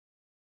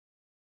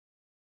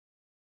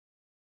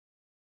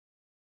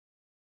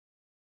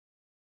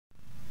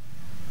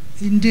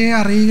ഇന്ത്യയെ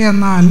അറിയുക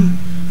എന്നാൽ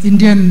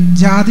ഇന്ത്യൻ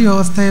ജാതി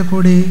വ്യവസ്ഥയെ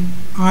കൂടി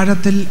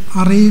ആഴത്തിൽ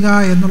അറിയുക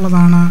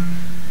എന്നുള്ളതാണ്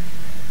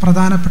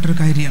പ്രധാനപ്പെട്ടൊരു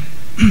കാര്യം.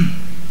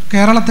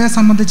 കേരളത്തെ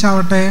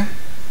സംബന്ധിച്ചാവട്ടെ,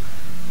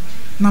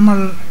 നമ്മൾ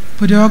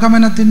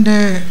പുരോഗമനത്തിൻ്റെ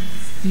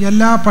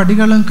എല്ലാ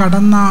പടികളും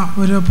കടന്ന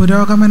ഒരു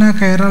പുരോഗമന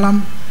കേരളം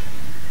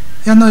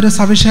എന്നൊരു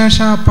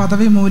സവിശേഷ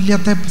പദവി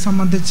മൂല്യത്തെ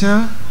സംബന്ധിച്ച്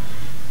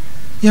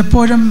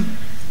എപ്പോഴും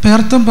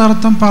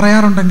പേർത്തും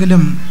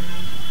പറയാറുണ്ടെങ്കിലും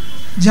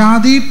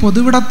ജാതി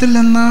പൊതുവിടത്തിൽ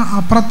നിന്ന്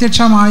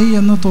അപ്രത്യക്ഷമായി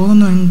എന്ന്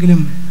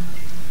തോന്നുന്നുവെങ്കിലും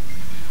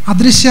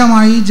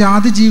അദൃശ്യമായി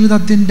ജാതി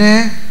ജീവിതത്തിൻ്റെ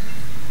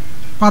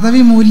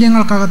പദവി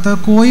മൂല്യങ്ങൾക്കകത്ത്,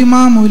 കോയ്മ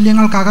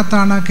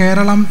മൂല്യങ്ങൾക്കകത്താണ്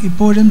കേരളം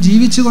ഇപ്പോഴും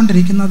ജീവിച്ചു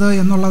കൊണ്ടിരിക്കുന്നത്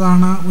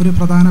എന്നുള്ളതാണ് ഒരു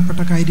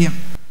പ്രധാനപ്പെട്ട കാര്യം.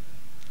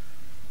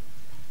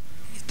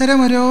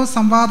 ഇത്തരമൊരു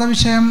സംവാദ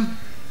വിഷയം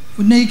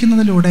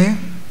ഉന്നയിക്കുന്നതിലൂടെ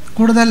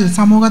കൂടുതൽ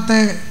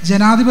സമൂഹത്തെ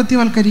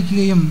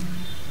ജനാധിപത്യവൽക്കരിക്കുകയും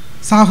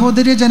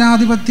സാഹോദര്യ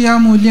ജനാധിപത്യ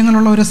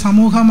മൂല്യങ്ങളുള്ള ഒരു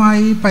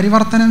സമൂഹമായി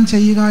പരിവർത്തനം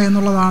ചെയ്യുക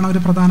എന്നുള്ളതാണ് ഒരു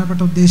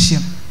പ്രധാനപ്പെട്ട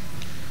ഉദ്ദേശ്യം.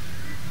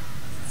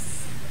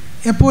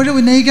 എപ്പോഴും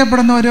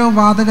ഉന്നയിക്കപ്പെടുന്ന ഒരു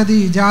വാദഗതി,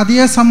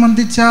 ജാതിയെ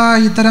സംബന്ധിച്ച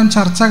ഇത്തരം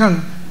ചർച്ചകൾ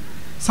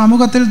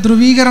സമൂഹത്തിൽ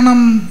ധ്രുവീകരണം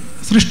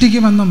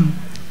സൃഷ്ടിക്കുമെന്നും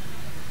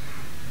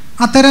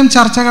അത്തരം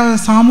ചർച്ചകൾ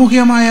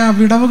സാമൂഹികമായ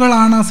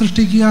വിടവുകളാണ്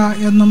സൃഷ്ടിക്കുക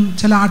എന്നും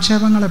ചില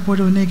ആക്ഷേപങ്ങൾ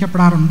എപ്പോഴും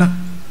ഉന്നയിക്കപ്പെടാറുണ്ട്.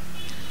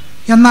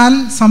 എന്നാൽ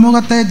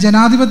സമൂഹത്തെ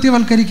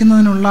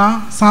ജനാധിപത്യവൽക്കരിക്കുന്നതിനുള്ള,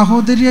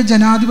 സാഹോദര്യ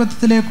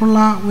ജനാധിപത്യത്തിലേക്കുള്ള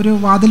ഒരു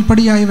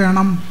വാതിൽപ്പടിയായി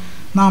വേണം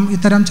നാം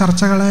ഇത്തരം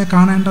ചർച്ചകളെ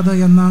കാണേണ്ടത്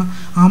എന്ന്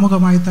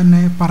ആമുഖമായി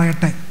തന്നെ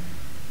പറയട്ടെ.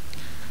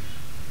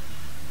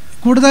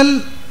 കൂടുതൽ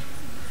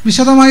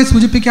വിശദമായി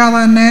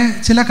സൂചിപ്പിക്കാതെ തന്നെ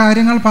ചില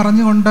കാര്യങ്ങൾ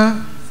പറഞ്ഞുകൊണ്ട്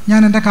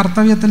ഞാൻ എൻ്റെ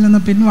കർത്തവ്യത്തിൽ നിന്ന്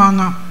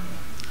പിൻവാങ്ങാം.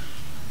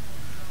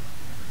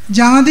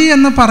 ജാതി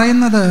എന്ന്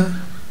പറയുന്നത്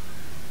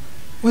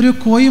ഒരു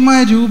കോയ്മ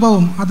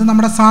രൂപവും അത്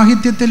നമ്മുടെ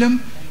സാഹിത്യത്തിലും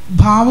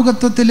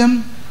ഭാവുകത്വത്തിലും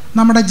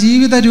നമ്മുടെ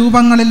ജീവിത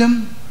രൂപങ്ങളിലും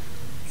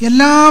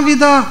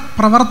എല്ലാവിധ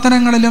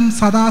പ്രവർത്തനങ്ങളിലും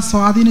സദാ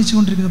സ്വാധീനിച്ചു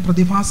കൊണ്ടിരിക്കുന്ന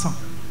പ്രതിഭാസം.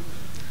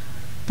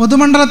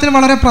 പൊതുമണ്ഡലത്തിൽ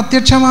വളരെ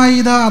പ്രത്യക്ഷമായി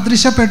ഇത്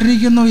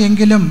അദൃശ്യപ്പെട്ടിരിക്കുന്നു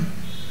എങ്കിലും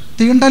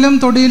തീണ്ടലും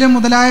തൊടിയിലും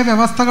മുതലായ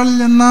വ്യവസ്ഥകളിൽ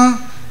നിന്ന്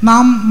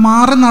നാം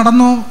മാറി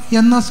നടന്നു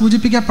എന്ന്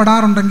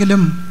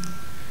സൂചിപ്പിക്കപ്പെടാറുണ്ടെങ്കിലും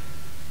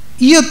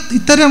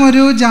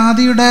ഇത്തരമൊരു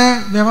ജാതിയുടെ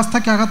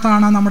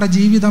വ്യവസ്ഥയ്ക്കകത്താണ് നമ്മുടെ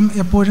ജീവിതം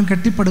എപ്പോഴും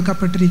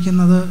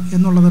കെട്ടിപ്പടുക്കപ്പെട്ടിരിക്കുന്നത്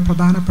എന്നുള്ളത്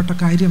പ്രധാനപ്പെട്ട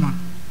കാര്യമാണ്.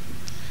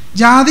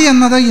 ജാതി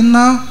എന്നത്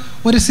ഇന്ന്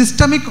ഒരു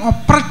സിസ്റ്റമിക്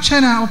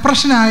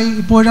ഒപ്രഷനായി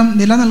ഇപ്പോഴും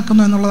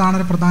നിലനിൽക്കുന്നു എന്നുള്ളതാണ്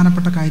ഒരു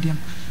പ്രധാനപ്പെട്ട കാര്യം.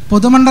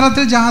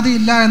 പൊതുമണ്ഡലത്തിൽ ജാതി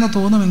ഇല്ല എന്ന്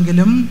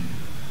തോന്നുമെങ്കിലും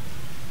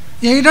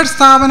എയ്ഡഡ്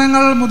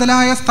സ്ഥാപനങ്ങൾ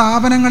മുതലായ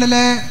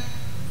സ്ഥാപനങ്ങളിലെ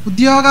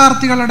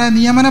ഉദ്യോഗാർത്ഥികളുടെ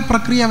നിയമന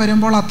പ്രക്രിയ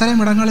വരുമ്പോൾ അത്തരം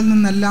ഇടങ്ങളിൽ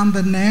നിന്നെല്ലാം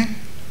തന്നെ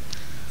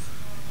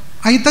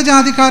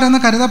അയിത്തജാതിക്കാരെന്ന്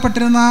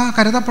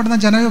കരുതപ്പെടുന്ന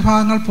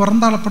ജനവിഭാഗങ്ങൾ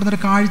പുറന്തള്ളപ്പെടുന്നൊരു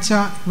കാഴ്ച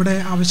ഇവിടെ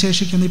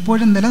അവശേഷിക്കുന്നു,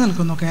 ഇപ്പോഴും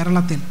നിലനിൽക്കുന്നു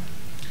കേരളത്തിൽ.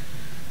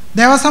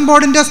 ദേവസ്വം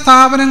ബോർഡിൻ്റെ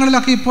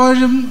സ്ഥാപനങ്ങളിലൊക്കെ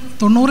ഇപ്പോഴും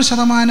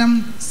 90%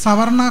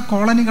 സവർണ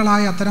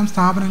കോളനികളായി അത്തരം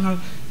സ്ഥാപനങ്ങൾ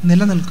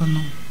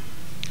നിലനിൽക്കുന്നു.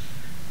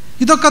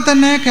 ഇതൊക്കെ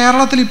തന്നെ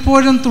കേരളത്തിൽ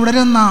ഇപ്പോഴും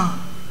തുടരുന്ന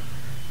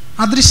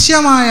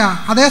അദൃശ്യമായ,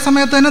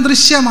 അതേസമയത്ത് തന്നെ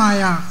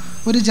ദൃശ്യമായ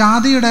ഒരു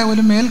ജാതിയുടെ,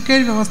 ഒരു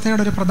മേൽക്കീഴ്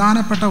വ്യവസ്ഥയുടെ ഒരു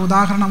പ്രധാനപ്പെട്ട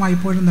ഉദാഹരണമായി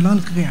ഇപ്പോഴും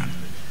നിലനിൽക്കുകയാണ്.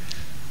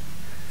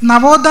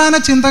 നവോത്ഥാന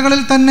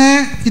ചിന്തകളിൽ തന്നെ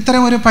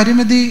ഇത്തരം ഒരു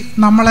പരിമിതി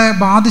നമ്മളെ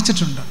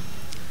ബാധിച്ചിട്ടുണ്ട്.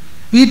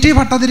 VT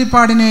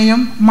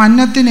ഭട്ടതിരിപ്പാടിനെയും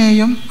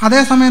മന്നത്തിനെയും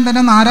അതേസമയം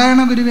തന്നെ നാരായണ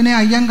ഗുരുവിനെ,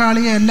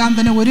 അയ്യങ്കാളിയെ എല്ലാം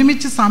തന്നെ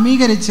ഒരുമിച്ച്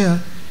സമീകരിച്ച്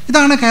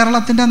ഇതാണ്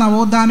കേരളത്തിൻ്റെ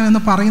നവോത്ഥാനം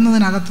എന്ന്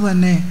പറയുന്നതിനകത്ത്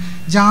തന്നെ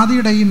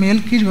ജാതിയുടെ ഈ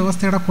മേൽക്കീഴ്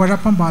വ്യവസ്ഥയുടെ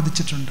കുഴപ്പം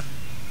ബാധിച്ചിട്ടുണ്ട്.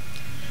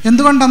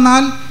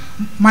 എന്തുകൊണ്ടെന്നാൽ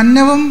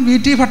മന്നവും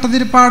VT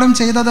ഭട്ടതിരിപ്പാടും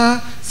ചെയ്തത്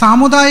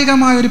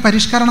സാമുദായികമായ ഒരു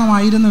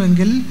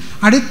പരിഷ്കരണമായിരുന്നുവെങ്കിൽ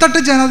അടിത്തട്ട്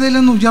ജനതയിൽ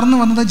നിന്ന് ഉയർന്നു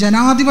വന്നത്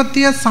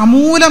ജനാധിപത്യ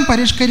സമൂലം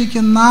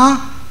പരിഷ്കരിക്കുന്ന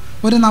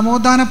ഒരു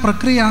നവോത്ഥാന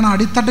പ്രക്രിയയാണ്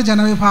അടിത്തട്ട്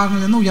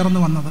ജനവിഭാഗങ്ങളിൽ നിന്ന്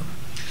ഉയർന്നു വന്നത്.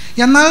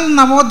 എന്നാൽ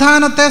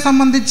നവോത്ഥാനത്തെ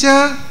സംബന്ധിച്ച്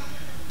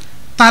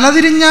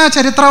തലതിരിഞ്ഞ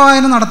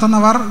ചരിത്രവായന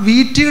നടത്തുന്നവർ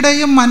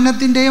VTയുടെയും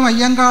മന്നത്തിൻ്റെയും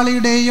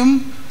അയ്യങ്കാളിയുടെയും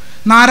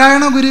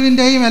നാരായണ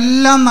ഗുരുവിൻ്റെയും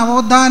എല്ലാം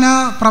നവോത്ഥാന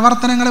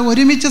പ്രവർത്തനങ്ങളെ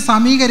ഒരുമിച്ച്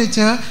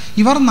സമീകരിച്ച്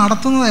ഇവർ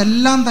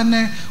നടത്തുന്നതെല്ലാം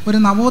തന്നെ ഒരു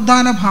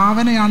നവോത്ഥാന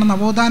ഭാവനയാണ്,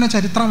 നവോത്ഥാന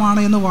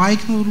ചരിത്രമാണ് എന്ന്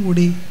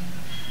വായിക്കുന്നതോടുകൂടി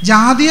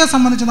ജാതിയെ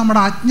സംബന്ധിച്ച്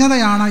നമ്മുടെ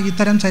അജ്ഞതയാണ്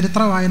ഇത്തരം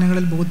ചരിത്ര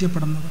വായനകളിൽ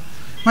ബോധ്യപ്പെടുന്നത്.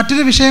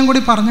 മറ്റൊരു വിഷയം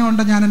കൂടി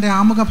പറഞ്ഞുകൊണ്ട് ഞാൻ എൻ്റെ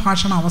ആമുഖ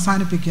ഭാഷണം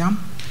അവസാനിപ്പിക്കാം.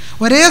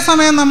 ഒരേ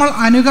സമയം നമ്മൾ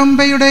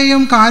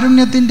അനുകമ്പയുടെയും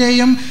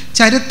കാരുണ്യത്തിൻ്റെയും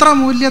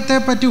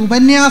ചരിത്രമൂല്യത്തെപ്പറ്റി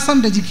ഉപന്യാസം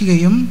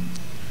രചിക്കുകയും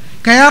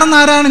KR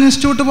നാരായണൻ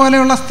ഇൻസ്റ്റിറ്റ്യൂട്ട്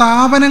പോലെയുള്ള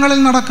സ്ഥാപനങ്ങളിൽ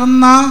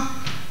നടക്കുന്ന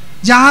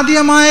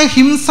ജാതീയമായ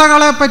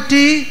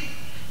ഹിംസകളെപ്പറ്റി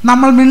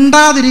നമ്മൾ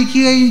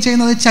മിണ്ടാതിരിക്കുകയും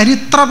ചെയ്യുന്നത്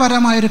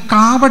ചരിത്രപരമായൊരു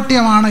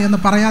കാപട്യമാണ് എന്ന്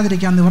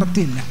പറയാതിരിക്കാൻ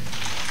നിവൃത്തിയില്ല.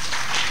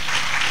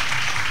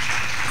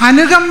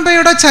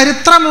 അനുകമ്പയുടെ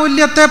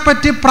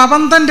ചരിത്രമൂല്യത്തെപ്പറ്റി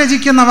പ്രബന്ധം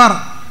രചിക്കുന്നവർ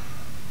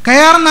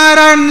KR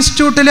നാരായണൻ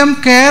ഇൻസ്റ്റിറ്റ്യൂട്ടിലും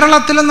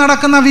കേരളത്തിലും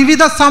നടക്കുന്ന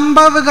വിവിധ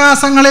സംഭവ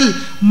വികാസങ്ങളിൽ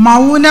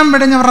മൗനം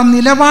വെടിഞ്ഞവരുടെ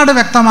നിലപാട്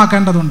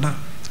വ്യക്തമാക്കേണ്ടതുണ്ട്.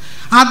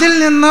 അതിൽ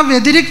നിന്ന്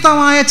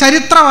വ്യതിരിക്തമായ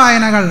ചരിത്ര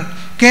വായനകൾ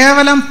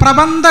കേവലം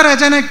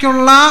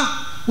പ്രബന്ധരചനയ്ക്കുള്ള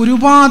ഒരു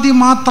ഉപാധി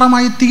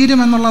മാത്രമായി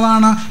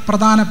തീരുമെന്നുള്ളതാണ്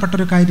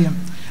പ്രധാനപ്പെട്ടൊരു കാര്യം.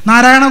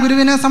 നാരായണ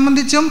ഗുരുവിനെ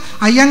സംബന്ധിച്ചും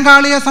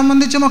അയ്യങ്കാളിയെ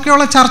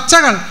സംബന്ധിച്ചുമൊക്കെയുള്ള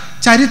ചർച്ചകൾ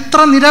ചരിത്ര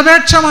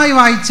നിരപേക്ഷമായി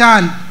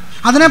വായിച്ചാൽ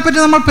അതിനെപ്പറ്റി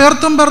നമ്മൾ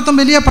പേർത്തും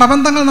വലിയ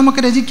പ്രബന്ധങ്ങൾ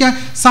നമുക്ക് രചിക്കാൻ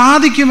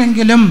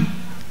സാധിക്കുമെങ്കിലും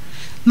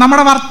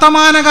നമ്മുടെ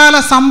വർത്തമാനകാല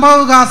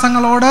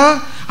സംഭവവികാസങ്ങളോട്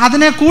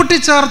അതിനെ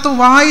കൂട്ടിച്ചേർത്ത്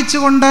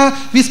വായിച്ചുകൊണ്ട്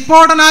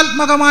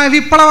വിസ്ഫോടനാത്മകമായ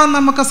വിപ്ലവം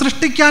നമുക്ക്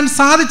സൃഷ്ടിക്കാൻ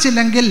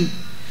സാധിച്ചില്ലെങ്കിൽ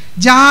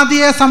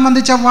ജാതിയെ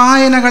സംബന്ധിച്ച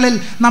വായനകളിൽ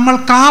നമ്മൾ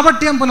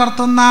കാപട്യം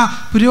പുലർത്തുന്ന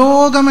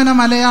പുരോഗമന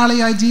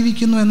മലയാളിയായി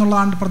ജീവിക്കുന്നു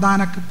എന്നുള്ളതാണ്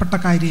പ്രധാനപ്പെട്ട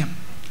കാര്യം.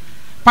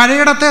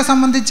 പഴയിടത്തെ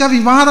സംബന്ധിച്ച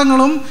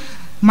വിവാദങ്ങളും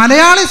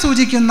മലയാളി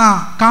സൂചിക്കുന്ന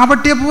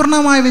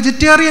കാപട്യപൂർണമായ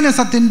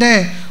വെജിറ്റേറിയനിസത്തിൻ്റെ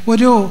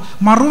ഒരു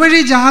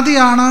മറുവഴി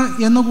ജാതിയാണ്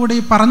എന്നുകൂടി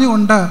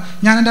പറഞ്ഞുകൊണ്ട്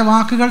ഞാൻ എൻ്റെ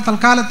വാക്കുകൾ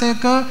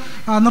തൽക്കാലത്തേക്ക്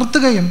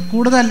നിർത്തുകയും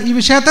കൂടുതൽ ഈ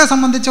വിഷയത്തെ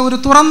സംബന്ധിച്ച ഒരു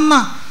തുറന്ന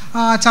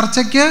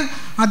ചർച്ചയ്ക്ക്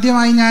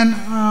ആദ്യമായി ഞാൻ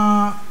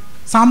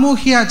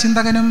സാമൂഹ്യ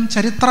ചിന്തകനും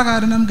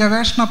ചരിത്രകാരനും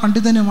ഗവേഷണ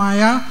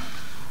പണ്ഡിതനുമായ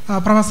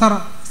പ്രൊഫസർ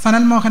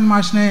സനൽ മോഹൻ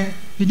മാഷിനെ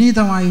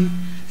വിനീതമായി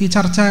ഈ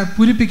ചർച്ച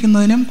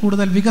പൂരിപ്പിക്കുന്നതിനും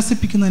കൂടുതൽ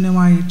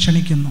വികസിപ്പിക്കുന്നതിനുമായി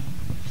ക്ഷണിക്കുന്നു.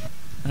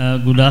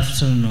 Good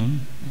afternoon.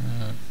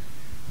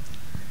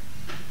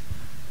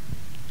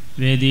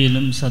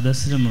 വേദിയിലും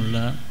സദസ്സിലുമുള്ള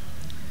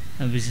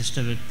വിശിഷ്ട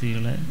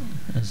വ്യക്തികളെ,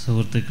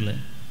 സുഹൃത്തുക്കളെ,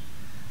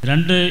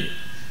 രണ്ട്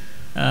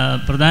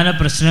പ്രധാന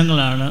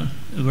പ്രശ്നങ്ങളാണ്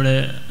ഇവിടെ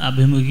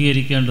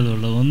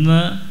അഭിമുഖീകരിക്കേണ്ടതുള്ളത്.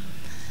 ഒന്ന്,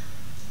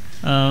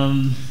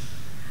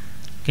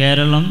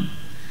 കേരളം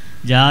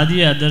ജാതി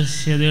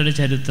അദർശ്യതയുടെ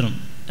ചരിത്രം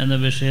എന്ന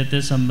വിഷയത്തെ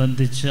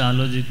സംബന്ധിച്ച്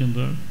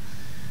ആലോചിക്കുമ്പോൾ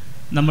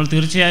നമ്മൾ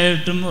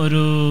തീർച്ചയായിട്ടും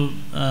ഒരു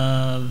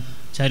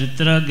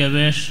ചരിത്ര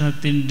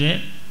ഗവേഷണത്തിൻ്റെ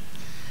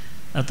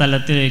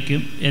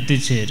തലത്തിലേക്കും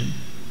എത്തിച്ചേരും.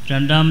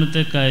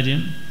 രണ്ടാമത്തെ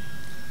കാര്യം,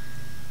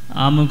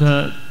 ആമുഖ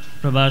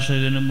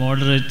പ്രഭാഷകനും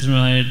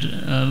മോഡറേറ്ററുമായിട്ട്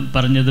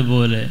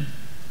പറഞ്ഞതുപോലെ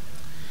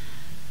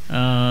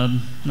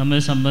നമ്മെ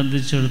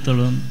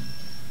സംബന്ധിച്ചിടത്തോളം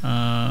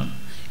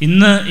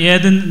ഇന്ന്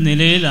ഏത്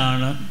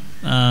നിലയിലാണ്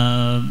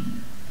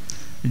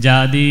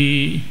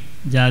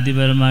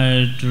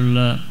ജാതിപരമായിട്ടുള്ള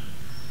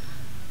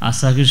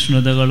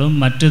അസഹിഷ്ണുതകളും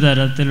മറ്റു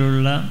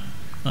തരത്തിലുള്ള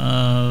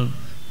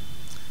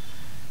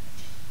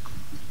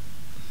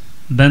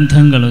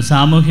ബന്ധങ്ങളും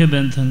സാമൂഹ്യ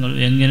ബന്ധങ്ങളും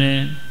എങ്ങനെ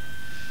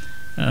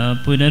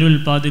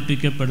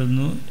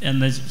പുനരുൽപ്പാദിപ്പിക്കപ്പെടുന്നു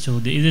എന്ന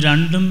ചോദ്യം. ഇത്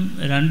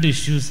രണ്ട്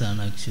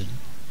ഇഷ്യൂസാണ് ആക്ച്വലി.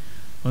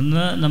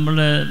 ഒന്ന്,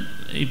 നമ്മളുടെ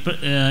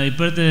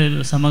ഇപ്പോഴത്തെ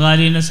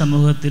സമകാലീന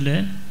സമൂഹത്തിലെ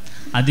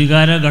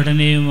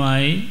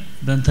അധികാരഘടനയുമായി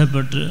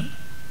ബന്ധപ്പെട്ട്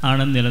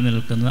ആണ്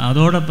നിലനിൽക്കുന്നത്.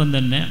 അതോടൊപ്പം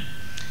തന്നെ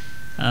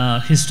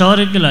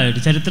ഹിസ്റ്റോറിക്കലായിട്ട്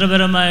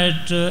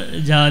ചരിത്രപരമായിട്ട്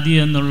ജാതി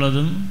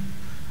എന്നുള്ളതും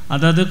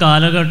അതത്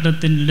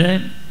കാലഘട്ടത്തിൻ്റെ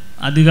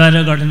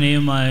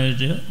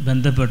അധികാരഘടനയുമായിട്ട്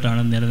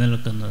ബന്ധപ്പെട്ടാണ്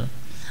നിലനിൽക്കുന്നത്.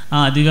 ആ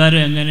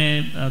അധികാരം എങ്ങനെ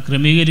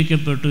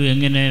ക്രമീകരിക്കപ്പെട്ടു,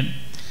 എങ്ങനെ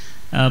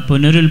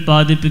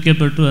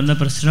പുനരുൽപ്പാദിപ്പിക്കപ്പെട്ടു എന്ന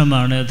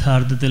പ്രശ്നമാണ്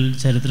യഥാർത്ഥത്തിൽ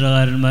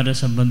ചരിത്രകാരന്മാരെ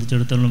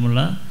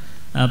സംബന്ധിച്ചിടത്തോളമുള്ള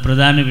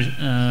പ്രധാന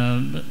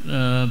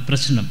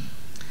പ്രശ്നം.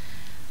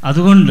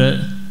 അതുകൊണ്ട്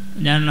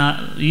ഞാൻ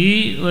ഈ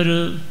ഒരു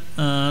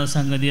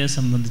സംഗതിയെ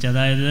സംബന്ധിച്ച്,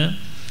 അതായത്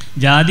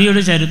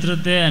ജാതിയുടെ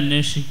ചരിത്രത്തെ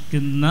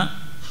അന്വേഷിക്കുന്ന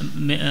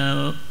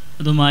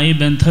ഇതുമായി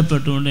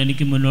ബന്ധപ്പെട്ടുകൊണ്ട്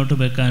എനിക്ക് മുന്നോട്ട്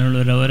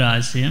വെക്കാനുള്ള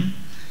ഒരാശയം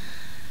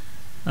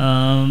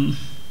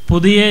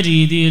പുതിയ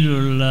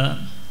രീതിയിലുള്ള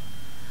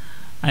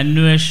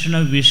അന്വേഷണ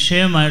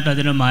വിഷയമായിട്ട്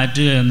അതിനെ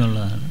മാറ്റുക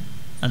എന്നുള്ളതാണ്.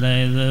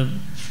 അതായത്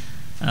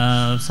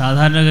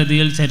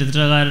സാധാരണഗതിയിൽ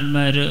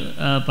ചരിത്രകാരന്മാർ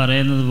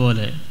പറയുന്നത്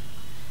പോലെ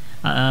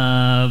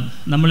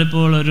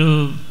നമ്മളിപ്പോൾ ഒരു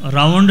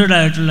റൗണ്ടഡ്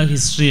ആയിട്ടുള്ള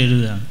ഹിസ്റ്ററി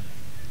എഴുതുകയാണ്.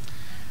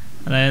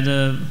 അതായത്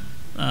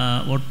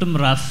ഒട്ടും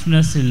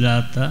റഫ്നെസ്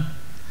ഇല്ലാത്ത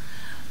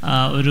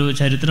ഒരു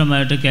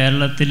ചരിത്രമായിട്ട്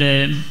കേരളത്തിലെ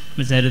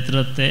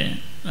ചരിത്രത്തെ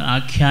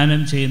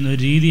ആഖ്യാനം ചെയ്യുന്ന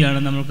ഒരു രീതിയാണ്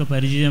നമ്മൾക്ക്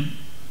പരിചയം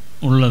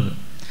ഉള്ളത്.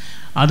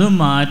 അത്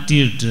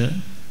മാറ്റിയിട്ട്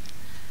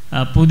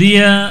പുതിയ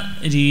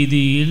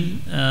രീതിയിൽ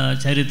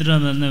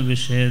ചരിത്രമെന്ന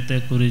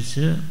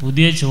വിഷയത്തെക്കുറിച്ച്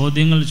പുതിയ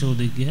ചോദ്യങ്ങൾ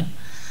ചോദിക്കുക,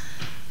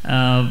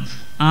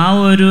 ആ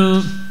ഒരു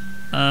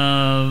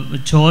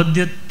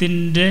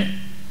ചോദ്യത്തിൻ്റെ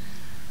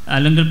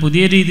അല്ലെങ്കിൽ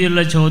പുതിയ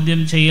രീതിയിലുള്ള ചോദ്യം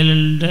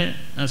ചെയ്യലിൻ്റെ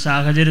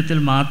സാഹചര്യത്തിൽ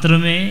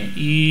മാത്രമേ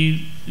ഈ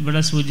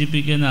ഇവിടെ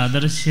സൂചിപ്പിക്കുന്ന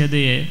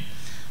അദർശ്യതയെ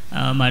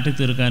മാറ്റി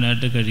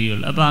തീർക്കാനായിട്ട്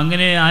കഴിയുള്ളൂ. അപ്പോൾ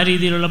അങ്ങനെ ആ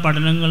രീതിയിലുള്ള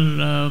പഠനങ്ങൾ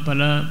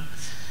പല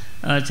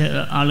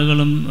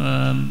ആളുകളും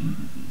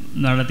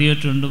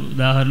നടത്തിയിട്ടുണ്ട്.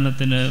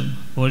 ഉദാഹരണത്തിന്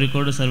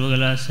കോഴിക്കോട്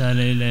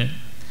സർവകലാശാലയിലെ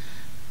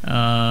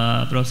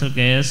പ്രൊഫസർ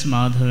KS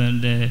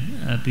മാധവൻ്റെ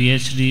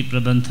PhD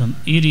പ്രബന്ധം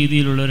ഈ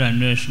രീതിയിലുള്ളൊരു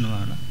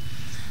അന്വേഷണമാണ്.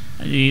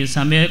 ഈ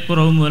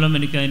സമയക്കുറവ് മൂലം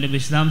എനിക്ക് അതിൻ്റെ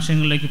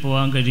വിശദാംശങ്ങളിലേക്ക്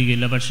പോകാൻ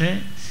കഴിയുകയില്ല. പക്ഷേ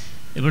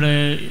ഇവിടെ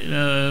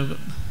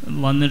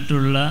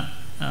വന്നിട്ടുള്ള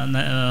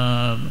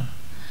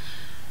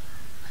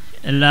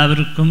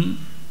എല്ലാവർക്കും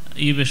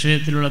ഈ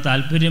വിഷയത്തിലുള്ള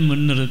താല്പര്യം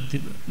മുൻനിർത്തി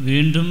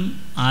വീണ്ടും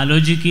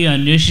ആലോചിക്കുകയും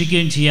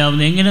അന്വേഷിക്കുകയും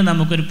ചെയ്യാവുന്ന എങ്ങനെ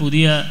നമുക്കൊരു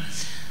പുതിയ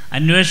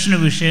അന്വേഷണ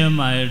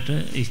വിഷയമായിട്ട്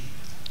ഈ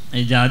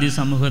ജാതി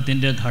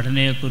സമൂഹത്തിൻ്റെ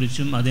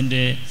ഘടനയെക്കുറിച്ചും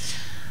അതിൻ്റെ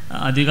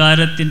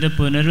അധികാരത്തിൻ്റെ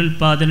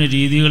പുനരുൽപാദന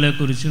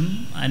രീതികളെക്കുറിച്ചും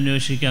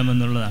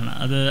അന്വേഷിക്കാമെന്നുള്ളതാണ്.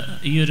 അത്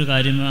ഈ ഒരു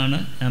കാര്യമാണ്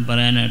ഞാൻ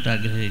പറയാനായിട്ട്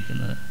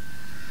ആഗ്രഹിക്കുന്നത്.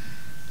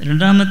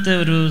 രണ്ടാമത്തെ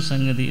ഒരു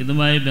സംഗതി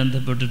ഇതുമായി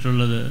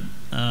ബന്ധപ്പെട്ടിട്ടുള്ളത്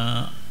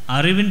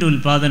അറിവിൻ്റെ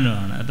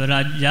ഉൽപ്പാദനമാണ്. അപ്പോൾ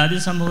ജാതി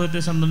സമൂഹത്തെ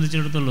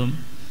സംബന്ധിച്ചിടത്തോളം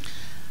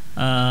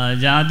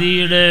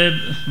ജാതിയുടെ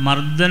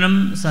മർദ്ദനം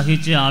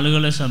സഹിച്ച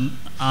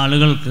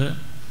ആളുകൾക്ക്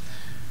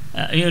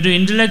ഒരു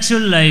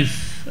ഇൻ്റലക്ച്വൽ ലൈഫ്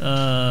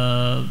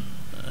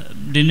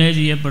ഡിനേ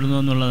ചെയ്യപ്പെടുന്നു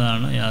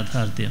എന്നുള്ളതാണ്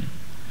യാഥാർത്ഥ്യം.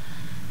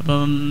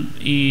 അപ്പം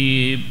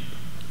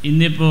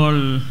ഇന്നിപ്പോൾ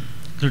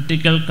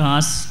ക്രിട്ടിക്കൽ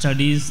കാസ്റ്റ്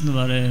സ്റ്റഡീസ് എന്ന്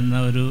പറയുന്ന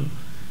ഒരു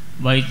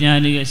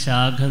വൈജ്ഞാനിക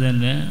ശാഖ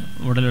തന്നെ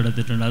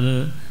ഉടലെടുത്തിട്ടുണ്ട്. അത്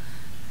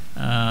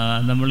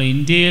നമ്മൾ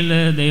ഇന്ത്യയിൽ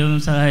ദൈവം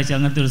സഹായിച്ച്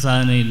അങ്ങനത്തെ ഒരു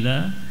സാധനമില്ല.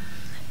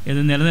 ഇത്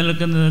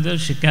നിലനിൽക്കുന്നത്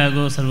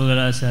ഷിക്കാഗോ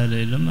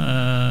സർവകലാശാലയിലും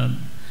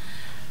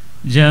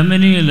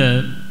ജർമ്മനിയിൽ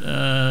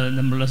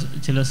നമ്മളെ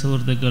ചില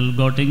സുഹൃത്തുക്കൾ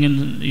ഗോട്ടിങ്ങൻ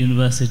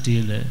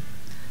യൂണിവേഴ്സിറ്റിയിൽ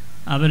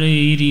അവർ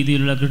ഈ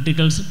രീതിയിലുള്ള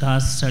ക്രിട്ടിക്കൽ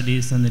കാസ്റ്റ്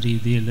സ്റ്റഡീസ് എന്ന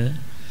രീതിയിൽ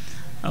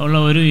ഉള്ള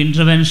ഒരു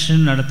ഇൻ്റർവെൻഷൻ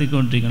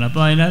നടത്തിക്കൊണ്ടിരിക്കണം.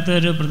 അപ്പോൾ അതിനകത്ത്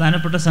ഒരു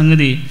പ്രധാനപ്പെട്ട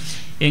സംഗതി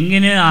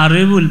എങ്ങനെ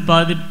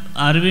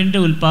അറിവിൻ്റെ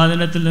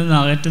ഉൽപ്പാദനത്തിൽ നിന്ന്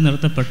അകറ്റി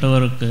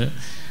നിർത്തപ്പെട്ടവർക്ക്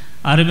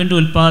അറിവിൻ്റെ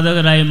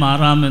ഉൽപ്പാദകരായി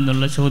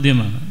മാറാമെന്നുള്ള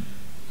ചോദ്യമാണ്.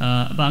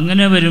 അപ്പോൾ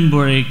അങ്ങനെ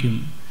വരുമ്പോഴേക്കും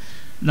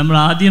നമ്മൾ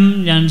ആദ്യം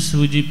ഞാൻ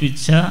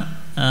സൂചിപ്പിച്ച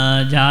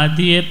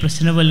ജാതിയെ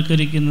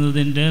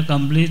പ്രശ്നവൽക്കരിക്കുന്നതിൻ്റെ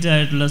കംപ്ലീറ്റ്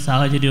ആയിട്ടുള്ള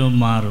സാഹചര്യവും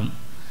മാറും.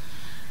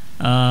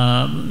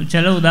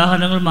 ചില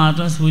ഉദാഹരണങ്ങൾ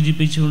മാത്രം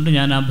സൂചിപ്പിച്ചുകൊണ്ട്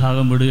ഞാൻ ആ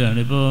ഭാഗം വിടുകയാണ്.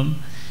 ഇപ്പോൾ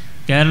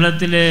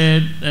കേരളത്തിലെ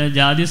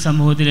ജാതി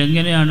സമൂഹത്തിൽ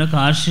എങ്ങനെയാണ്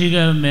കാർഷിക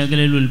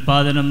മേഖലയിൽ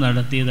ഉൽപ്പാദനം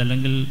നടത്തിയത്,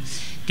 അല്ലെങ്കിൽ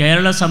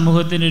കേരള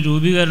സമൂഹത്തിൻ്റെ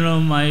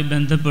രൂപീകരണവുമായി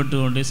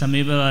ബന്ധപ്പെട്ടുകൊണ്ട്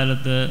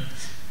സമീപകാലത്ത്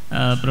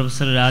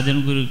പ്രൊഫസർ രാജൻ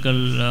ഗുരുക്കൾ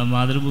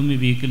മാതൃഭൂമി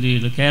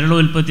വീക്കിലിയിൽ കേരള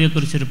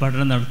ഉൽപ്പത്തിയെക്കുറിച്ചൊരു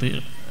പഠനം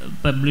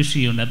പബ്ലിഷ്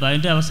ചെയ്യുന്നുണ്ട്. അപ്പോൾ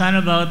അതിൻ്റെ അവസാന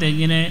ഭാഗത്ത്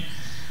എങ്ങനെ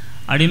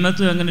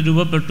അടിമത്വം എങ്ങനെ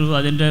രൂപപ്പെട്ടു,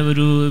 അതിൻ്റെ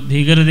ഒരു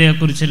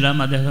ഭീകരതയെക്കുറിച്ചെല്ലാം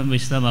അദ്ദേഹം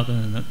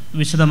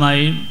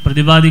വിശദമായി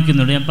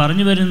പ്രതിപാദിക്കുന്നുണ്ട്. ഞാൻ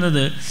പറഞ്ഞു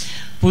വരുന്നത്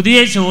പുതിയ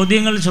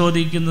ചോദ്യങ്ങൾ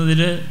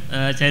ചോദിക്കുന്നതിൽ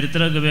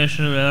ചരിത്ര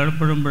ഗവേഷകർ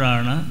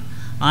ഏർപ്പെടുമ്പോഴാണ്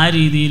ആ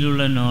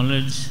രീതിയിലുള്ള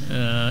നോളജ്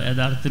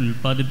യഥാർത്ഥത്തിൽ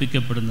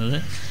ഉൽപ്പാദിപ്പിക്കപ്പെടുന്നത്.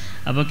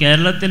 അപ്പോൾ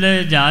കേരളത്തിൽ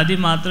ജാതി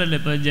മാത്രമല്ല,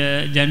 ഇപ്പോൾ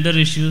ജെൻഡർ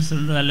ഇഷ്യൂസ്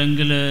ഉണ്ട്,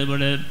 അല്ലെങ്കിൽ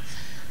ഇവിടെ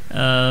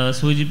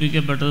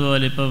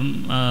സൂചിപ്പിക്കപ്പെട്ടതുപോലെ ഇപ്പം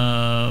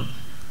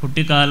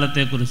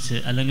കുട്ടിക്കാലത്തെക്കുറിച്ച്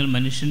അല്ലെങ്കിൽ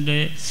മനുഷ്യൻ്റെ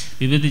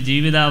വിവിധ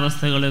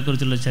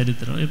ജീവിതാവസ്ഥകളെക്കുറിച്ചുള്ള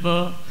ചരിത്രം. ഇപ്പോൾ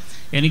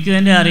എനിക്ക്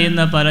തന്നെ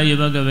അറിയുന്ന പല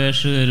യുവ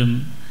ഗവേഷകരും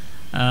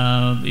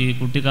ഈ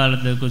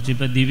കുട്ടിക്കാലത്തെക്കുറിച്ച്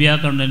ഇപ്പോൾ ദിവ്യ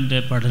കണ്ണൻ്റെ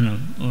പഠനം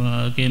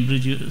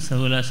കേംബ്രിഡ്ജ്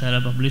സർവകലാശാല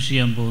പബ്ലിഷ്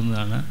ചെയ്യാൻ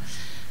പോകുന്നതാണ്.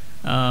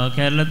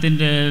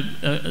 കേരളത്തിൻ്റെ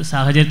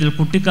സാഹചര്യത്തിൽ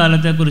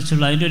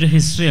കുട്ടിക്കാലത്തെക്കുറിച്ചുള്ള അതിൻ്റെ ഒരു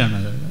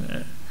ഹിസ്റ്ററിയാണത്.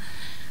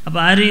 അപ്പോൾ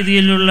ആ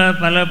രീതിയിലുള്ള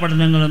പല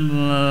പഠനങ്ങളും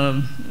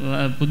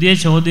പുതിയ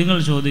ചോദ്യങ്ങൾ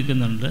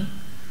ചോദിക്കുന്നുണ്ട്.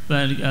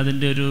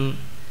 അതിൻ്റെ ഒരു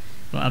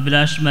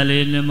അഭിലാഷ്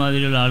മലയിലിനെ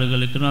മാതിരിയുള്ള ആളുകൾ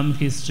ഇക്കണോമിക്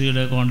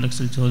ഹിസ്റ്ററിയുടെ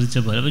കോണ്ടെക്സ്റ്റിൽ ചോദിച്ച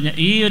പോലെ. അപ്പോൾ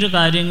ഈ ഒരു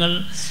കാര്യങ്ങൾ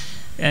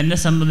എന്നെ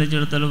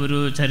സംബന്ധിച്ചിടത്തോളം ഒരു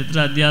ചരിത്ര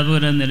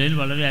അധ്യാപകൻ എന്ന നിലയിൽ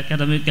വളരെ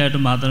അക്കാഡമിക്കായിട്ട്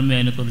മാത്രമേ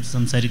അതിനെക്കുറിച്ച്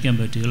സംസാരിക്കാൻ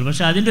പറ്റുകയുള്ളൂ.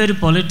 പക്ഷേ അതിൻ്റെ ഒരു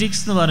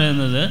പൊളിറ്റിക്സ് എന്ന്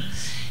പറയുന്നത്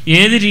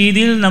ഏത്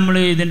രീതിയിൽ നമ്മൾ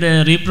ഇതിൻ്റെ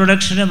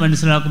റീപ്രൊഡക്ഷനെ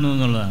മനസ്സിലാക്കുന്നു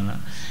എന്നുള്ളതാണ്.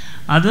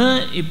 അത്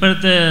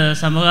ഇപ്പോഴത്തെ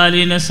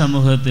സമകാലീന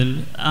സമൂഹത്തിൽ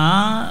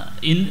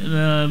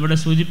ഇവിടെ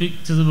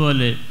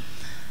സൂചിപ്പിച്ചതുപോലെ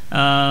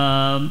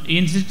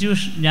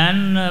ഞാൻ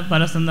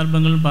പല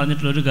സന്ദർഭങ്ങളിലും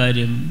പറഞ്ഞിട്ടുള്ളൊരു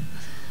കാര്യം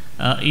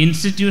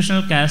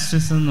ഇൻസ്റ്റിറ്റ്യൂഷണൽ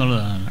കാസ്റ്റിസം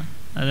എന്നുള്ളതാണ്.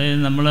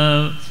 അതായത് നമ്മൾ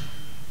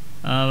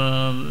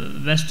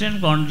western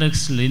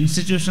കോണ്ടെക്സ്റ്റിൽ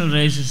institutional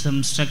racism,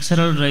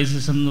 structural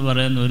racism എന്ന്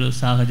പറയുന്ന ഒരു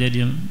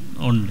സാഹചര്യം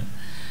ഉണ്ട്.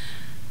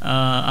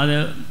 അത്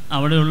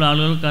അവിടെയുള്ള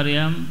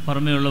ആളുകൾക്കറിയാം,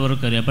 പുറമേ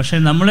ഉള്ളവർക്കറിയാം. പക്ഷേ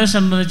നമ്മളെ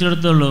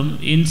സംബന്ധിച്ചിടത്തോളം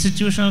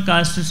ഇൻസ്റ്റിറ്റ്യൂഷണൽ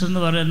കാസ്റ്റിസം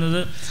എന്ന് പറയുന്നത്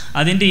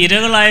അതിൻ്റെ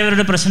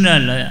ഇരകളായവരുടെ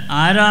പ്രശ്നമല്ല,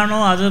 ആരാണോ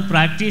അത്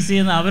പ്രാക്ടീസ്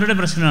ചെയ്യുന്ന അവരുടെ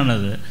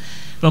പ്രശ്നമാണത്.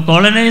 ഇപ്പോൾ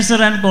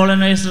കോളനൈസ്ഡ് ആൻഡ്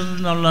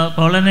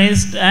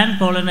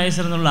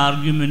കോളനൈസർ എന്നുള്ള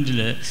ആർഗ്യുമെൻറ്റിൽ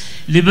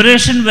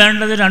ലിബറേഷൻ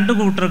വേണ്ടത് രണ്ട്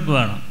കൂട്ടർക്ക്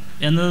വേണം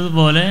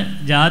എന്നതുപോലെ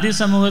ജാതി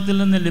സമൂഹത്തിൽ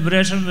നിന്ന്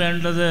ലിബറേഷൻ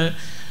വേണ്ടത്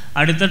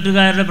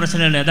അടിത്തട്ടുകാരുടെ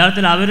പ്രശ്നമല്ല.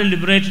 യഥാർത്ഥത്തിൽ അവർ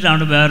ലിബറേറ്റഡ്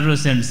ആണ് വേറൊരു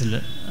സെൻസിൽ.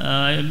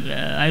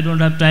 I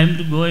don't have time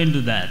to go in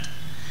to that.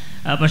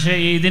 പക്ഷേ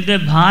ഇതിൻ്റെ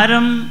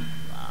ഭാരം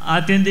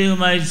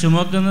ആത്യന്തികമായി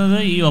ചുമക്കുന്നത്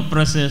ഈ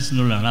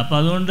ഒപ്രസേഴ്സിനുള്ളതാണ്. അപ്പോൾ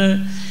അതുകൊണ്ട്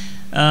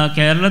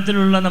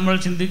കേരളത്തിലുള്ള നമ്മൾ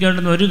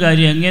ചിന്തിക്കേണ്ടുന്ന ഒരു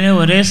കാര്യം, എങ്ങനെ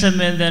ഒരേ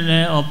സമയം തന്നെ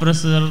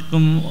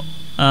ഒപ്രസർക്കും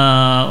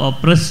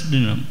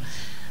ഒപ്രസ്ഡിനും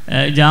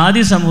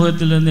ജാതി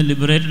സമൂഹത്തിൽ നിന്ന്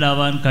ലിബറേറ്റഡ്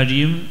ആവാൻ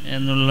കഴിയും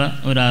എന്നുള്ള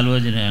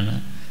ഒരാലോചനയാണ്.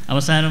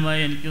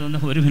 അവസാനമായി എനിക്ക്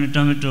തോന്നുന്നു 1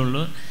 മിനിറ്റേ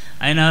ഉള്ളൂ.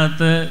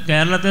 അതിനകത്ത്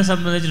കേരളത്തെ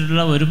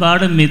സംബന്ധിച്ചിട്ടുള്ള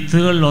ഒരുപാട്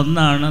മിത്തുകളിൽ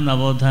ഒന്നാണ്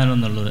നവോത്ഥാനം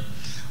എന്നുള്ളത്.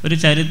 ഒരു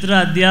ചരിത്ര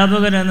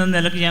അധ്യാപകൻ എന്ന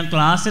നിലയ്ക്ക് ഞാൻ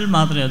ക്ലാസ്സിൽ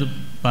മാത്രമേ അത്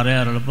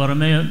പറയാറുള്ളൂ,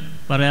 പുറമേ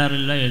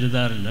പറയാറില്ല,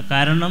 എഴുതാറില്ല.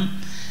 കാരണം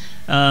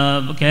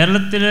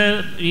കേരളത്തിൽ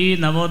ഈ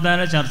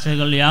നവോത്ഥാന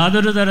ചർച്ചകൾ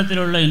യാതൊരു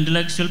തരത്തിലുള്ള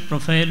ഇൻ്റലക്ച്വൽ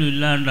പ്രൊഫൈലും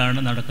ഇല്ലാണ്ടാണ്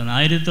നടക്കുന്നത്.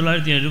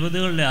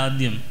 1970കളുടെ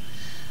ആദ്യം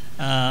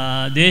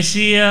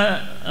ദേശീയ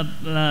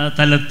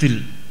തലത്തിൽ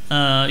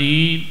ഈ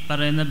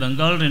പറയുന്ന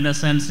ബംഗാൾ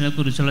റിനസൻസിനെ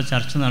കുറിച്ചുള്ള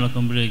ചർച്ച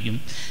നടക്കുമ്പോഴേക്കും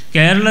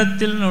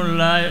കേരളത്തിൽ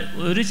നിന്നുള്ള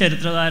ഒരു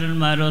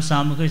ചരിത്രകാരന്മാരോ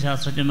സാമൂഹ്യ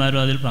ശാസ്ത്രജ്ഞന്മാരോ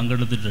അതിൽ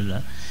പങ്കെടുത്തിട്ടില്ല.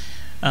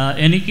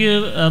 എനിക്ക്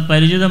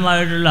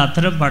പരിചിതമായിട്ടുള്ള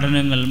അത്തരം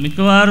പഠനങ്ങൾ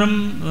മിക്കവാറും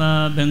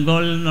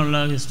ബംഗാളിൽ നിന്നുള്ള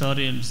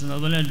ഹിസ്റ്റോറിയൻസ്,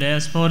 അതുപോലെ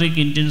ഡയസ്പോറിക്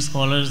ഇന്ത്യൻ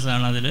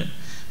സ്കോളേഴ്സാണ് അതിൽ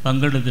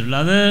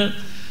പങ്കെടുത്തിട്ടുള്ളത്. അത്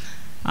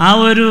ആ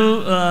ഒരു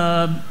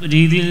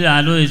രീതിയിൽ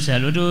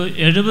ആലോചിച്ചാൽ ഒരു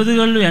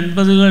 70കളിലും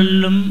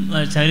 80കളിലും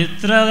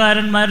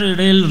ചരിത്രകാരന്മാരുടെ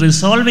ഇടയിൽ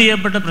റിസോൾവ്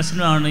ചെയ്യപ്പെട്ട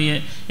പ്രശ്നമാണ്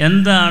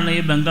എന്താണ്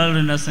ഈ ബംഗാൾ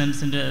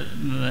റിനസൻസിൻ്റെ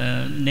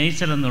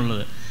നേച്ചർ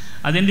എന്നുള്ളത്.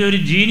 അതിൻ്റെ ഒരു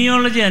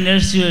ജീനിയോളജി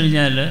അന്വേഷിച്ച്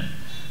കഴിഞ്ഞാൽ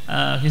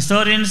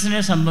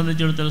ഹിസ്റ്റോറിയൻസിനെ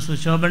സംബന്ധിച്ചിടത്തോളം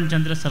സുശോഭൻ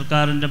ചന്ദ്ര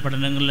സർക്കാരിൻ്റെ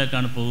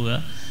പഠനങ്ങളിലേക്കാണ് പോവുക.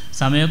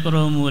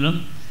 സമയക്കുറവ് മൂലം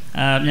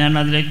ഞാൻ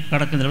അതിലേക്ക്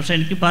കടക്കുന്നില്ല. പക്ഷേ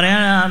എനിക്ക്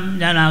പറയാൻ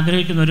ഞാൻ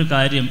ആഗ്രഹിക്കുന്ന ഒരു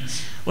കാര്യം,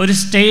 ഒരു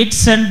സ്റ്റേറ്റ്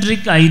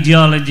സെൻട്രിക്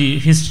ഐഡിയോളജി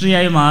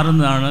ഹിസ്റ്ററിയായി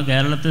മാറുന്നതാണ്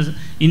കേരളത്തിൽ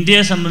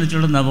ഇന്ത്യയെ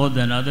സംബന്ധിച്ചുള്ള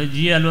നവോത്ഥാനം. അത്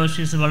ജി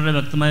അലോഷ്യസ് വളരെ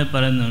വ്യക്തമായി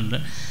പറയുന്നുണ്ട്.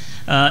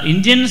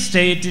 ഇന്ത്യൻ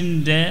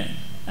സ്റ്റേറ്റിൻ്റെ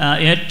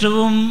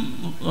ഏറ്റവും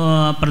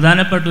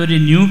പ്രധാനപ്പെട്ട ഒരു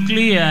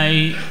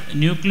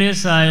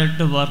ന്യൂക്ലിയസ്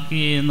ആയിട്ട് വർക്ക്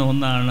ചെയ്യുന്ന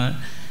ഒന്നാണ്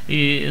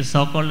ഈ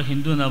സോക്കോൾഡ്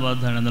ഹിന്ദു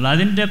നവോത്ഥാനം എന്നുള്ളത്.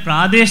 അതിൻ്റെ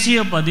പ്രാദേശിക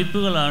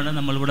പതിപ്പുകളാണ്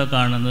നമ്മളിവിടെ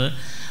കാണുന്നത്.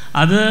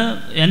 അത്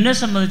എന്നെ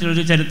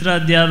സംബന്ധിച്ചൊരു ചരിത്ര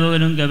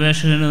അധ്യാപകനും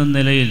ഗവേഷകനും എന്ന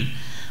നിലയിൽ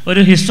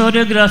ഒരു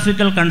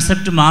ഹിസ്റ്റോറിയോഗ്രാഫിക്കൽ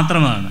കൺസെപ്റ്റ്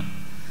മാത്രമാണ്.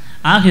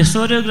 ആ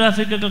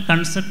ഹിസ്റ്റോറിയോഗ്രാഫിക്കൽ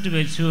കൺസെപ്റ്റ്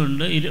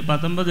വെച്ചുകൊണ്ട്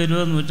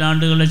 19-20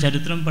 നൂറ്റാണ്ടുകളിലെ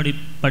ചരിത്രം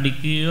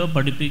പഠിക്കുകയോ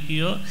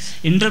പഠിപ്പിക്കുകയോ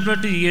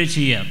ഇൻ്റർപ്രറ്റ് ചെയ്യുകയോ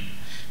ചെയ്യാം.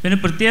 പിന്നെ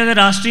പ്രത്യേക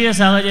രാഷ്ട്രീയ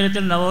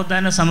സാഹചര്യത്തിൽ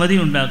നവോത്ഥാന സമിതി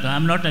ഉണ്ടാക്കുക. I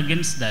am not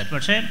against that.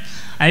 പക്ഷേ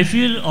I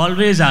feel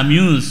always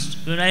അമ്യൂസ്ഡ്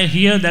when I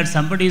here that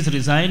somebody is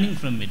resigning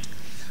from it.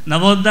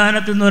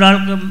 നവോത്ഥാനത്തിൽ നിന്ന്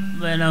ഒരാൾക്ക്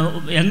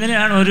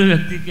എങ്ങനെയാണ് ഒരു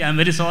വ്യക്തിക്ക്, I am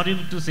very sorry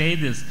to say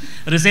this,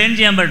 resign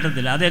ചെയ്യാൻ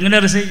പറ്റത്തില്ല. അതെങ്ങനെ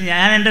റിസൈൻ,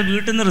 ഞാൻ എൻ്റെ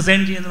വീട്ടിൽ നിന്ന്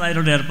റിസൈൻ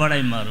ചെയ്യുന്നതായിട്ടൊരു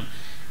ഏർപ്പാടായി മാറും,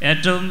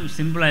 ഏറ്റവും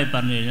സിമ്പിളായി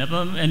പറഞ്ഞു കഴിഞ്ഞാൽ.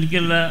 അപ്പം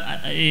എനിക്കുള്ള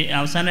ഈ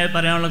അവസാനമായി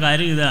പറയാനുള്ള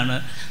കാര്യം ഇതാണ്.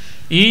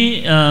 ഈ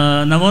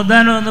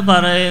നവോത്ഥാനം എന്ന്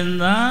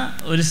പറയുന്ന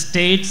ഒരു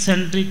സ്റ്റേറ്റ്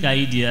സെൻട്രിക്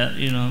ഐഡിയ,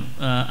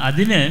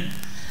 അതിന്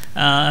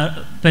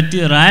പറ്റി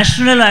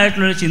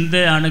റാഷണലായിട്ടുള്ളൊരു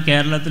ചിന്തയാണ്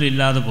കേരളത്തിൽ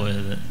ഇല്ലാതെ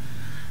പോയത്.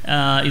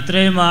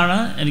 ഇത്രയുമാണ്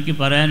എനിക്ക്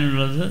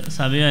പറയാനുള്ളത്.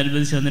 സമയം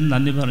അനുവദിച്ചതിന്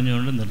നന്ദി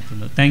പറഞ്ഞുകൊണ്ട്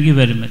നിർത്തുന്നു. Thank you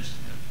very much.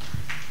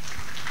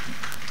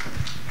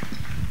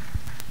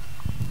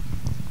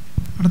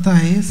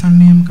 അടുത്തായി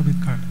സണ്ണി എം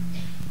കപിക്കാട്.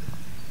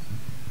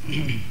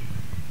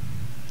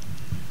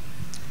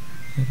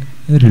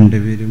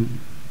 രണ്ടുപേരും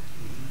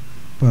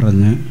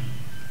പറഞ്ഞ്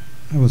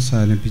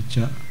അവസാനിപ്പിച്ച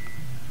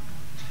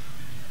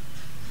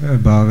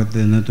ഭാഗത്ത്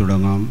നിന്ന്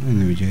തുടങ്ങാം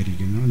എന്ന്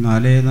വിചാരിക്കുന്നു.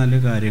 4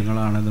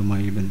 കാര്യങ്ങളാണ്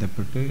ഇതുമായി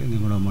ബന്ധപ്പെട്ട്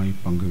നിങ്ങളുമായി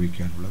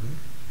പങ്കുവയ്ക്കാനുള്ളത്.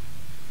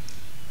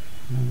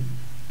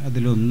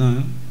 അതിലൊന്ന്,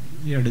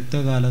 ഈ അടുത്ത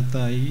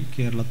കാലത്തായി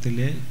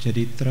കേരളത്തിലെ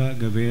ചരിത്ര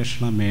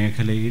ഗവേഷണ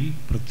മേഖലയിൽ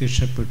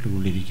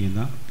പ്രത്യക്ഷപ്പെട്ടുകൊണ്ടിരിക്കുന്ന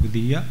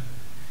പുതിയ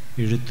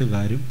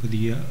എഴുത്തുകാരും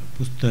പുതിയ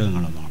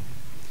പുസ്തകങ്ങളുമാണ്.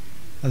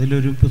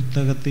 അതിലൊരു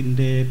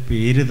പുസ്തകത്തിൻ്റെ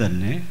പേര്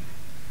തന്നെ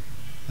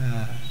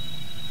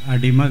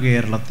അടിമ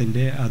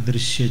കേരളത്തിൻ്റെ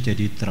അദൃശ്യ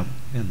ചരിത്രം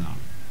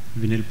എന്നാണ്.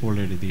 വിനിൽ പോൾ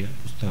എഴുതിയ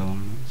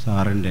പുസ്തകമാണ്.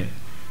 സാറിൻ്റെ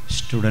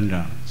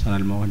സ്റ്റുഡൻ്റാണ്,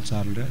 സനൽ മോഹൻ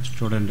സാറിൻ്റെ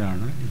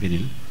സ്റ്റുഡൻ്റാണ്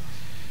വിനിൽ.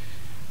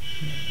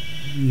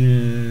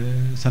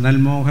 സനൽ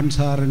മോഹൻ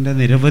സാറിൻ്റെ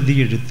നിരവധി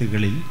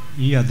എഴുത്തുകളിൽ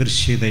ഈ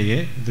അദൃശ്യതയെ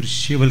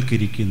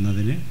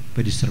ദൃശ്യവൽക്കരിക്കുന്നതിന്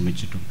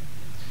പരിശ്രമിച്ചിട്ടുണ്ട്.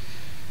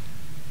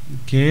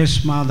 കെ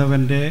എസ്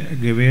മാധവൻ്റെ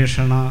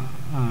ഗവേഷണ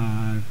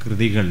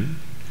കൃതികൾ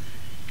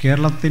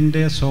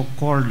കേരളത്തിൻ്റെ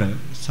സോക്കോൾഡ്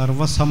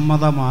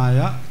സർവസമ്മതമായ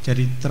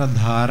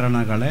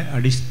ചരിത്രധാരണകളെ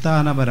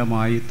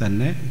അടിസ്ഥാനപരമായി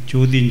തന്നെ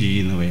ചോദ്യം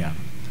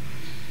ചെയ്യുന്നവയാണ്.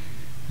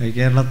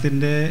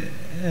 കേരളത്തിൻ്റെ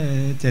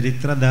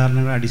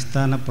ചരിത്രധാരണകളുടെ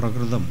അടിസ്ഥാന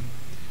പ്രകൃതം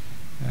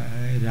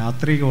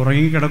രാത്രി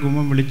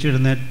ഉറങ്ങിക്കിടക്കുമ്പം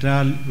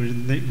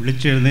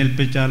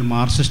വിളിച്ചെഴുന്നേൽപ്പിച്ചാൽ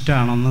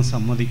മാർക്സിസ്റ്റാണെന്ന്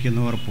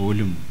സമ്മതിക്കുന്നവർ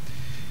പോലും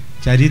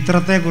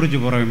ചരിത്രത്തെക്കുറിച്ച്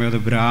പറയുമ്പോൾ അത്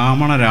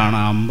ബ്രാഹ്മണരാണ്,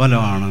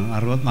 അമ്പലമാണ്,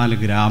 64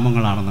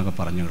 ഗ്രാമങ്ങളാണെന്നൊക്കെ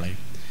പറഞ്ഞു കളയും.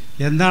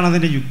 എന്താണ്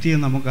അതിൻ്റെ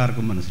യുക്തിയെന്ന്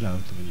നമുക്കാർക്കും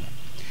മനസ്സിലാകത്തുമില്ല.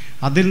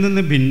 അതിൽ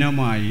നിന്ന്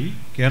ഭിന്നമായി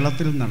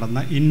കേരളത്തിൽ നടന്ന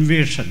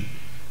ഇൻവേഷൻ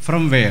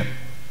ഫ്രം വെയർ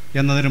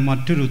എന്നതിന്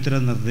മറ്റൊരു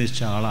ഉത്തരം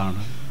നിർദ്ദേശിച്ച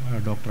ആളാണ്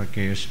ഡോക്ടർ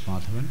കെ എസ്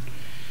മാധവൻ.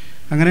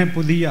 അങ്ങനെ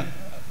പുതിയ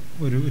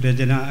ഒരു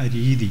രചനാ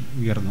രീതി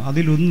ഉയർന്നു.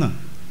 അതിലൊന്ന്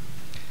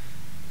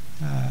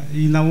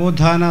ഈ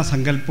നവോത്ഥാന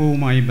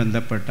സങ്കല്പവുമായി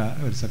ബന്ധപ്പെട്ട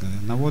ഒരു സംഗതി.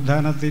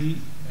 നവോത്ഥാനത്തിൽ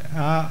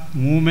ആ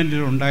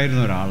മൂവ്മെൻറ്റിൽ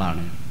ഉണ്ടായിരുന്ന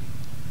ഒരാളാണ്.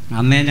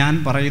 അന്നേ ഞാൻ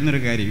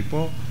പറയുന്നൊരു കാര്യം,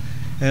 ഇപ്പോൾ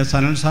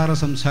സനൽ സാറ്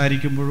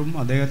സംസാരിക്കുമ്പോഴും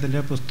അദ്ദേഹത്തിൻ്റെ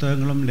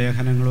പുസ്തകങ്ങളും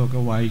ലേഖനങ്ങളും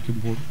ഒക്കെ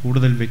വായിക്കുമ്പോൾ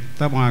കൂടുതൽ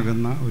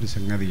വ്യക്തമാകുന്ന ഒരു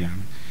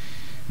സംഗതിയാണ്.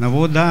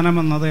 നവോത്ഥാനം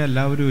എന്നത്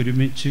എല്ലാവരും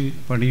ഒരുമിച്ച്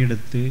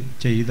പണിയെടുത്ത്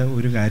ചെയ്ത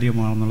ഒരു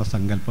കാര്യമാണെന്നുള്ള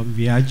സങ്കല്പം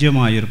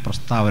വ്യാജ്യമായൊരു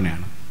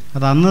പ്രസ്താവനയാണ്.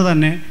 അത് അന്ന്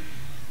തന്നെ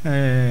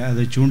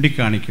അത്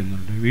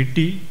ചൂണ്ടിക്കാണിക്കുന്നുണ്ട്.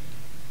 വീട്ടി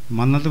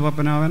മന്നത്ത്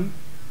പപ്പനാവൻ,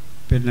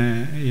 പിന്നെ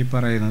ഈ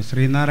പറയുന്ന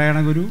ശ്രീനാരായണ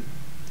ഗുരു,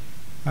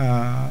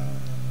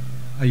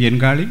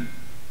 അയ്യൻകാളി,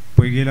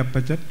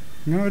 പൊയ്കയിലപ്പച്ചൻ,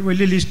 ഇങ്ങനെ ഒരു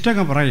വലിയ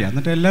ലിസ്റ്റൊക്കെ പറയുക.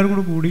 എന്നിട്ട്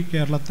എല്ലാവരും കൂടി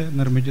കേരളത്തെ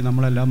നിർമ്മിച്ച്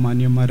നമ്മളെല്ലാം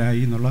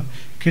മാന്യന്മാരായി എന്നുള്ള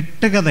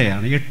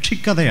കെട്ടുകഥയാണ്,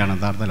 യക്ഷിക്കഥയാണ്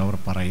യഥാർത്ഥത്തിൽ അവർ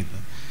പറയുന്നത്.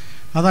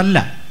 അതല്ല,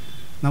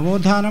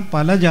 നവോത്ഥാനം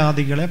പല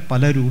ജാതികളെ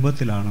പല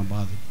രൂപത്തിലാണ്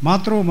ബാധിച്ചത്.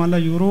 മാത്രവുമല്ല,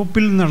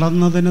 യൂറോപ്പിൽ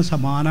നടന്നതിന്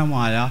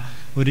സമാനമായ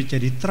ഒരു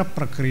ചരിത്ര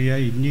പ്രക്രിയ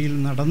ഇന്ത്യയിൽ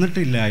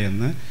നടന്നിട്ടില്ല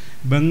എന്ന്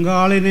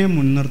ബംഗാളിനെ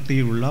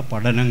മുൻനിർത്തിയുള്ള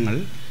പഠനങ്ങൾ,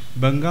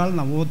 ബംഗാൾ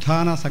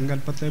നവോത്ഥാന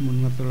സങ്കല്പത്തെ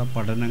മുൻനിർത്തിയുള്ള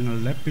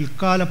പഠനങ്ങളുടെ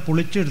പിൽക്കാല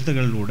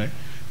പൊളിച്ചെഴുത്തുകളിലൂടെ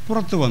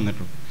പുറത്തു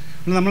വന്നിട്ടുണ്ട്.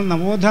 നമ്മൾ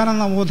നവോത്ഥാനം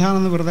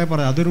എന്ന് വെറുതെ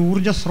പറയാം, അതൊരു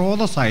ഊർജ്ജ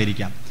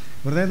സ്രോതസ്സായിരിക്കാം.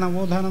 വെറുതെ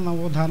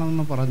നവോത്ഥാനം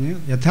എന്ന് പറഞ്ഞ്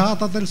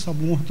യഥാർത്ഥത്തിൽ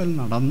സമൂഹത്തിൽ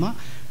നടന്ന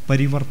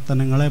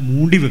പരിവർത്തനങ്ങളെ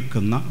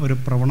മൂടിവെക്കുന്ന ഒരു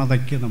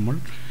പ്രവണതയ്ക്ക് നമ്മൾ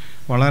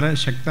വളരെ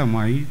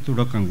ശക്തമായി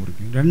തുടക്കം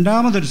കുറിക്കും.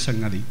 രണ്ടാമതൊരു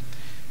സംഗതി,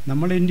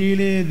 നമ്മൾ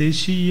ഇന്ത്യയിലെ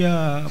ദേശീയ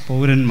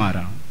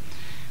പൗരന്മാരാണ്.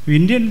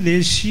 ഇന്ത്യൻ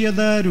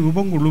ദേശീയത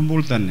രൂപം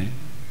കൊള്ളുമ്പോൾ തന്നെ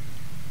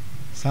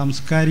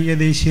സാംസ്കാരിക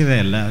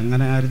ദേശീയതയല്ല,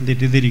 അങ്ങനെ ആരും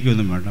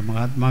തെറ്റിദ്ധരിക്കൊന്നും വേണ്ട.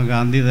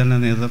 മഹാത്മാഗാന്ധി തന്നെ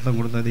നേതൃത്വം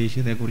കൊടുത്ത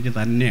ദേശീയതയെക്കുറിച്ച്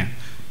തന്നെയാണ്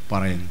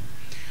പറയുന്നത്.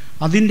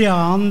 അതിൻ്റെ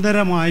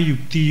ആന്തരമായ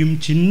യുക്തിയും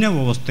ചിഹ്ന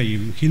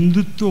വ്യവസ്ഥയും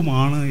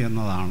ഹിന്ദുത്വമാണ്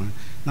എന്നതാണ്.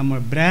 നമ്മൾ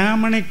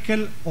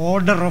ബ്രാഹ്മണിക്കൽ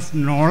ഓർഡർ ഓഫ്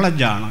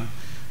നോളജാണ്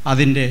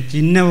അതിൻ്റെ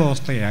ചിഹ്ന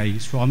വ്യവസ്ഥയായി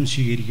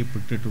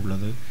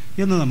സ്വാംശീകരിക്കപ്പെട്ടിട്ടുള്ളത്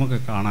എന്ന് നമുക്ക്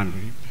കാണാൻ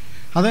കഴിയും.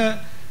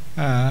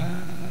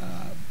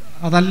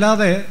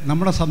 അതല്ലാതെ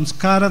നമ്മുടെ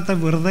സംസ്കാരത്തെ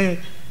വെറുതെ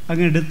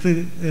അങ്ങെടുത്ത്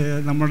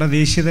നമ്മുടെ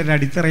ദേശീയതയുടെ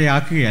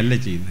അടിത്തറയാക്കുകയല്ല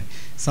ചെയ്യുന്നത്.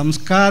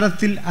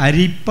 സംസ്കാരത്തിൽ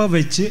അരിപ്പ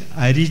വെച്ച്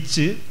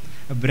അരിച്ച്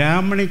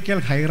ബ്രാഹ്മണിക്കൽ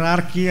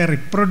ഹൈറാർക്കിയെ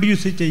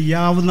റിപ്രൊഡ്യൂസ്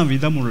ചെയ്യാവുന്ന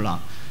വിധമുള്ള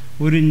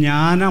ഒരു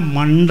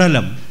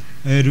ജ്ഞാനമണ്ഡലം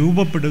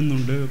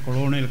രൂപപ്പെടുന്നുണ്ട്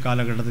കൊളോണിയൽ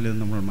കാലഘട്ടത്തിൽ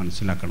നമ്മൾ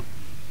മനസ്സിലാക്കണം.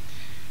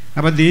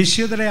 അപ്പോൾ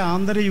ദേശീയതയുടെ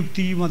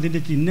ആന്തരയുക്തിയും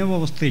അതിൻ്റെ ചിഹ്ന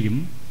വ്യവസ്ഥയും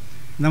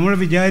നമ്മൾ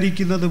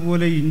വിചാരിക്കുന്നത്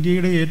പോലെ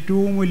ഇന്ത്യയുടെ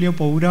ഏറ്റവും വലിയ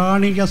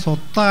പൗരാണിക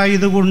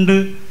സ്വത്തായതുകൊണ്ട്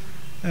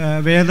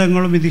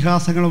വേദങ്ങളും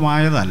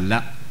ഇതിഹാസങ്ങളുമായതല്ല.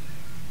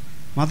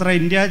 മാത്രമല്ല,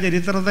 ഇന്ത്യ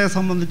ചരിത്രത്തെ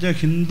സംബന്ധിച്ച്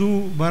ഹിന്ദു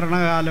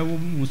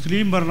ഭരണകാലവും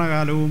മുസ്ലിം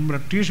ഭരണകാലവും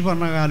ബ്രിട്ടീഷ്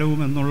ഭരണകാലവും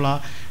എന്നുള്ള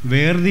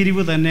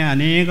വേർതിരിവ് തന്നെ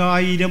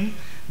അനേകായിരം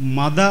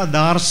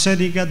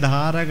മതദാർശനിക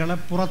ധാരകളെ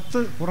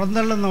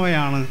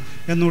പുറന്തള്ളുന്നവയാണ്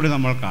എന്നുകൂടി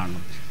നമ്മൾ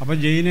കാണണം. അപ്പോൾ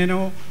ജൈനനോ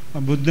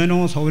ബുദ്ധനോ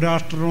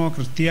സൗരാഷ്ട്രനോ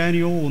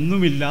ക്രിസ്ത്യാനിയോ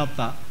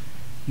ഒന്നുമില്ലാത്ത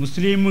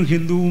മുസ്ലിമും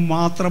ഹിന്ദുവും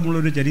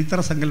മാത്രമുള്ളൊരു ചരിത്ര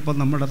സങ്കല്പം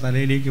നമ്മുടെ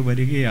തലയിലേക്ക്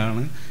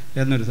വരികയാണ്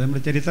എന്നൊരു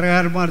നമ്മുടെ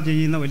ചരിത്രകാരന്മാർ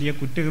ചെയ്യുന്ന വലിയ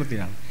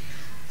കുറ്റകൃത്യമാണ്.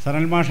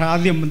 സനൽ മാഷ്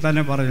ആദ്യം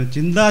തന്നെ പറഞ്ഞു,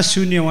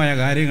 ചിന്താശൂന്യമായ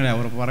കാര്യങ്ങളെ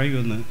അവർ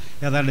പറയുമെന്ന്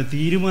ഏതാണ്ട്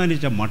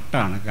തീരുമാനിച്ച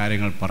മട്ടാണ്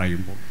കാര്യങ്ങൾ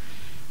പറയുമ്പോൾ.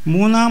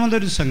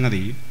 മൂന്നാമതൊരു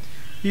സംഗതി,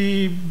 ഈ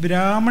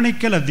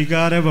ബ്രാഹ്മണിക്കൽ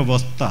അധികാര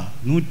വ്യവസ്ഥ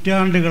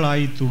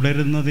നൂറ്റാണ്ടുകളായി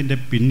തുടരുന്നതിൻ്റെ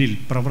പിന്നിൽ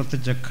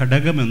പ്രവർത്തിച്ച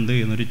ഘടകമെന്ത്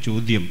എന്നൊരു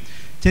ചോദ്യം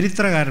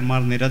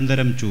ചരിത്രകാരന്മാർ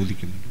നിരന്തരം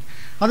ചോദിക്കുന്നുണ്ട്.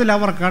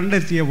 അതിലവർ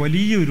കണ്ടെത്തിയ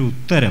വലിയൊരു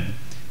ഉത്തരം,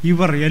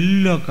 ഇവർ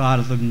എല്ലാ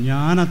കാലത്തും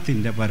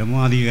ജ്ഞാനത്തിൻ്റെ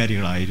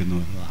പരമാധികാരികളായിരുന്നു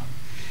എന്നതാണ്.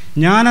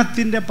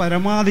 ജ്ഞാനത്തിൻ്റെ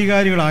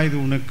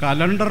പരമാധികാരികളായതുകൊണ്ട്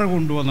കലണ്ടർ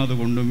കൊണ്ടുവന്നത്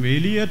കൊണ്ടും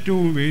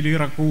വേലിയേറ്റവും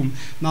വേലിയിറക്കവും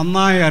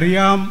നന്നായി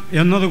അറിയാം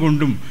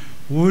എന്നതുകൊണ്ടും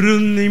ഒരു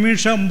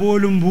നിമിഷം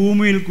പോലും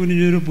ഭൂമിയിൽ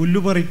കുനിഞ്ഞൊരു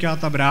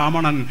പുല്ലുപറിക്കാത്ത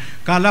ബ്രാഹ്മണൻ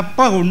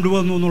കലപ്പ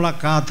കൊണ്ടുവന്നു എന്നുള്ള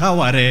കഥ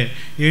വരെ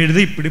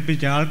എഴുതി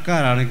പിടിപ്പിച്ച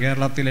ആൾക്കാരാണ്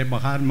കേരളത്തിലെ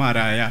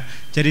മഹാന്മാരായ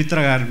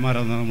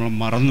ചരിത്രകാരന്മാരെന്ന് നമ്മൾ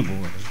മറന്നു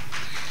പോകരുത്.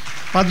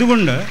 അപ്പം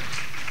അതുകൊണ്ട്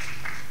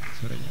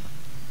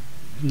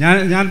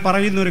ഞാൻ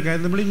പറയുന്നൊരു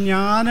കാര്യം, നമ്മൾ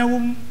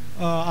ജ്ഞാനവും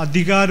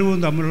അധികാരവും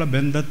തമ്മിലുള്ള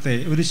ബന്ധത്തെ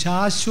ഒരു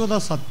ശാശ്വത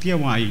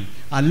സത്യമായി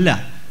അല്ല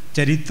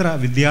ചരിത്ര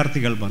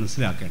വിദ്യാർത്ഥികൾ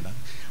മനസ്സിലാക്കേണ്ടത്.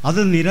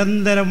 അത്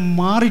നിരന്തരം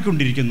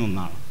മാറിക്കൊണ്ടിരിക്കുന്ന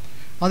ഒന്നാണ്.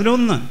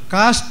 അതിലൊന്ന്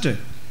കാസ്റ്റ്.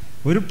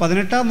 ഒരു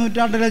 18-ാം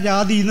നൂറ്റാണ്ടിലെ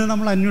ജാതി ഇന്ന്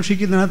നമ്മൾ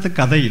അന്വേഷിക്കുന്നതിനകത്ത്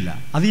കഥയില്ല,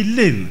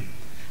 അതില്ല. ഇന്ന്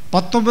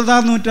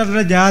 19-ാം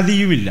നൂറ്റാണ്ടിലെ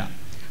ജാതിയുമില്ല.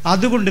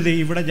 അതുകൊണ്ട്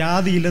ഇവിടെ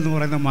ജാതിയില്ലെന്ന്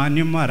പറയുന്ന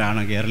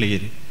മാന്യന്മാരാണ്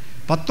കേരളീയർ.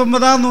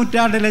 19-ാം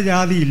നൂറ്റാണ്ടിലെ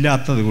ജാതി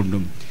ഇല്ലാത്തത്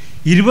കൊണ്ടും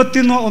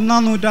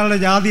 21-ാം നൂറ്റാണ്ടിലെ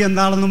ജാതി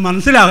എന്താണെന്ന്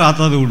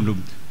മനസ്സിലാകാത്തത് കൊണ്ടും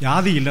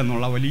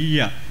ജാതിയില്ലെന്നുള്ള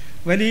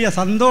വലിയ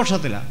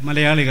സന്തോഷത്തിലാണ്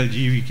മലയാളികൾ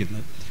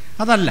ജീവിക്കുന്നത്.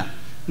 അതല്ല,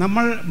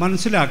 നമ്മൾ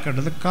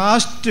മനസ്സിലാക്കേണ്ടത്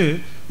കാസ്റ്റ്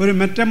ഒരു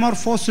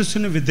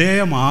മെറ്റമോർഫോസിസിന്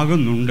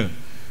വിധേയമാകുന്നുണ്ട്.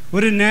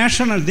 ഒരു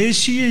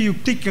ദേശീയ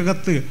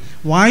യുക്തിക്കകത്ത്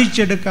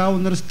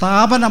വായിച്ചെടുക്കാവുന്നൊരു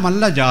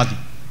സ്ഥാപനമല്ല ജാതി.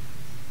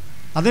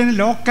 അതിന്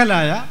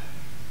ലോക്കലായ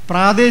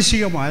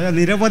പ്രാദേശികമായ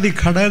നിരവധി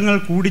ഘടകങ്ങൾ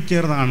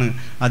കൂടിച്ചേർന്നാണ്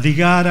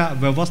അധികാര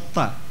വ്യവസ്ഥ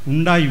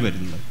ഉണ്ടായി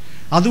വരുന്നത്.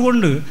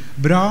 അതുകൊണ്ട്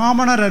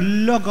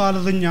ബ്രാഹ്മണരെല്ലാ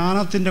കാലത്തും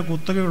ജ്ഞാനത്തിൻ്റെ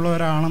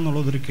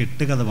കുത്തകയുള്ളവരാണെന്നുള്ളതൊരു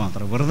കെട്ടുകഥ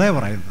മാത്രം,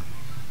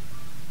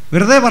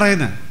 വെറുതെ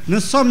പറയുന്നത്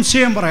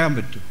നിസ്സംശയം പറയാൻ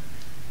പറ്റും.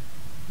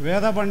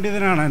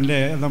 വേദപണ്ഡിതനാണ്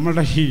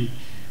നമ്മളുടെ ഈ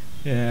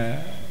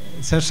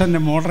സെഷൻ്റെ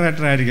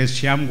മോഡറേറ്ററായിരിക്കും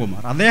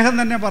ശ്യാംകുമാർ. അദ്ദേഹം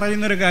തന്നെ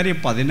പറയുന്നൊരു കാര്യം,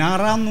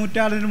 16-ാം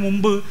നൂറ്റാണ്ടിന്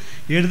മുമ്പ്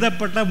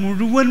എഴുതപ്പെട്ട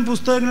മുഴുവൻ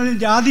പുസ്തകങ്ങളിലും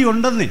ജാതി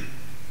ഉണ്ടെന്നേ.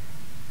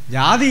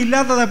 ജാതി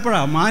ഇല്ലാത്തത്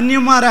എപ്പോഴാണ്?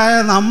 മാന്യന്മാരായ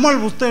നമ്മൾ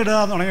പുസ്തകം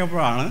എഴുതാൻ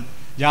തുടങ്ങിയപ്പോഴാണ്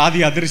ജാതി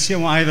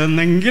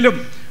അദൃശ്യമായതെന്നെങ്കിലും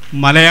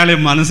മലയാളി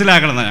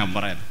മനസ്സിലാക്കണമെന്നാണ് ഞാൻ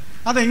പറയുന്നത്.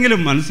 അതെങ്കിലും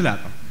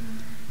മനസ്സിലാക്കണം.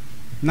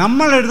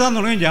 നമ്മൾ എഴുതാൻ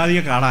തുടങ്ങിയ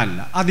ജാതിയെ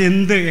കാണാനില്ല.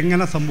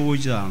 എങ്ങനെ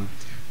സംഭവിച്ചതാണ്?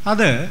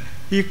 അത്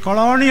ഈ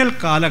കൊളോണിയൽ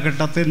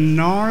കാലഘട്ടത്തിൽ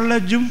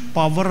നോളജും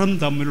പവറും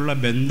തമ്മിലുള്ള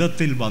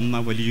ബന്ധത്തിൽ വന്ന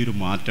വലിയൊരു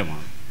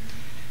മാറ്റമാണ്.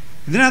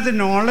 ഇതിനകത്ത്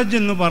നോളജ്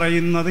എന്ന്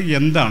പറയുന്നത്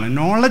എന്താണ്,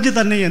 നോളജ്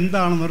തന്നെ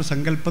എന്താണെന്നൊരു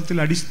സങ്കല്പത്തിൽ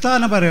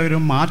അടിസ്ഥാനപരമായ ഒരു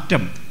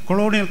മാറ്റം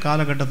കൊളോണിയൽ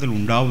കാലഘട്ടത്തിൽ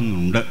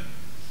ഉണ്ടാവുന്നുണ്ട്.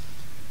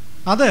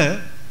 അത്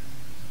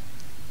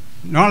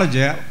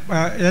നോളജ്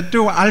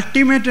ഏറ്റവും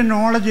അൾട്ടിമേറ്റ്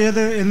നോളജ്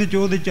ഏത് എന്ന്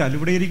ചോദിച്ചാൽ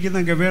ഇവിടെ ഇരിക്കുന്ന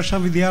ഗവേഷണ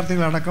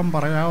വിദ്യാർത്ഥികളടക്കം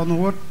പറയാവുന്ന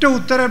ഒറ്റ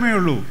ഉത്തരമേ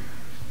ഉള്ളൂ.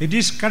 It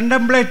is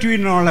contemplative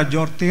knowledge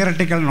or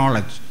theoretical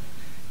knowledge.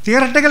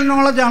 Theoretical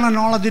നോളജാണ്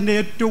നോളജിൻ്റെ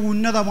ഏറ്റവും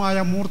ഉന്നതമായ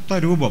മൂർത്ത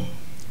രൂപം.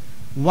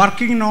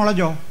 Working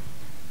നോളജോ?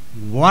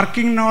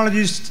 Working knowledge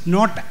is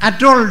not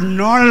at all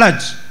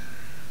knowledge.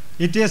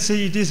 It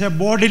is A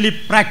bodily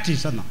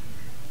practice എന്ന.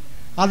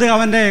 അത്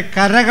അവൻ്റെ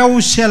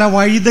കരകൗശല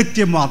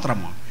വൈദഗ്ധ്യം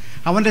മാത്രമാണ്.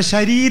 അവൻ്റെ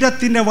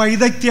ശരീരത്തിൻ്റെ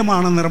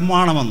വൈദഗ്ധ്യമാണ്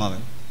നിർമ്മാണമെന്നത്.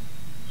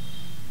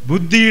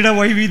 ബുദ്ധിയുടെ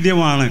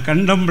വൈവിധ്യമാണ്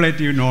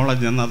കണ്ടംപ്ലേറ്റീവ്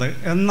നോളജ് എന്നത്.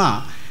 എന്നാൽ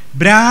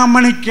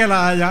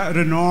ബ്രാഹ്മണിക്കലായ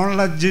ഒരു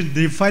നോളജ്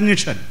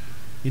ഡെഫിനിഷൻ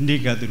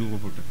ഇന്ത്യക്കകത്ത്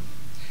രൂപപ്പെട്ടു.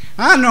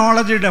 ആ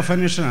നോളജ്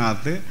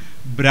ഡെഫിനിഷനകത്ത്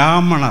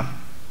ബ്രാഹ്മണർ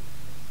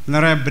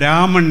എന്താ പറയുക,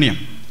 ബ്രാഹ്മണ്യം,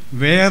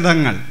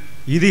 വേദങ്ങൾ,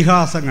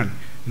 ഇതിഹാസങ്ങൾ,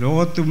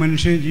 ലോകത്ത്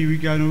മനുഷ്യൻ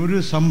ജീവിക്കാൻ ഒരു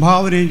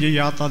സംഭാവനയും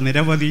ചെയ്യാത്ത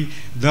നിരവധി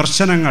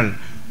ദർശനങ്ങൾ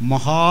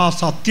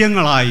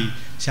മഹാസത്യങ്ങളായി,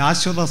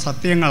 ശാശ്വത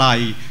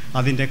സത്യങ്ങളായി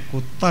അതിൻ്റെ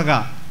കുത്തക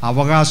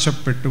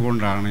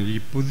അവകാശപ്പെട്ടുകൊണ്ടാണ് ഈ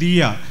പുതിയ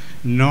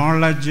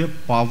നോളജ്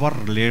പവർ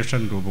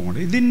റിലേഷൻ രൂപം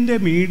കൊണ്ട്. ഇതിൻ്റെ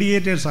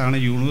മീഡിയേറ്റേഴ്സാണ്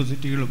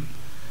യൂണിവേഴ്സിറ്റികളും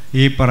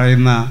ഈ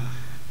പറയുന്ന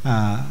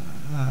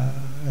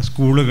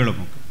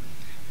സ്കൂളുകളുമൊക്കെ.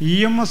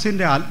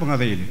 EMSൻ്റെ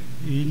ആത്മകഥയിൽ,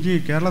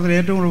 കേരളത്തിൽ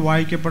ഏറ്റവും കൂടുതൽ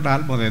വായിക്കപ്പെട്ട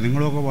ആത്മകഥ,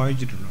 നിങ്ങളൊക്കെ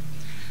വായിച്ചിട്ടുണ്ടോ?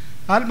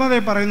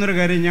 ആത്മകഥയിൽ പറയുന്നൊരു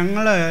കാര്യം,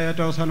 ഞങ്ങൾ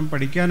ഏറ്റവും അവസാനം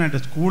പഠിക്കാനായിട്ട്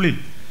സ്കൂളിൽ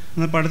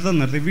ഒന്ന് പഠിത്തം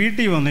നിർത്തി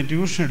വീട്ടിൽ വന്ന്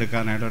ട്യൂഷൻ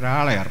എടുക്കാനായിട്ട്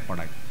ഒരാളെ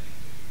ഏർപ്പാടാക്കി.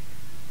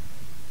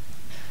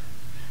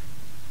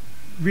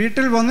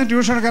 വീട്ടിൽ വന്ന്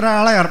ട്യൂഷൻ എടുക്കാൻ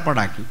ഒരാളെ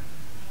ഏർപ്പാടാക്കി.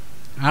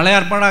 ആളെ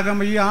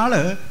ഏർപ്പാടാക്കുമ്പോൾ ഈ ആൾ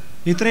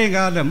ഇത്രയും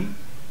കാലം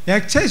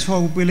എക്സൈസ്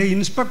വകുപ്പിലെ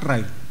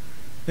ഇൻസ്പെക്ടറായിരുന്നു.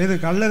 ഏത്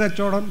കള്ള്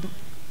കച്ചവടം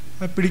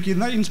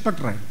പിടിക്കുന്ന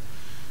ഇൻസ്പെക്ടറായിരുന്നു.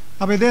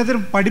 അപ്പോൾ ഇദ്ദേഹത്തിന്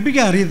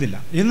പഠിപ്പിക്കാൻ അറിയത്തില്ല.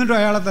 എന്നിട്ടും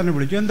അയാളെ തന്നെ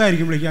വിളിച്ചു.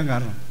 എന്തായിരിക്കും വിളിക്കാൻ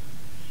കാരണം?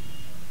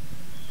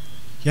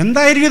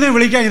 എന്തായിരിക്കും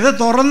വിളിക്കാൻ? ഇത്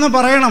തുറന്ന്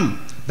പറയണം.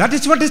 That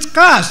is what is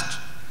cast.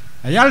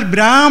 അയാൾ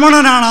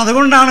ബ്രാഹ്മണനാണ്,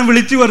 അതുകൊണ്ടാണ്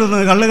വിളിച്ചു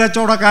വരുന്നത്. കള്ള്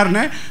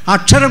കച്ചവടക്കാരനെ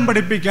അക്ഷരം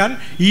പഠിപ്പിക്കാൻ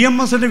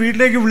EMSൻ്റെ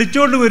വീട്ടിലേക്ക്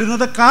വിളിച്ചുകൊണ്ട്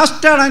വരുന്നത്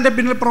കാസ്റ്റാണ് അതിൻ്റെ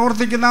പിന്നിൽ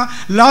പ്രവർത്തിക്കുന്ന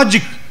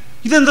ലോജിക്.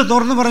 ഇതെന്ത്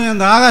തുറന്ന് പറഞ്ഞാൽ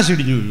എന്താ? ആകാശം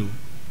ഇടിഞ്ഞു വീഴൂ.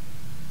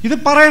 ഇത്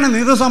പറയണം,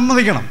 ഇത്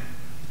സമ്മതിക്കണം.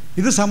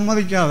 ഇത്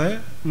സമ്മതിക്കാതെ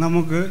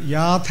നമുക്ക്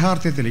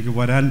യാഥാർത്ഥ്യത്തിലേക്ക്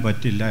വരാൻ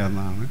പറ്റില്ല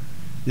എന്നാണ്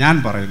ഞാൻ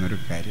പറയുന്നൊരു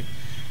കാര്യം.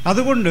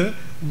 അതുകൊണ്ട്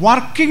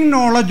വർക്കിംഗ്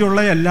നോളജുള്ള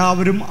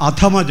എല്ലാവരും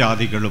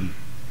അധമജാതികളും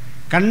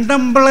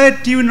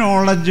കണ്ടംപ്ലേറ്റീവ്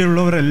നോളജ്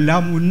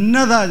ഉള്ളവരെല്ലാം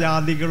ഉന്നത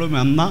ജാതികളും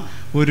എന്ന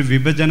ഒരു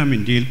വിഭജനം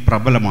ഇന്ത്യയിൽ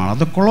പ്രബലമാണ്.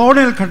 അത്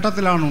കൊളോണിയൽ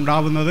ഘട്ടത്തിലാണ്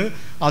ഉണ്ടാകുന്നത്,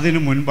 അതിനു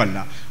മുൻപല്ല.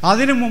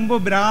 അതിനു മുമ്പ്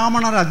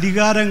ബ്രാഹ്മണർ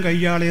അധികാരം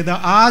കൈയാളിയത്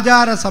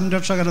ആചാര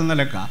സംരക്ഷകരെന്ന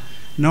നിലക്കാണ്,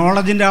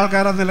 നോളജിൻ്റെ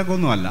ആൾക്കാരെന്ന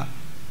നിലക്കൊന്നുമല്ല.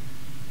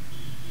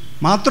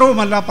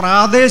 മാത്രവുമല്ല,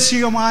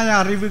 പ്രാദേശികമായ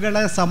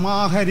അറിവുകളെ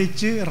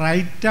സമാഹരിച്ച്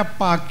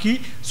റൈറ്റപ്പാക്കി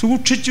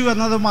സൂക്ഷിച്ചു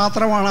എന്നത്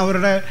മാത്രമാണ്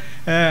അവരുടെ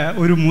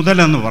ഒരു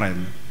മുതലെന്ന്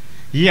പറയുന്നത്.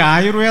 ഈ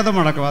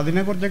ആയുർവേദമടക്കം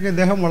അതിനെക്കുറിച്ചൊക്കെ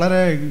ഇദ്ദേഹം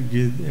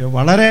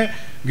വളരെ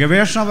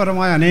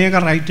ഗവേഷണപരമായ അനേക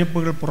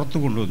റൈറ്റപ്പുകൾ പുറത്തു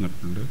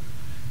കൊണ്ടുവന്നിട്ടുണ്ട്.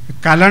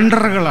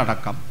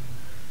 കലണ്ടറുകളടക്കം,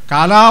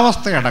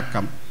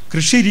 കാലാവസ്ഥയടക്കം,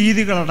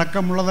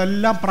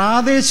 കൃഷിരീതികളടക്കമുള്ളതെല്ലാം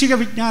പ്രാദേശിക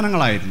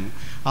വിജ്ഞാനങ്ങളായിരുന്നു.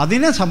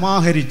 അതിനെ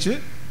സമാഹരിച്ച്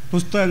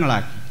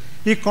പുസ്തകങ്ങളാക്കി.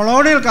 ഈ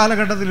കൊളോണിയൽ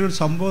കാലഘട്ടത്തിൽ ഒരു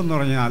സംഭവം എന്ന്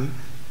പറഞ്ഞാൽ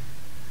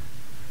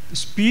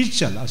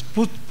സ്പീച്ചല്ല,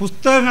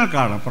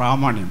 പുസ്തകങ്ങൾക്കാണ്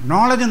പ്രാമാണ്യം.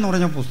 നോളജ് എന്ന്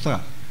പറഞ്ഞാൽ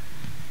പുസ്തകം.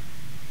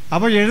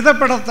 അപ്പോൾ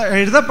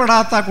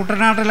എഴുതപ്പെടാത്ത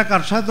കുട്ടനാട്ടിലെ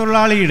കർഷക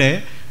തൊഴിലാളിയുടെ,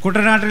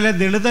 കുട്ടനാട്ടിലെ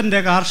ദളിതൻ്റെ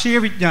കാർഷിക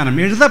വിജ്ഞാനം,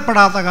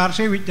 എഴുതപ്പെടാത്ത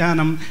കാർഷിക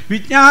വിജ്ഞാനം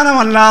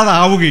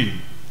വിജ്ഞാനമല്ലാതാവുകയും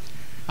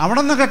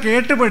അവിടെ നിന്നൊക്കെ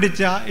കേട്ട്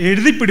പഠിച്ച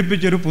എഴുതി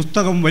പിടിപ്പിച്ചൊരു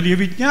പുസ്തകം വലിയ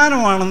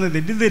വിജ്ഞാനമാണെന്ന്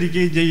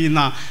തെറ്റിദ്ധരിക്കുകയും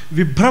ചെയ്യുന്ന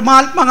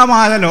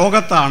വിഭ്രമാത്മകമായ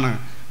ലോകത്താണ്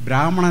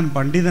ബ്രാഹ്മണൻ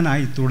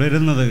പണ്ഡിതനായി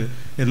തുടരുന്നത്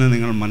എന്ന്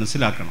നിങ്ങൾ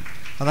മനസ്സിലാക്കണം.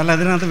 അതല്ല,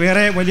 അതിനകത്ത്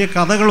വേറെ വലിയ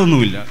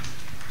കഥകളൊന്നുമില്ല.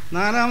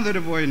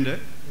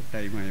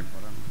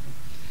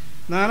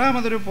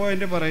 നാലാമതൊരു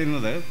പോയിൻ്റ്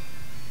പറയുന്നത്,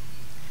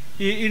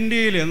 ഈ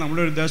ഇന്ത്യയിൽ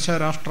നമ്മളൊരു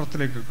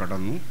ദേശരാഷ്ട്രത്തിലേക്ക്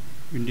കടന്നു.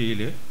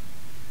 ഇന്ത്യയിൽ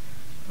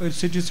ഒരു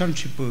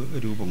സിറ്റിസൺഷിപ്പ്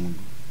രൂപം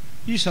കൊണ്ടു.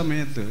 ഈ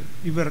സമയത്ത്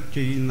ഇവർ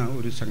ചെയ്യുന്ന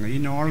ഒരു സംഗതി, ഈ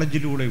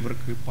നോളജിലൂടെ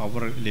ഇവർക്ക്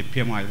പവർ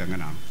ലഭ്യമായത്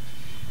എങ്ങനെയാണ്?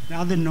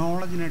 അത്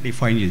നോളജിനെ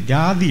ഡിഫൈൻ ചെയ്ത്,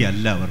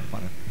 ജാതിയല്ല അവർ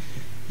പറയുന്നത്.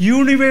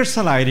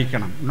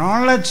 യൂണിവേഴ്സലായിരിക്കണം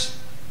നോളജ്,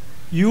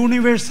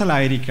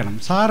 യൂണിവേഴ്സലായിരിക്കണം,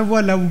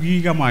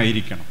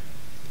 സാർവലൗകികമായിരിക്കണം.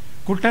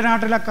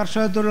 കുട്ടനാട്ടിലെ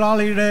കർഷക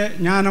തൊഴിലാളിയുടെ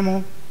ജ്ഞാനമോ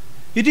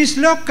it is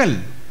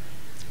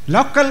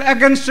local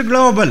against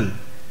global.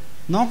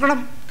 നോക്കണം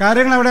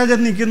കാര്യങ്ങൾ എവിടെ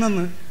ചെന്ന്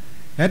നിൽക്കുന്നെന്ന്.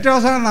 ഏറ്റവും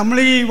അവസാനം നമ്മൾ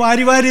ഈ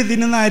വാരി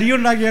തിന്നുന്ന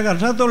അരിയുണ്ടാക്കിയ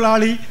കർഷക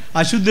തൊഴിലാളി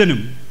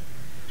അശുദ്ധനും,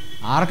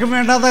 ആർക്കും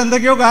വേണ്ടാത്ത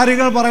എന്തൊക്കെയോ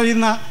കാര്യങ്ങൾ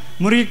പറയുന്ന,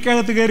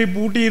 മുറിക്കകത്ത് കയറി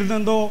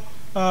പൂട്ടിയിരുന്നെന്തോ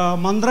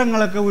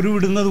മന്ത്രങ്ങളൊക്കെ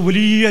ഉരുവിടുന്നത്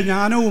വലിയ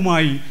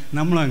ജ്ഞാനവുമായി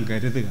നമ്മളങ്ങ്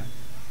കരുതുക.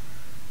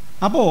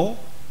 അപ്പോൾ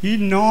ഈ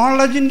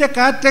നോളജിൻ്റെ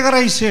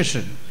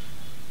കാറ്റഗറൈസേഷൻ,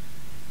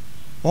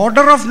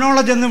 ഓർഡർ ഓഫ്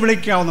നോളജ് എന്ന്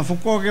വിളിക്കാവുന്ന,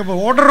 ഫുക്കോക്കെ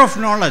ഓർഡർ ഓഫ്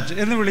നോളജ്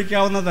എന്ന്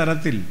വിളിക്കാവുന്ന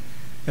തരത്തിൽ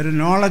ഒരു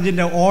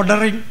നോളജിൻ്റെ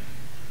ഓർഡറിങ്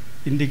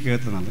ഇന്ത്യക്ക്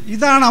എത്തുന്നുണ്ട്.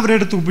 ഇതാണ്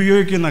അവരെടുത്ത്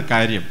ഉപയോഗിക്കുന്ന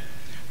കാര്യം.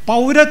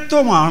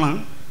 പൗരത്വമാണ്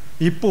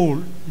ഇപ്പോൾ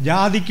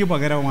ജാതിക്ക്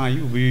പകരമായി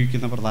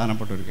ഉപയോഗിക്കുന്ന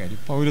പ്രധാനപ്പെട്ട ഒരു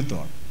കാര്യം,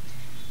 പൗരത്വമാണ്.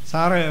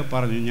 സാറ്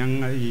പറഞ്ഞു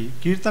ഞങ്ങൾ ഈ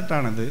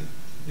കീഴ്ത്തട്ടാണിത്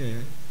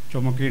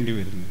ചുമക്കേണ്ടി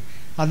വരുന്നത്.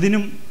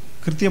 അതിനും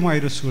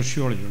കൃത്യമായൊരു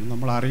സോഷ്യോളജി ഉണ്ട്.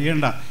 നമ്മൾ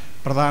അറിയേണ്ട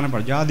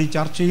പ്രധാനപ്പെട്ട ജാതി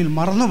ചർച്ചയിൽ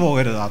മറന്നു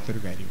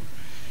പോകരുതാത്തൊരു കാര്യമാണ്.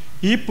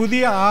 ഈ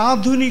പുതിയ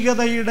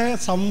ആധുനികതയുടെ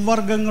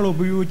സംവർഗങ്ങൾ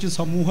ഉപയോഗിച്ച്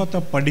സമൂഹത്തെ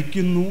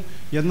പഠിക്കുന്നു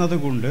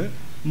എന്നതുകൊണ്ട്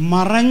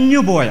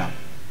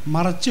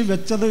മറച്ചു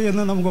വെച്ചത്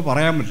എന്ന് നമുക്ക്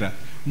പറയാൻ പറ്റില്ല,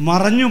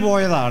 മറഞ്ഞു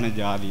പോയതാണ്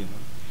ജാതി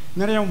എന്നത്.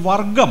 എന്നറിയാം,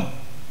 വർഗം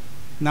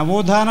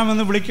നവോത്ഥാനം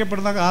എന്ന്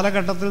വിളിക്കപ്പെടുന്ന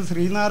കാലഘട്ടത്തിൽ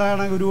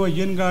ശ്രീനാരായണ ഗുരു,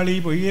 അയ്യൻകാളി,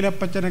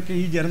 പൊയ്യിലപ്പച്ചനൊക്കെ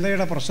ഈ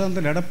ജനതയുടെ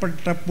പ്രശ്നത്തിൽ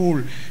ഇടപെട്ടപ്പോൾ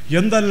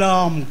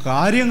എന്തെല്ലാം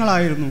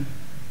കാര്യങ്ങളായിരുന്നു,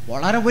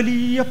 വളരെ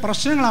വലിയ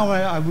പ്രശ്നങ്ങളാണ്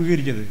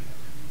അഭിമുഖീകരിച്ചത്.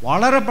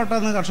 വളരെ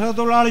പെട്ടെന്ന് കർഷക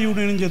തൊഴിലാളി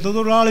യൂണിയനും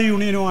ചെത്തുതൊഴിലാളി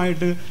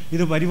യൂണിയനുമായിട്ട്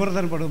ഇത്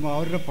പരിവർത്തനപ്പെടുമ്പോൾ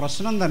അവരുടെ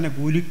പ്രശ്നം തന്നെ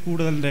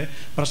കൂലിക്കൂടുതലിൻ്റെ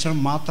പ്രശ്നം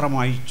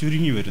മാത്രമായി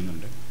ചുരുങ്ങി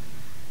വരുന്നുണ്ട്.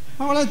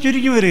 അവളെ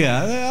ചുരുക്കി വരിക.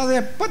 അത്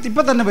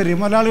ഇപ്പം തന്നെ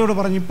മലയാളിയോട്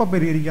പറഞ്ഞ് ഇപ്പം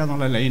പരിഹരിക്കുക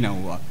എന്നുള്ള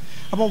ലൈനാവുക.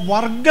 അപ്പോൾ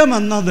വർഗം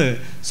എന്നത്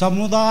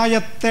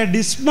സമുദായത്തെ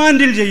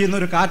ഡിസ്മാൻഡിൽ ചെയ്യുന്ന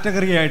ഒരു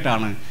കാറ്റഗറി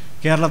ആയിട്ടാണ്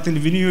കേരളത്തിൽ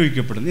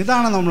വിനിയോഗിക്കപ്പെടുന്നത്.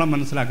 ഇതാണ് നമ്മൾ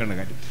മനസ്സിലാക്കേണ്ട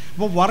കാര്യം.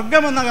 അപ്പോൾ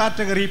വർഗം എന്ന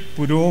കാറ്റഗറി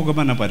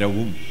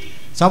പുരോഗമനപരവും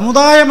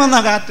സമുദായം എന്ന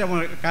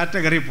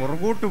കാറ്റഗറി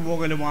പുറകോട്ട്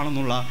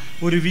പോകലുമാണെന്നുള്ള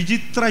ഒരു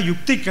വിചിത്ര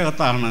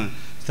യുക്തിക്കകത്താണ്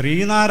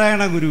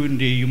ശ്രീനാരായണ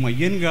ഗുരുവിൻ്റെയും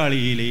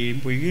അയ്യൻകാളിയിലെയും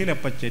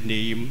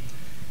പൊയ്കയിലപ്പച്ചൻ്റെയും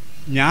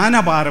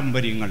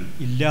ജ്ഞാനപാരമ്പര്യങ്ങൾ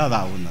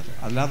ഇല്ലാതാവുന്നത്.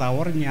 അല്ലാതെ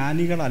അവർ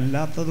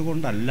ജ്ഞാനികളല്ലാത്തത്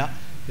കൊണ്ടല്ല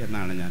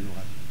എന്നാണ് ഞാൻ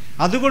പറയുന്നത്.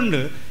 അതുകൊണ്ട്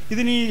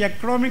ഇതിന് ഈ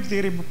എക്കണോമിക്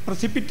തിയറി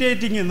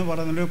പ്രസിപ്പിറ്റേറ്റിംഗ് എന്ന്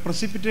പറയുന്നൊരു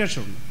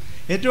പ്രസിപ്പിറ്റേഷൻ ഉണ്ട്.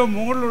 ഏറ്റവും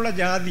മുകളിലുള്ള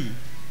ജാതി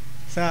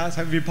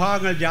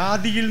വിഭാഗങ്ങൾ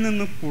ജാതിയിൽ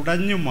നിന്ന്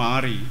കുടഞ്ഞു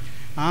മാറി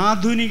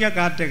ആധുനിക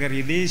കാറ്റഗറി,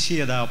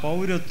 ദേശീയത,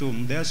 പൗരത്വം,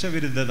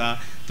 ദേശവിരുദ്ധത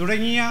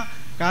തുടങ്ങിയ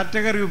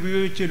കാറ്റഗറി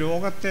ഉപയോഗിച്ച്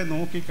ലോകത്തെ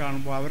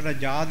നോക്കിക്കാണുമ്പോൾ അവരുടെ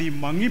ജാതി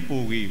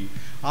മങ്ങിപ്പോവുകയും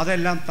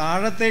അതെല്ലാം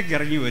താഴത്തേക്ക്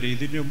ഇറങ്ങി വരും.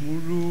 ഇതിൻ്റെ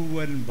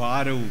മുഴുവൻ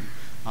ഭാരവും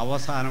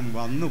അവസാനം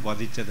വന്നു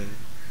പതിച്ചത്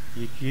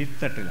ഈ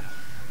കീഴ്ത്തട്ടിലാണ്.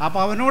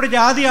 അപ്പോൾ അവനോട്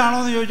ജാതിയാണോ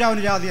എന്ന് ചോദിച്ചാൽ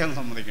അവന് ജാതിയാണെന്ന്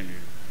സമ്മതിക്കേണ്ടി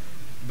വരും.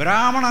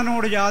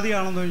 ബ്രാഹ്മണനോട്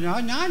ജാതിയാണെന്ന്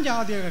ചോദിച്ചാൽ ഞാൻ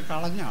ജാതിയൊക്കെ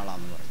കളഞ്ഞ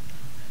ആളാന്ന് പറയും.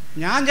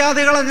 ഞാൻ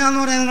ജാതി കളഞ്ഞാന്ന്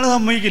പറഞ്ഞാൽ നിങ്ങൾ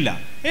സമ്മതിക്കില്ല.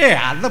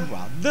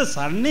 അത്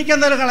സണ്ണിക്ക്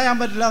എന്തായാലും കളയാൻ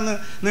പറ്റില്ല എന്ന്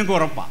നിങ്ങൾക്ക്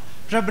ഉറപ്പാണ്.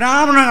 പക്ഷേ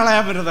ബ്രാഹ്മണൻ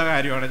കളയാൻ പറ്റുന്ന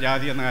കാര്യമാണ്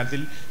ജാതി എന്ന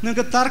കാര്യത്തിൽ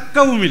നിങ്ങൾക്ക്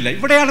തർക്കവുമില്ല.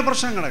 ഇവിടെയാണ്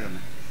പ്രശ്നം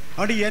കിടക്കുന്നത്.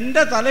 അതുകൊണ്ട്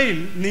എൻ്റെ തലയിൽ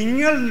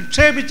നിങ്ങൾ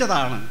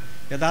നിക്ഷേപിച്ചതാണ്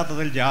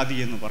യഥാർത്ഥത്തിൽ ജാതി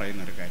എന്ന്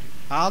പറയുന്നൊരു കാര്യം.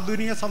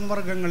 ആധുനിക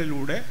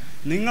സംവർഗങ്ങളിലൂടെ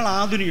നിങ്ങൾ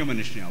ആധുനിക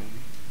മനുഷ്യനാവും.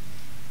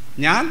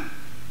 ഞാൻ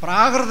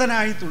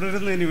പ്രാകൃതനായി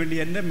തുടരുന്നതിന് വേണ്ടി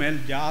എൻ്റെ മേൽ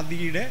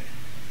ജാതിയുടെ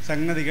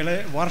സംഗതികളെ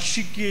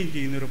വർഷിക്കുകയും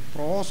ചെയ്യുന്നൊരു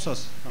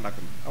പ്രോസസ്സ്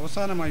നടക്കുന്നു.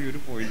 അവസാനമായി ഒരു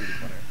പോയിന്റ് കൂടി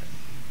പറയട്ടെ.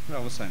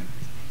 അവസാനിക്കും.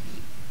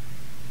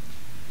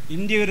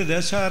 ഇന്ത്യ ഒരു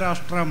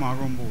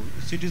ദേശരാഷ്ട്രമാകുമ്പോൾ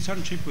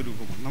സിറ്റിസൺഷിപ്പ്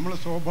രൂപമാണ്. നമ്മൾ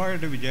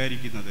സ്വാഭാവികമായിട്ട്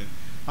വിചാരിക്കുന്നത്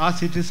ആ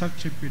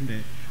സിറ്റിസൺഷിപ്പിൻ്റെ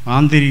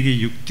ആന്തരിക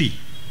യുക്തി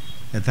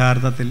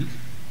യഥാർത്ഥത്തിൽ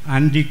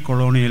ആൻറ്റി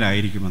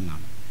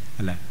കൊളോണിയലായിരിക്കുമെന്നാണ്.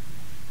 അല്ലേ?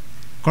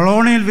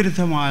 കൊളോണിയൽ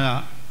വിരുദ്ധമായ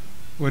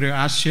ഒരു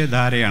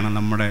ആശയധാരയാണ്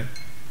നമ്മുടെ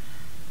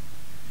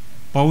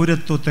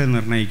പൗരത്വത്തെ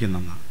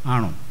നിർണ്ണയിക്കുന്നതെന്ന്.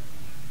 ആണോ?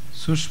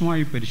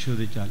 സൂക്ഷ്മമായി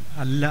പരിശോധിച്ചാൽ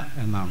അല്ല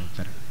എന്നാണ്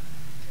ഉത്തരം.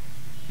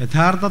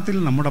 യഥാർത്ഥത്തിൽ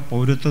നമ്മുടെ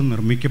പൗരത്വം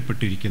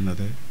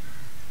നിർമ്മിക്കപ്പെട്ടിരിക്കുന്നത്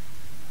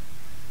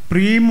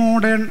പ്രീ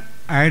മോഡേൺ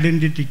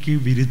ഐഡൻറ്റിറ്റിക്ക്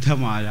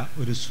വിരുദ്ധമായ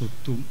ഒരു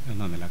സ്വത്വം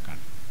എന്ന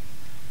നിലക്കാണ്.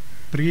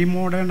 Pre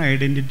modern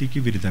ഐഡൻറ്റിറ്റിക്ക്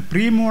വിരുദ്ധം.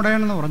 പ്രീ മോഡേൺ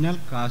എന്ന് പറഞ്ഞാൽ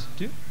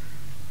കാസ്റ്റ്,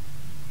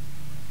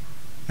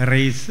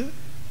 റേസ്,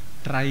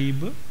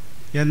 ട്രൈബ്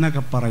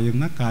എന്നൊക്കെ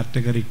പറയുന്ന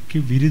കാറ്റഗറിക്ക്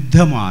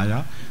വിരുദ്ധമായ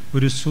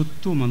ഒരു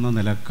സ്വത്വം എന്ന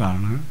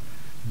നിലക്കാണ്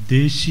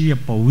ദേശീയ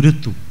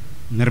പൗരത്വം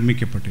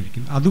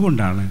നിർമ്മിക്കപ്പെട്ടിരിക്കുന്നത്.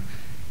 അതുകൊണ്ടാണ്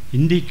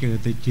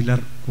ഇന്ത്യക്കകത്ത് ചിലർ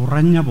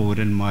കുറഞ്ഞ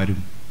പൗരന്മാരും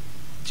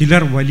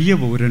ചിലർ വലിയ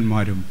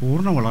പൗരന്മാരും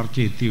പൂർണ്ണ വളർച്ച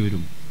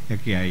എത്തിയവരും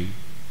ഒക്കെയായി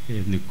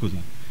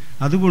നിൽക്കുന്നു.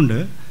 അതുകൊണ്ട്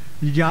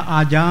ആ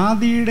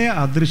ജാതിയുടെ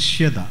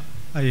അദൃശ്യത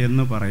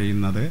എന്ന്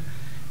പറയുന്നത്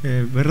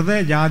വെറുതെ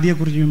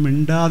ജാതിയെക്കുറിച്ച്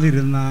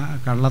മിണ്ടാതിരുന്ന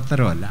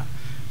കള്ളത്തരമല്ല,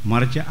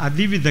 മറിച്ച്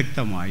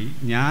അതിവിദഗ്ധമായി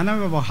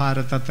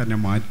ജ്ഞാനവ്യവഹാരത്തെ തന്നെ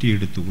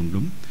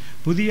മാറ്റിയെടുത്തുകൊണ്ടും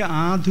പുതിയ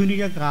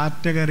ആധുനിക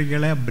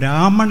കാറ്റഗറികളെ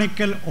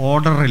ബ്രാഹ്മണിക്കൽ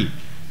ഓർഡറിൽ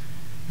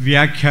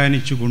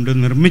വ്യാഖ്യാനിച്ചുകൊണ്ട്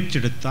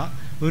നിർമ്മിച്ചെടുത്ത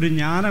ഒരു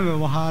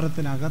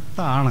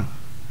ജ്ഞാനവ്യവഹാരത്തിനകത്താണ്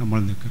നമ്മൾ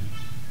നിൽക്കുന്നത്.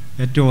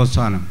 ഏറ്റവും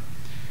അവസാനം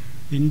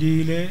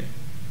ഇന്ത്യയിലെ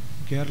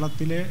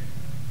കേരളത്തിലെ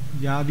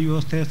ജാതി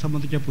വ്യവസ്ഥയെ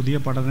സംബന്ധിച്ച പുതിയ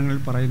പഠനങ്ങളിൽ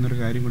പറയുന്നൊരു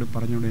കാര്യം കൂടി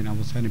പറഞ്ഞുകൊണ്ട് ഞാൻ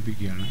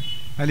അവസാനിപ്പിക്കുകയാണ്.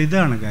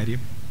 അതിലിതാണ്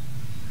കാര്യം.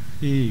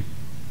 ഈ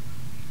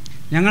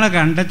ഞങ്ങളൊക്കെ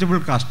അൺടച്ചബിൾ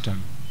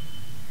കാസ്റ്റാണ്.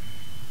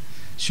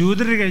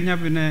 ശൂദ്രർ കഴിഞ്ഞാൽ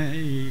പിന്നെ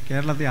ഈ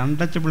കേരളത്തിൽ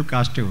അൺടച്ചബിൾ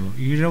കാസ്റ്റേ ഉള്ളൂ.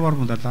 ഈഴവർ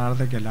മുതൽ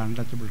താഴത്തേക്കല്ല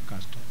അൺടച്ചബിൾ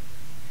കാസ്റ്റ്.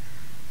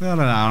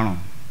 വേറെ ആണോ?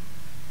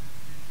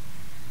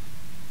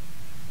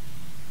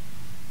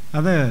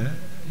 അത്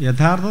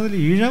യഥാർത്ഥത്തിൽ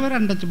ഈഴവർ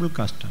അൺടച്ചബിൾ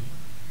കാസ്റ്റാണ്.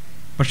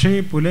 പക്ഷേ ഈ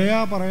പുലയ,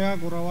 പറയ,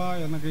 കുറവ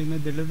എന്നൊക്കെ ഇന്ന്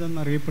ദളിത്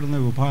എന്നറിയപ്പെടുന്ന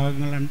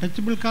വിഭാഗങ്ങൾ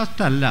അൺടച്ചബിൾ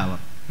കാസ്റ്റ് അല്ല. അവർ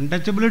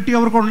അൺടച്ചബിലിറ്റി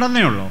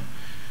അവർക്കുണ്ടെന്നേ ഉള്ളൂ.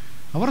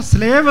 അവർ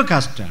സ്ലേവ്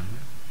കാസ്റ്റാണ്,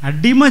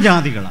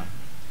 അടിമജാതികളാണ്.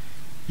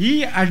 ഈ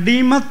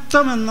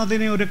അടിമത്തം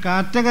എന്നതിനെ ഒരു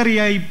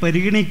കാറ്റഗറിയായി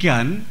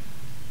പരിഗണിക്കാൻ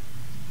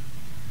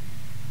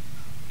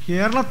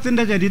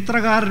കേരളത്തിൻ്റെ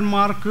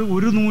ചരിത്രകാരന്മാർക്ക്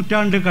ഒരു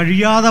നൂറ്റാണ്ട്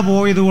കഴിയാതെ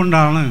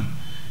പോയതുകൊണ്ടാണ്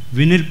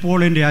വിനിൽ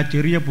പോളിൻ്റെ ആ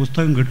ചെറിയ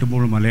പുസ്തകം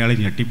കിട്ടുമ്പോൾ മലയാളി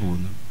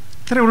ഞെട്ടിപ്പോകുന്നത്.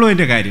 ഇത്രയേ ഉള്ളൂ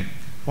എൻ്റെ കാര്യം.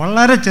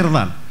 വളരെ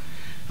ചെറുതാണ്.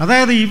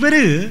 അതായത് ഇവർ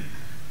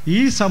ഈ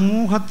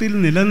സമൂഹത്തിൽ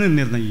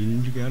നിലനിന്നിരുന്ന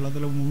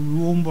കേരളത്തിലെ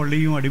മുഴുവൻ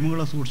പള്ളിയും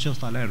അടിമകളെ സൂക്ഷിച്ച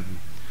സ്ഥലമായിരുന്നു.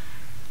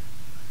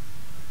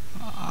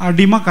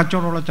 അടിമ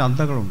കച്ചവടമുള്ള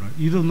ചന്തകളുണ്ട്.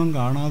 ഇതൊന്നും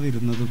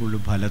കാണാതിരുന്നത് കൊണ്ട്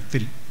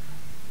ഫലത്തിൽ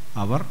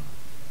അവർ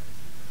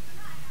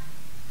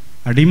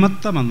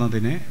അടിമത്തം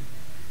എന്നതിനെ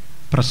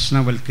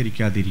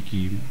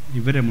പ്രശ്നവൽക്കരിക്കാതിരിക്കുകയും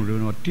ഇവരെ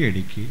മുഴുവൻ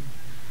ഒറ്റയടിക്ക്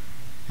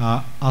ആ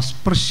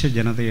അസ്പൃശ്യ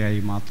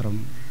ജനതയായി മാത്രം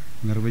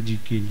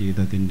നിർവചിക്കുകയും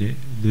ചെയ്തതിൻ്റെ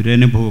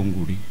ദുരനുഭവം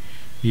കൂടി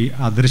ഈ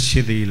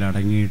അദൃശ്യതയിൽ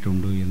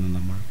അടങ്ങിയിട്ടുണ്ട് എന്ന്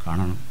നമ്മൾ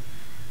കാണണം.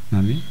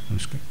 നന്ദി,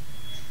 നമസ്കാരം.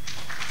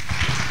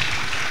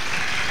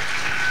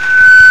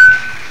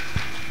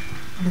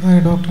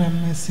 Doctor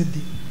MA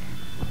Siddique.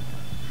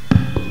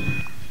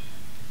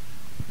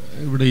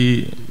 ഇവിടെ ഈ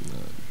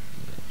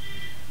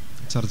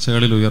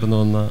ചർച്ചകളിൽ ഉയർന്നു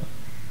വന്ന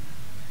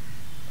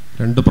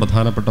രണ്ട്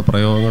പ്രധാനപ്പെട്ട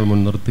പ്രയോഗങ്ങൾ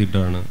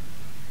മുൻനിർത്തിയിട്ടാണ്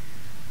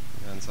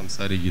ഞാൻ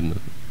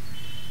സംസാരിക്കുന്നത്.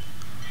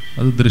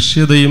 അത്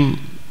ദൃശ്യതയും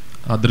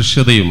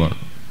അദൃശ്യതയുമാണ്.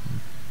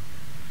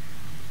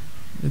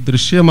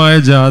 ദൃശ്യമായ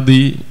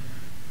ജാതി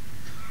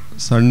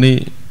സണ്ണി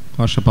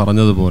ഭാഷ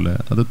പറഞ്ഞതുപോലെ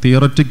അത്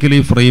തിയററ്റിക്കലി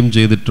ഫ്രെയിം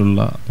ചെയ്തിട്ടുള്ള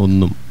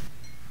ഒന്നും,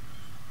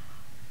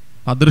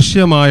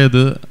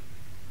 അദൃശ്യമായത്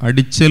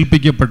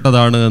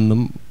അടിച്ചേൽപ്പിക്കപ്പെട്ടതാണ്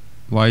എന്നും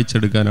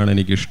വായിച്ചെടുക്കാനാണ്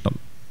എനിക്കിഷ്ടം.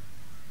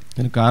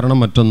 അതിന് കാരണം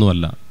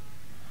മറ്റൊന്നുമല്ല.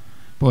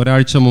 ഇപ്പോൾ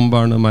ഒരാഴ്ച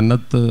മുമ്പാണ്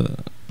മന്നത്ത്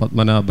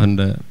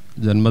പത്മനാഭൻ്റെ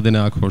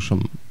ജന്മദിനാഘോഷം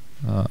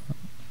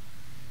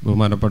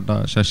ബഹുമാനപ്പെട്ട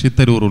ശശി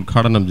തരൂർ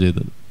ഉദ്ഘാടനം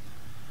ചെയ്തത്.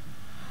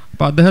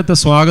 അപ്പോൾ അദ്ദേഹത്തെ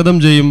സ്വാഗതം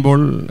ചെയ്യുമ്പോൾ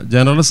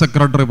ജനറൽ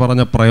സെക്രട്ടറി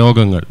പറഞ്ഞ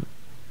പ്രയോഗങ്ങൾ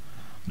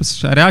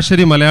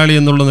ശരാശരി മലയാളി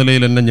എന്നുള്ള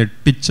നിലയിൽ എന്നെ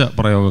ഞെട്ടിച്ച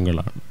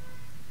പ്രയോഗങ്ങളാണ്.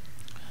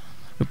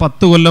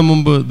 10 കൊല്ലം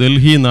മുമ്പ്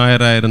ഡൽഹി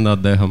നായരായിരുന്ന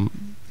അദ്ദേഹം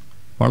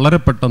വളരെ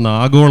പെട്ടെന്ന്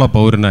ആഗോള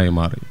പൗരനായി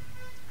മാറി.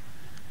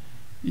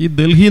 ഈ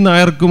ഡൽഹി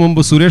നായർക്ക്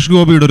മുമ്പ് സുരേഷ്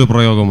ഗോപിയുടെ ഒരു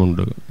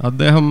പ്രയോഗമുണ്ട്.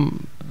 അദ്ദേഹം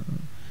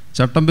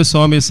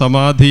ചട്ടമ്പിസ്വാമി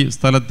സമാധി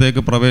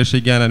സ്ഥലത്തേക്ക്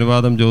പ്രവേശിക്കാൻ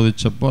അനുവാദം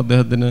ചോദിച്ചപ്പോൾ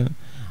അദ്ദേഹത്തിന്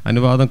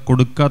അനുവാദം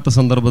കൊടുക്കാത്ത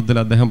സന്ദർഭത്തിൽ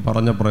അദ്ദേഹം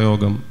പറഞ്ഞ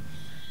പ്രയോഗം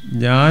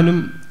ഞാനും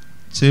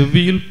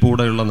ചെവിയിൽ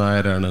പൂടയുള്ള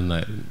നായരാണ്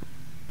എന്നായിരുന്നു.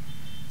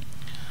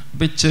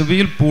 അപ്പം ഈ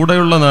ചെവിയിൽ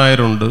പൂടയുള്ള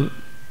നായരുണ്ട്,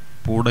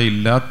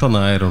 പൂടയില്ലാത്ത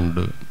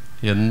നായരുണ്ട്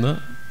എന്ന്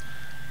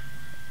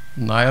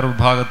നായർ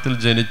വിഭാഗത്തിൽ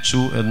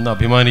ജനിച്ചു എന്ന്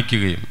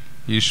അഭിമാനിക്കുകയും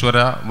ഈശ്വര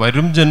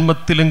വരും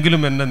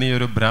ജന്മത്തിലെങ്കിലും എന്നെ നീ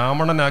ഒരു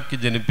ബ്രാഹ്മണനാക്കി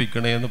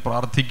ജനിപ്പിക്കണേ എന്ന്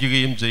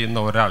പ്രാർത്ഥിക്കുകയും ചെയ്യുന്ന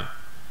ഒരാൾ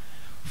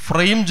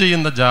ഫ്രെയിം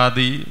ചെയ്യുന്ന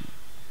ജാതി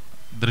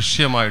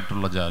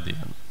ദൃശ്യമായിട്ടുള്ള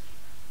ജാതിയാണ്.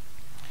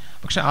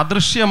 പക്ഷെ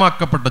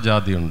അദൃശ്യമാക്കപ്പെട്ട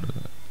ജാതിയുണ്ട്.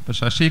 ഇപ്പം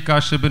ശശി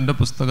കാശ്യപിൻ്റെ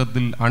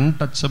പുസ്തകത്തിൽ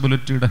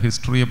അൺടച്ചബിലിറ്റിയുടെ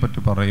ഹിസ്റ്ററിയെ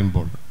പറ്റി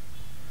പറയുമ്പോൾ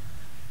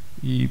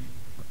ഈ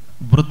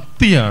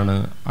വൃത്തിയാണ്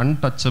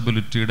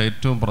അൺടച്ചബിലിറ്റിയുടെ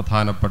ഏറ്റവും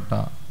പ്രധാനപ്പെട്ട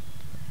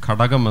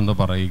ഘടകം എന്ന്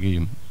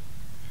പറയുകയും,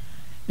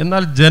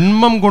 എന്നാൽ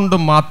ജന്മം കൊണ്ട്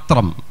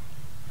മാത്രം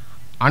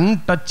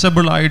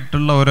അൺടച്ചബിൾ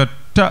ആയിട്ടുള്ള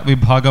ഒരൊറ്റ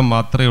വിഭാഗം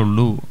മാത്രമേ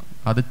ഉള്ളൂ,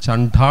 അത്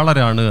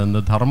ചണ്ഡാളരാണ് എന്ന്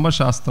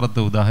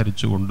ധർമ്മശാസ്ത്രത്തെ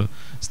ഉദാഹരിച്ചുകൊണ്ട്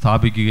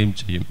സ്ഥാപിക്കുകയും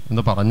ചെയ്യും.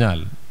 എന്ന് പറഞ്ഞാൽ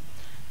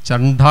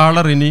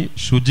ചണ്ഡാളർ ഇനി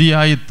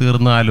ശുചിയായി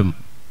തീർന്നാലും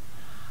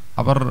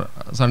അവർ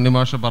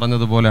സണ്ണിമാഷ്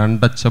പറഞ്ഞതുപോലെ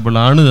അൺടച്ചബിൾ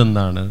ആണ്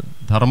എന്നാണ്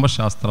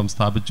ധർമ്മശാസ്ത്രം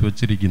സ്ഥാപിച്ചു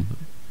വച്ചിരിക്കുന്നത്.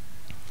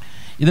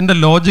 ഇതിൻ്റെ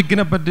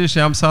ലോജിക്കിനെ പറ്റി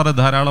ശ്യാം സാറ്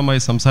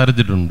ധാരാളമായി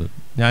സംസാരിച്ചിട്ടുണ്ട്,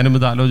 ഞാനും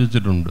ഇത്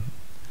ആലോചിച്ചിട്ടുണ്ട്.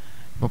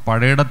 ഇപ്പോൾ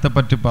പഴയിടത്തെ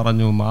പറ്റി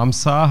പറഞ്ഞു,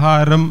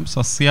 മാംസാഹാരം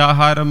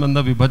സസ്യാഹാരം എന്ന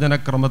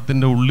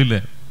വിഭജനക്രമത്തിൻ്റെ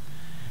ഉള്ളിലെ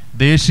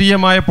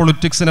ദേശീയമായ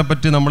പൊളിറ്റിക്സിനെ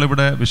പറ്റി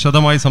നമ്മളിവിടെ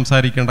വിശദമായി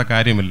സംസാരിക്കേണ്ട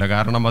കാര്യമില്ല.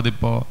 കാരണം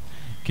അതിപ്പോൾ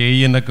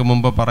KENക്ക്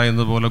മുമ്പ്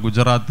പറയുന്നത് പോലെ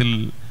ഗുജറാത്തിൽ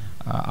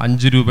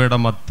 5 രൂപയുടെ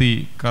മത്തി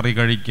കറി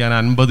കഴിക്കാൻ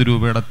 50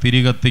 രൂപയുടെ തിരി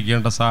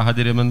കത്തിക്കേണ്ട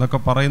സാഹചര്യം എന്നൊക്കെ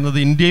പറയുന്നത്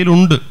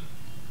ഇന്ത്യയിലുണ്ട്.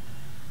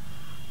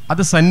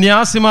 അത്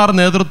സന്യാസിമാർ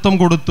നേതൃത്വം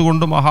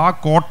കൊടുത്തുകൊണ്ട്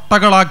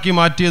മഹാകോട്ടകളാക്കി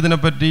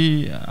മാറ്റിയതിനെപ്പറ്റി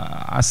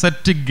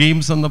അസറ്റിക്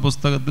ഗെയിംസ് എന്ന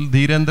പുസ്തകത്തിൽ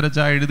ധീരേന്ദ്ര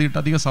ചാ എഴുതിയിട്ട്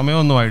അധികം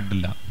സമയമൊന്നും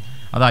ആയിട്ടില്ല.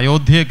 അത്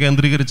അയോധ്യയെ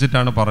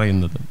കേന്ദ്രീകരിച്ചിട്ടാണ്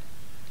പറയുന്നത്.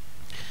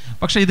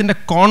 പക്ഷേ ഇതിൻ്റെ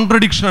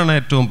കോൺട്രഡിക്ഷനാണ്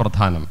ഏറ്റവും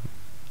പ്രധാനം.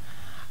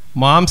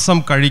 മാംസം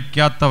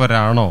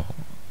കഴിക്കാത്തവരാണോ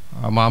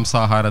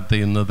മാംസാഹാരത്തെ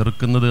ഇന്ന്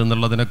എതിർക്കുന്നത്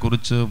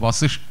എന്നുള്ളതിനെക്കുറിച്ച്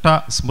വസിഷ്ഠ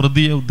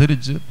സ്മൃതിയെ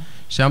ഉദ്ധരിച്ച്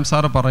ശ്യാം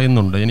സാറ്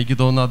പറയുന്നുണ്ട്. എനിക്ക്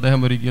തോന്നുന്നു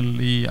അദ്ദേഹം ഒരിക്കൽ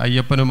ഈ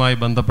അയ്യപ്പനുമായി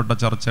ബന്ധപ്പെട്ട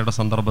ചർച്ചയുടെ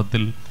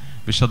സന്ദർഭത്തിൽ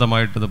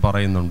വിശദമായിട്ടിത്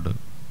പറയുന്നുണ്ട്.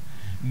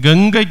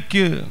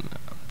 ഗംഗയ്ക്ക്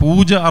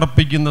പൂജ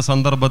അർപ്പിക്കുന്ന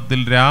സന്ദർഭത്തിൽ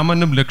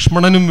രാമനും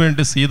ലക്ഷ്മണനും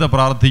വേണ്ടി സീത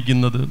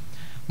പ്രാർത്ഥിക്കുന്നത്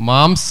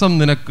മാംസം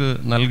നിനക്ക്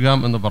നൽകാം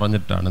എന്ന്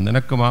പറഞ്ഞിട്ടാണ്,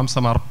 നിനക്ക്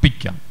മാംസം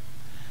അർപ്പിക്കാം.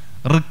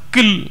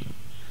 ഋക്കിൽ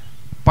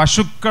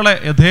പശുക്കളെ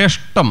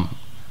യഥേഷ്ടം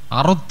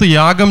അറുത്ത്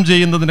യാഗം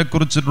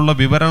ചെയ്യുന്നതിനെക്കുറിച്ചിട്ടുള്ള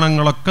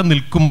വിവരണങ്ങളൊക്കെ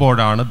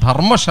നിൽക്കുമ്പോഴാണ്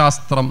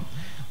ധർമ്മശാസ്ത്രം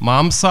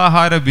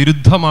മാംസാഹാര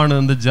വിരുദ്ധമാണ്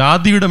എന്ന്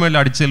ജാതിയുടെ മേൽ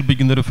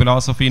അടിച്ചേൽപ്പിക്കുന്ന ഒരു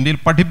ഫിലോസഫി ഇന്ത്യയിൽ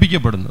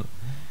പഠിപ്പിക്കപ്പെടുന്നത്,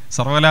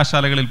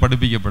 സർവകലാശാലകളിൽ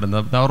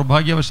പഠിപ്പിക്കപ്പെടുന്നത്.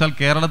 ദൗർഭാഗ്യവശാൽ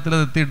കേരളത്തിൽ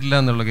അത് എത്തിയിട്ടില്ല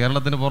എന്നുള്ളൂ.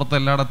 കേരളത്തിന് പുറത്ത്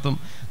എല്ലായിടത്തും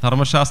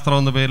ധർമ്മശാസ്ത്രം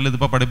എന്ന പേരിൽ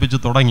ഇതിപ്പോൾ പഠിപ്പിച്ച്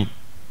തുടങ്ങി.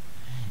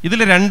 ഇതിൽ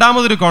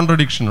രണ്ടാമതൊരു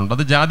കോൺട്രഡിക്ഷൻ ഉണ്ട്.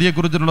 അത്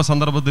ജാതിയെക്കുറിച്ചുള്ള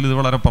സന്ദർഭത്തിൽ ഇത്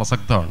വളരെ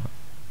പ്രസക്തമാണ്.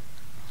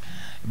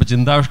 ഇപ്പം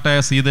ചിന്താവിഷ്ടയായ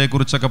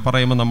സീതയെക്കുറിച്ചൊക്കെ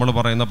പറയുമ്പോൾ നമ്മൾ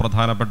പറയുന്ന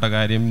പ്രധാനപ്പെട്ട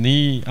കാര്യം, നീ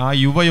ആ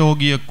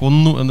യുവയോഗിയെ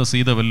കൊന്നു എന്ന്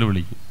സീത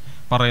വെല്ലുവിളിക്കും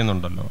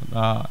പറയുന്നുണ്ടല്ലോ.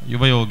 ആ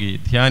യുവയോഗി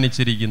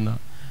ധ്യാനിച്ചിരിക്കുന്ന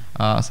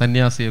ആ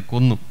സന്യാസിയെ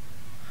കൊന്നു.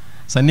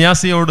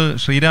 സന്യാസിയോട്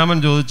ശ്രീരാമൻ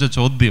ചോദിച്ച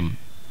ചോദ്യം,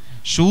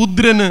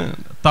 ശൂദ്രന്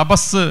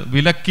തപസ്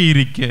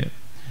വിലക്കിയിരിക്കെ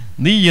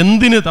നീ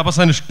എന്തിന്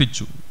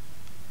തപസ്സനുഷ്ഠിച്ചു?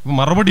 അപ്പോൾ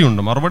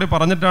മറുപടിയുണ്ട്. മറുപടി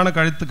പറഞ്ഞിട്ടാണ്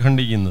കഴുത്ത്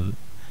ഖണ്ഡിക്കുന്നത്.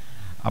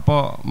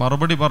 അപ്പോൾ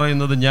മറുപടി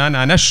പറയുന്നത് ഞാൻ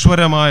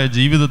അനശ്വരമായ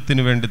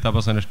ജീവിതത്തിന് വേണ്ടി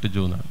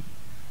തപസ്സനുഷ്ഠിച്ചു എന്നാണ്.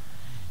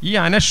 ഈ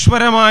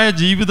അനശ്വരമായ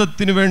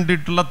ജീവിതത്തിന്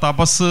വേണ്ടിയിട്ടുള്ള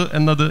തപസ്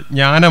എന്നത്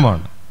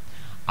ജ്ഞാനമാണ്.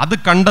 അത്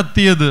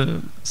കണ്ടെത്തിയത്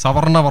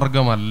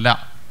സവർണവർഗമല്ല,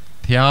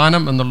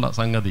 ധ്യാനം എന്നുള്ള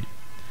സംഗതി.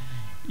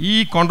 ഈ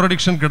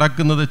കോൺട്രഡിക്ഷൻ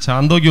കിടക്കുന്നത്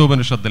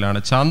ചാന്തോഗ്യോപനിഷത്തിലാണ്.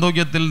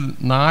 ചാന്തോഗ്യത്തിൽ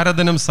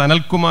നാരദനും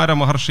സനൽകുമാര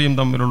മഹർഷിയും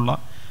തമ്മിലുള്ള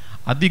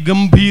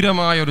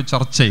അതിഗംഭീരമായ ഒരു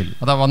ചർച്ചയിൽ,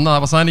 അത്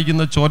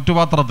അവസാനിക്കുന്ന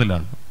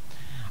ചോറ്റുപാത്രത്തിലാണ്.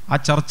 ആ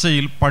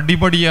ചർച്ചയിൽ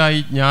പടിപടിയായി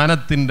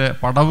ജ്ഞാനത്തിൻ്റെ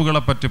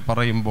പടവുകളെപ്പറ്റി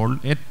പറയുമ്പോൾ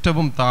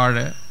ഏറ്റവും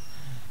താഴെ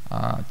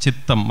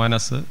ചിത്തം,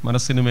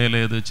 മനസ്സിന്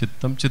മേലേത്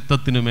ചിത്തം,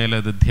 ചിത്തത്തിന്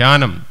മേലേത്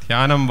ധ്യാനം,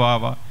 ധ്യാനം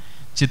വാവ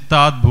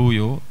ചിത്താത്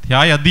ഭൂയോ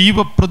ധ്യായതീവ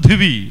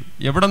പൃഥിവി.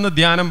 എവിടെ നിന്ന്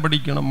ധ്യാനം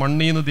പഠിക്കണം,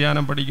 മണ്ണിൽ നിന്ന്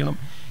ധ്യാനം പഠിക്കണം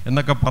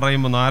എന്നൊക്കെ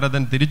പറയുമ്പോൾ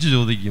നാരദൻ തിരിച്ചു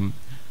ചോദിക്കും,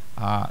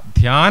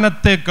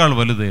 ധ്യാനത്തേക്കാൾ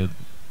വലുതേത്?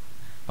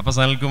 അപ്പോൾ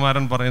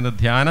സനൽകുമാരൻ പറയുന്നത്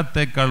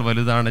ധ്യാനത്തേക്കാൾ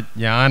വലുതാണ്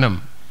ജ്ഞാനം,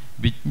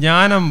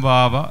 വിജ്ഞാനം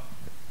വാവ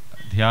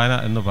ധ്യാന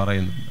എന്ന്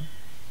പറയുന്നുണ്ട്.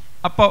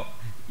 അപ്പോൾ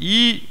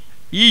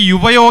ഈ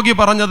യുവയോഗി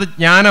പറഞ്ഞത്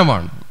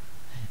ജ്ഞാനമാണ്.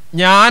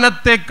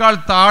 ജ്ഞാനത്തേക്കാൾ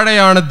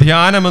താഴെയാണ്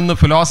ധ്യാനമെന്ന്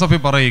ഫിലോസഫി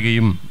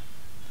പറയുകയും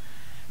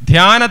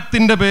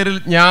ധ്യാനത്തിൻ്റെ പേരിൽ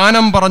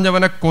ജ്ഞാനം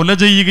പറഞ്ഞവനെ കൊല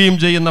ചെയ്യുകയും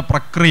ചെയ്യുന്ന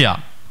പ്രക്രിയ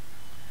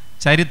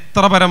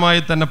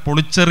ചരിത്രപരമായി തന്നെ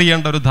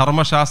പൊളിച്ചെറിയേണ്ട ഒരു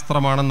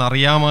ധർമ്മശാസ്ത്രമാണെന്ന്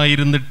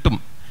അറിയാമായിരുന്നിട്ടും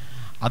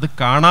അത്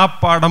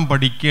കാണാപ്പാഠം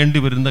പഠിക്കേണ്ടി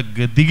വരുന്ന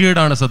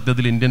ഗതികേടാണ്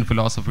സത്യത്തിൽ ഇന്ത്യൻ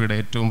ഫിലോസഫിയുടെ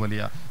ഏറ്റവും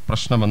വലിയ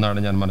പ്രശ്നമെന്നാണ്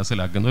ഞാൻ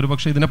മനസ്സിലാക്കുന്നത്. ഒരു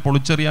പക്ഷേ ഇതിനെ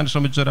പൊളിച്ചെറിയാൻ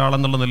ശ്രമിച്ച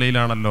ഒരാളെന്നുള്ള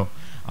നിലയിലാണല്ലോ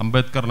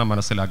അംബേദ്കറിനെ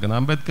മനസ്സിലാക്കുന്നത്.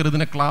 അംബേദ്കർ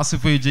ഇതിനെ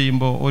ക്ലാസിഫൈ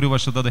ചെയ്യുമ്പോൾ ഒരു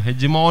വശത്ത് അത്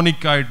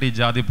ഹെജിമോണിക്കായിട്ട് ഈ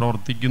ജാതി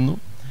പ്രവർത്തിക്കുന്നു,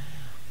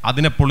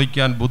 അതിനെ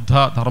പൊളിക്കാൻ ബുദ്ധ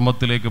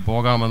ധർമ്മത്തിലേക്ക്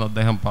പോകാമെന്ന്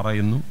അദ്ദേഹം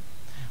പറയുന്നു.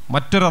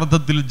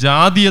 മറ്റൊരർത്ഥത്തിൽ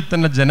ജാതിയെ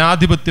തന്നെ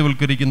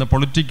ജനാധിപത്യവൽക്കരിക്കുന്ന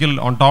പൊളിറ്റിക്കൽ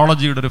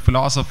ഓണ്ടോളജിയുടെ ഒരു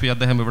ഫിലോസഫി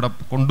അദ്ദേഹം ഇവിടെ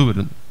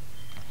കൊണ്ടുവരുന്നു.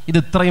 ഇത്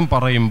ഇത്രയും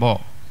പറയുമ്പോൾ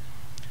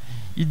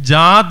ഈ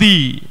ജാതി,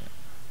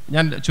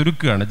 ഞാൻ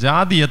ചുരുക്കുകയാണ്,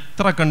 ജാതി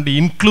എത്ര കണ്ട്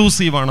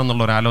ഇൻക്ലൂസീവ്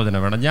ആണെന്നുള്ളൊരു ആലോചന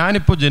വേണം.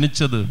 ഞാനിപ്പോൾ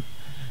ജനിച്ചത്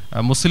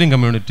മുസ്ലിം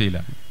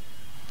കമ്മ്യൂണിറ്റിയിലാണ്.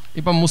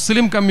 ഇപ്പം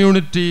മുസ്ലിം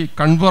കമ്മ്യൂണിറ്റി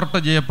കൺവേർട്ട്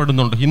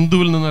ചെയ്യപ്പെടുന്നുണ്ട്,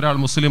 ഹിന്ദുവിൽ നിന്നൊരാൾ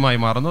മുസ്ലിമായി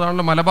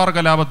മാറുന്നതാണ് മലബാർ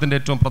കലാപത്തിൻ്റെ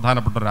ഏറ്റവും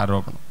പ്രധാനപ്പെട്ട ഒരു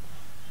ആരോപണം.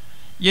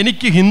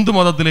 എനിക്ക് ഹിന്ദു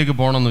മതത്തിലേക്ക്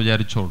പോകണമെന്ന്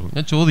വിചാരിച്ചോളൂ,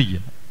 ഞാൻ ചോദിക്കുക,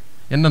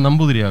 എന്നെ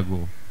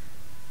നമ്പൂതിരിയാക്കുമോ?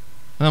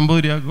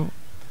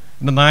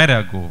 എന്നെ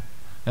നായരാക്കുമോ?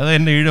 അതോ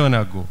എന്നെ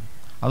ഈഴവനാക്കുമോ?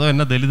 അതോ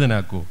എന്നെ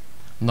ദലിതനാക്കുമോ?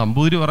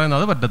 നമ്പൂതിരി പറയുന്നത്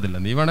അത് പറ്റത്തില്ല,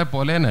 നീ വേണേൽ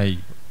പൊലയനായി.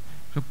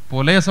 പക്ഷെ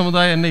പൊലയ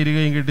സമുദായം എന്നെ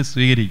ഇരുകയും കെട്ടി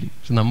സ്വീകരിക്കും,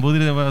 പക്ഷെ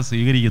നമ്പൂതിരി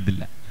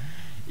സ്വീകരിക്കത്തില്ല.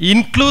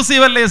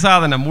 ഇൻക്ലൂസീവ് അല്ലേ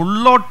സാധനം?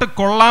 ഉള്ളോട്ട്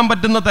കൊള്ളാൻ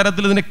പറ്റുന്ന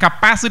തരത്തിൽ ഇതിന്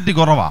കപ്പാസിറ്റി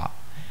കുറവാണ്.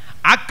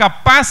 ആ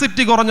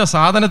കപ്പാസിറ്റി കുറഞ്ഞ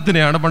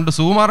സാധനത്തിനെയാണ് പണ്ട്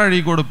സുകുമാർ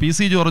അഴീക്കോട് PC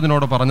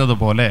ജോർജിനോട്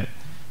പറഞ്ഞതുപോലെ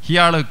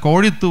ഇയാൾ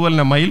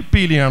കോഴിത്തൂവലിനെ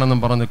മയിൽപ്പീലിയാണെന്നും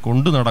പറഞ്ഞ്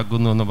കൊണ്ടു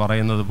നടക്കുന്നു എന്ന്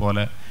പറയുന്നത്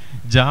പോലെ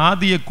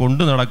ജാതിയെ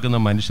കൊണ്ടു നടക്കുന്ന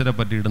മനുഷ്യരെ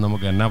പറ്റിയിട്ട്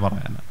നമുക്ക് എന്നാ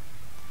പറയാനാണ്?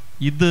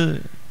 ഇത്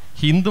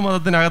ഹിന്ദു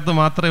മതത്തിനകത്ത്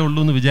മാത്രമേ ഉള്ളൂ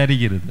എന്ന്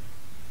വിചാരിക്കരുത്.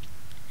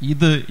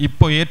 ഇത്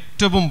ഇപ്പോൾ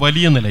ഏറ്റവും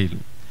വലിയ നിലയിൽ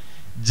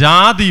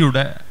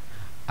ജാതിയുടെ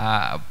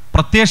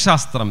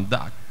പ്രത്യയശാസ്ത്രം, ദ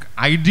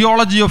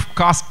ഐഡിയോളജി ഓഫ്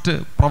കാസ്റ്റ്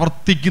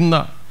പ്രവർത്തിക്കുന്ന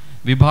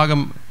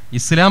വിഭാഗം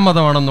ഇസ്ലാം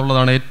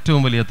മതമാണെന്നുള്ളതാണ്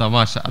ഏറ്റവും വലിയ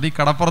തമാശ. അത് ഈ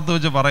കടപ്പുറത്ത്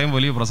വെച്ച് പറയും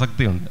വലിയ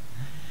പ്രസക്തിയുണ്ട്.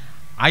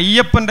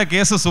 അയ്യപ്പൻ്റെ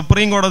കേസ്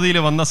സുപ്രീം കോടതിയിൽ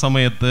വന്ന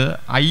സമയത്ത്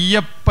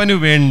അയ്യപ്പനു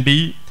വേണ്ടി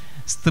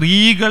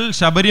സ്ത്രീകൾ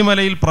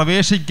ശബരിമലയിൽ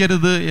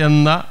പ്രവേശിക്കരുത്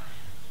എന്ന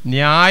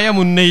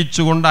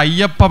ന്യായമുന്നയിച്ചുകൊണ്ട്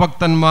അയ്യപ്പ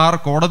ഭക്തന്മാർ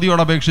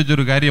കോടതിയോട്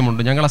അപേക്ഷിച്ചൊരു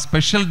കാര്യമുണ്ട്, ഞങ്ങളെ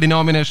സ്പെഷ്യൽ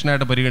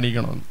ഡിനോമിനേഷനായിട്ട്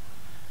പരിഗണിക്കണമെന്ന്.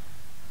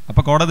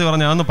 അപ്പോൾ കോടതി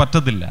പറഞ്ഞു അതൊന്നും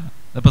പറ്റത്തില്ല.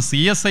 അപ്പോൾ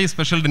CSI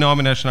സ്പെഷ്യൽ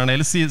ഡിനോമിനേഷനാണ്,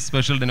 LC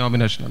സ്പെഷ്യൽ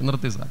ഡിനോമിനേഷനാണ്.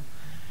 നിർത്തി സാർ,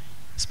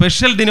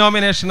 സ്പെഷ്യൽ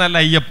ഡിനോമിനേഷനല്ല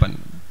അയ്യപ്പൻ.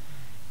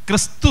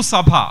 ക്രിസ്തു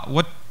സഭ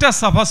ഒറ്റ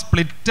സഭ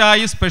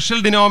സ്പ്ലിറ്റായി സ്പെഷ്യൽ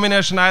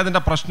ഡിനോമിനേഷൻ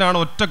ആയതിൻ്റെ പ്രശ്നമാണ്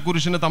ഒറ്റ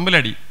കുരിശിന്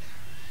തമ്മിലടി.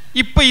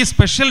 ഇപ്പം ഈ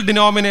സ്പെഷ്യൽ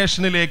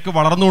ഡിനോമിനേഷനിലേക്ക്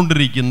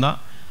വളർന്നുകൊണ്ടിരിക്കുന്ന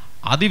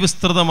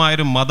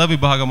അതിവിസ്തൃതമായൊരു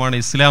മതവിഭാഗമാണ്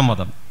ഇസ്ലാം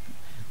മതം.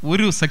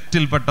 ഒരു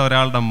സെക്റ്റിൽപ്പെട്ട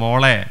ഒരാളുടെ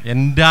മോളെ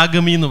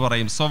എൻഡാഗമി എന്ന്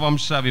പറയും,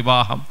 സ്വവംശ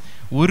വിവാഹം.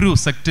 ഒരു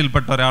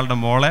സെക്റ്റിൽപ്പെട്ട ഒരാളുടെ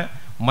മോളെ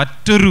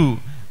മറ്റൊരു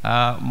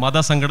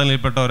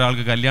മതസംഘടനയിൽപ്പെട്ട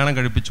ഒരാൾക്ക് കല്യാണം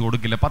കഴിപ്പിച്ചു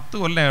കൊടുക്കില്ല. 10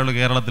 കൊല്ലം അയാൾ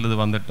കേരളത്തിൽ ഇത്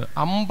വന്നിട്ട്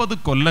 50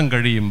 കൊല്ലം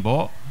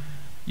കഴിയുമ്പോൾ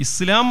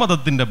ഇസ്ലാം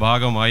മതത്തിൻ്റെ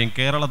ഭാഗമായും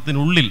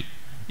കേരളത്തിനുള്ളിൽ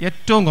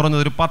ഏറ്റവും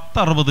കുറഞ്ഞത് ഒരു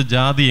 10-60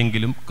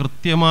 ജാതിയെങ്കിലും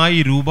കൃത്യമായി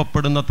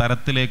രൂപപ്പെടുന്ന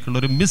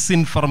തരത്തിലേക്കുള്ളൊരു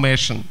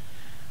മിസ്ഇൻഫർമേഷൻ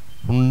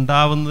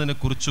ഉണ്ടാവുന്നതിനെ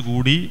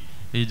കുറിച്ചുകൂടി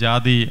ഈ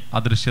ജാതി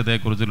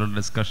അദൃശ്യതയെക്കുറിച്ചുള്ള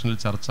ഡിസ്കഷനിൽ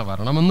ചർച്ച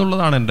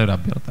വരണമെന്നുള്ളതാണ് എൻ്റെ ഒരു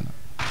അഭ്യർത്ഥന.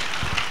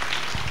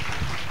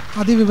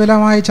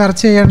 അതിവിപുലമായി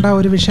ചർച്ച ചെയ്യേണ്ട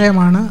ഒരു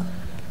വിഷയമാണ്.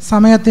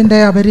 സമയത്തിൻ്റെ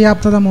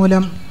അപര്യാപ്തത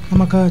മൂലം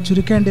നമുക്ക്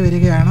ചുരുക്കേണ്ടി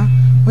വരികയാണ്.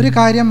 ഒരു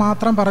കാര്യം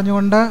മാത്രം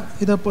പറഞ്ഞുകൊണ്ട്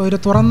ഇത് ഒരു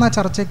തുറന്ന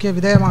ചർച്ചയ്ക്ക്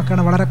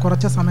വിധേയമാക്കുകയാണ് വളരെ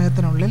കുറച്ച്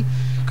സമയത്തിനുള്ളിൽ.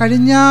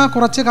 കഴിഞ്ഞ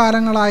കുറച്ച്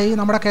കാലങ്ങളായി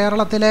നമ്മുടെ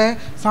കേരളത്തിലെ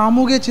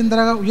സാമൂഹ്യ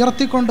ചിന്തക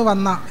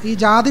ഉയർത്തിക്കൊണ്ടുവന്ന ഈ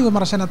ജാതി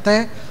വിമർശനത്തെ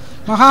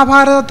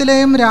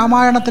മഹാഭാരതത്തിലെയും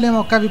രാമായണത്തിലെയും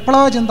ഒക്കെ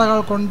വിപ്ലവ ചിന്തകൾ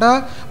കൊണ്ട്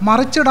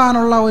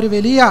മറിച്ചിടാനുള്ള ഒരു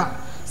വലിയ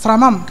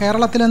ശ്രമം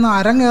കേരളത്തിൽ നിന്ന്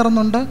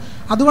അരങ്ങേറുന്നുണ്ട്.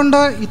 അതുകൊണ്ട്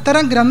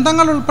ഇത്തരം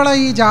ഗ്രന്ഥങ്ങൾ ഉൾപ്പെടെ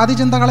ഈ ജാതി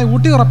ചിന്തകളെ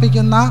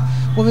ഊട്ടിയുറപ്പിക്കുന്ന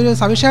ഒരു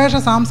സവിശേഷ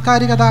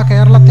സാംസ്കാരികത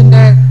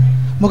കേരളത്തിൻ്റെ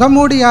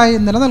മുഖംമൂടിയായി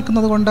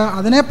നിലനിൽക്കുന്നത് കൊണ്ട്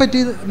അതിനെപ്പറ്റി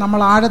നമ്മൾ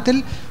ആഴത്തിൽ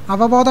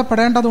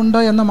അവബോധപ്പെടേണ്ടതുണ്ട്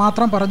എന്ന്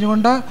മാത്രം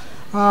പറഞ്ഞുകൊണ്ട്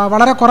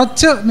വളരെ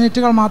കുറച്ച്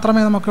മിനിറ്റുകൾ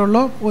മാത്രമേ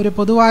നമുക്കുള്ളൂ. ഒരു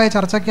പൊതുവായ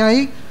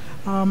ചർച്ചയ്ക്കായി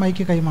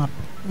മൈക്ക് കൈമാറും.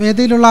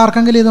 വേദിയിലുള്ള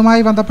ആർക്കെങ്കിലും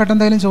ഇതുമായി ബന്ധപ്പെട്ട്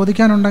എന്തെങ്കിലും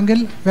ചോദിക്കാനുണ്ടെങ്കിൽ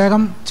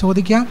വേഗം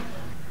ചോദിക്കാം.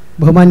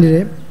 ബഹുമാന്യരെ,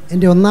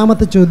 എൻ്റെ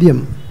ഒന്നാമത്തെ ചോദ്യം,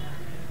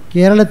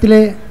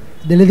 കേരളത്തിലെ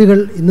ദളിതുകൾ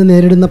ഇന്ന്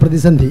നേരിടുന്ന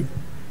പ്രതിസന്ധി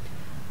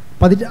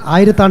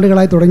 1000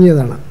 ആണ്ടുകളായി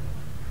തുടങ്ങിയതാണ്.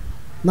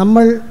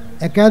 നമ്മൾ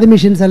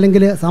അക്കാദമിഷ്യൻസ്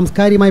അല്ലെങ്കിൽ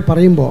സാംസ്കാരികമായി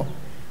പറയുമ്പോൾ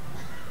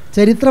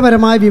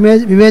ചരിത്രപരമായ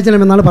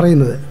വിവേചനം എന്നാണ്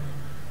പറയുന്നത്.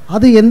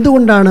 അത്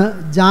എന്തുകൊണ്ടാണ്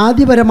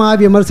ജാതിപരമായ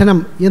വിമർശനം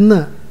എന്ന്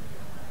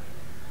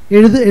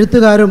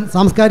എഴുത്തുകാരും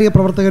സാംസ്കാരിക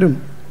പ്രവർത്തകരും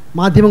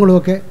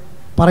മാധ്യമങ്ങളുമൊക്കെ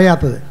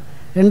പറയാത്തത്?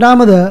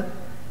 രണ്ടാമത്,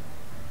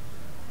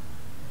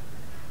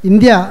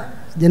 ഇന്ത്യ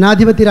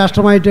ജനാധിപത്യ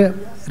രാഷ്ട്രമായിട്ട്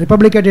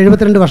റിപ്പബ്ലിക്കായിട്ട്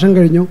 72 വർഷം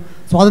കഴിഞ്ഞു,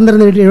 സ്വാതന്ത്ര്യം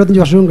നേടിയിട്ട്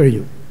 75 വർഷവും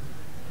കഴിഞ്ഞു.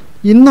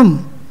 ഇന്നും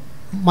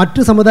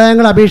മറ്റു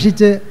സമുദായങ്ങളെ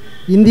അപേക്ഷിച്ച്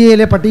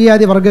ഇന്ത്യയിലെ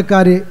പട്ടികജാതി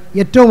വർഗ്ഗക്കാർ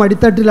ഏറ്റവും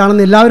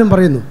അടിത്തട്ടിലാണെന്ന് എല്ലാവരും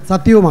പറയുന്നു,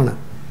 സത്യവുമാണ്.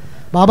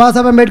 ബാബാ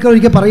സാഹേബ് അംബേദ്കർ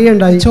ഒരിക്കൽ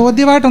പറയുകയുണ്ടായി.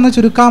 ചോദ്യമായിട്ടൊന്ന്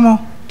ചുരുക്കാമോ?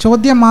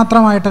 ചോദ്യം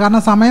മാത്രമായിട്ട്,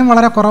 കാരണം സമയം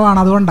വളരെ കുറവാണ്,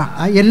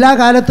 അതുകൊണ്ടാണ്. എല്ലാ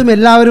കാലത്തും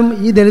എല്ലാവരും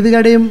ഈ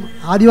ദളിതുകളുടെയും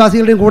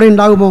ആദിവാസികളുടെയും കൂടെ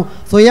ഉണ്ടാകുമോ?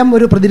 സ്വയം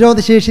ഒരു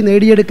പ്രതിരോധശേഷി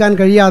നേടിയെടുക്കാൻ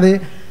കഴിയാതെ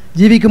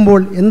ജീവിക്കുമ്പോൾ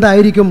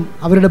എന്തായിരിക്കും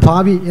അവരുടെ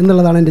ഭാവി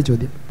എന്നുള്ളതാണ് എൻ്റെ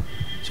ചോദ്യം.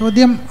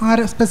 ചോദ്യം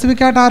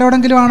സ്പെസിഫിക് ആയിട്ട്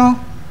ആരോടെങ്കിലും ആണോ?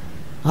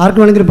 ആർക്ക്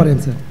വേണമെങ്കിലും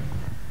പറയാം സാർ.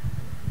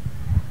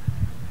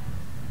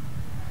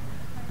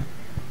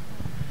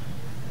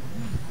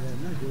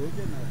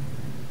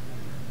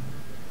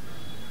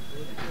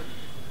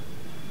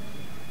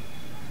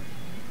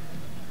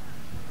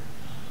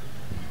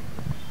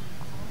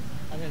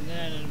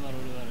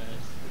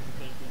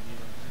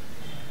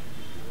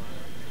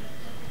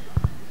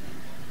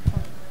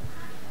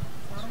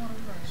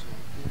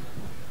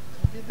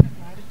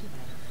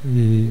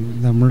 ഈ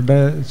നമ്മളുടെ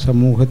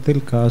സമൂഹത്തിൽ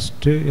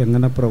കാസ്റ്റ്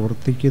എങ്ങനെ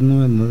പ്രവർത്തിക്കുന്നു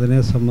എന്നതിനെ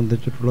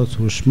സംബന്ധിച്ചിട്ടുള്ള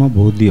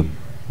സൂക്ഷ്മബോധ്യം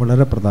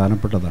വളരെ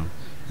പ്രധാനപ്പെട്ടതാണ്.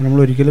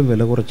 നമ്മളൊരിക്കലും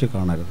വില കുറച്ച്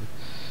കാണരുത്.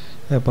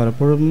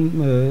 പലപ്പോഴും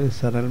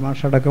സനൽ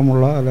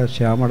മാഷടക്കമുള്ള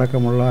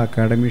ശ്യാമടക്കമുള്ള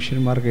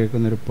അക്കാഡമീഷ്യന്മാർ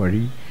കേൾക്കുന്നൊരു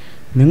പഴി,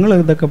 നിങ്ങൾ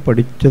ഇതൊക്കെ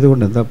പഠിച്ചത്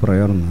കൊണ്ട് എന്താ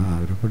പ്രയോജനം,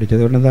 അവർ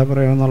പഠിച്ചത് കൊണ്ട് എന്താ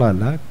പ്രയോജനം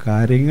എന്നുള്ളതല്ല,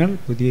 കാര്യങ്ങൾ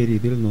പുതിയ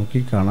രീതിയിൽ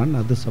നോക്കിക്കാണാൻ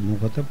അത്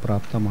സമൂഹത്തെ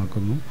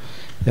പ്രാപ്തമാക്കുന്നു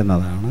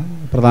എന്നതാണ്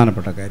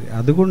പ്രധാനപ്പെട്ട കാര്യം.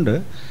 അതുകൊണ്ട്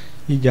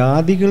ഈ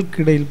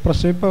ജാതികൾക്കിടയിൽ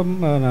പ്രശ്നം, ഇപ്പം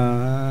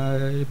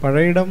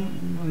പഴയിടം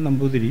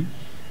നമ്പൂതിരി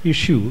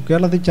ഇഷ്യൂ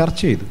കേരളത്തിൽ ചർച്ച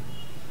ചെയ്തു.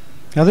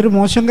 അതൊരു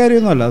മോശം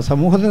കാര്യമൊന്നുമല്ല,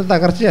 സമൂഹത്തിൻ്റെ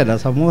തകർച്ചയല്ല,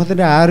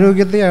 സമൂഹത്തിൻ്റെ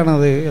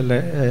ആരോഗ്യത്തെയാണത്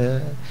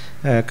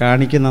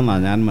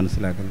കാണിക്കുന്നതെന്നാണ് ഞാൻ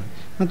മനസ്സിലാക്കുന്നത്.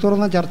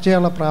 തുറന്ന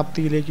ചർച്ചയുള്ള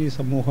പ്രാപ്തിയിലേക്ക് ഈ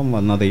സമൂഹം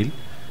വന്നതിൽ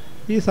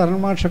ഈ സനൽ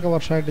മാഷൊക്കെ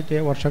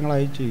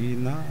വർഷങ്ങളായി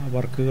ചെയ്യുന്ന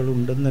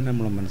വർക്കുകളുണ്ടെന്ന് തന്നെ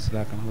നമ്മൾ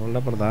മനസ്സിലാക്കണം.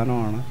 വളരെ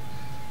പ്രധാനമാണ്.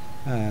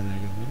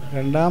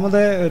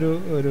 രണ്ടാമത്തെ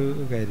ഒരു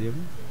കാര്യം,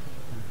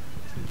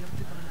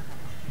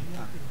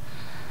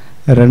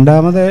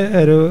 രണ്ടാമത്തെ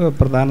ഒരു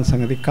പ്രധാന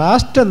സംഗതി,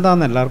 കാസ്റ്റ്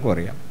എന്താണെന്ന് എല്ലാവർക്കും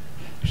അറിയാം.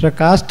 പക്ഷേ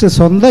കാസ്റ്റ്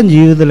സ്വന്തം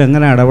ജീവിതത്തിൽ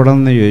എങ്ങനെ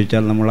ഇടപെടണമെന്ന്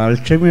ചോദിച്ചാൽ നമ്മൾ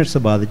അൾഷൈമേഴ്സ്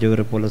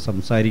ബാധിച്ചവരെ പോലെ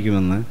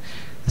സംസാരിക്കുമെന്ന്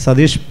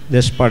സതീഷ്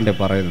ദേശ്പാണ്ഡെ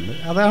പറയുന്നുണ്ട്.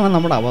 അതാണ്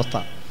നമ്മുടെ അവസ്ഥ.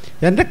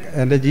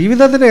 എൻ്റെ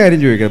ജീവിതത്തിൻ്റെ കാര്യം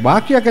ചോദിക്കുന്നത്,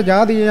 ബാക്കിയൊക്കെ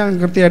ജാതി ഞാൻ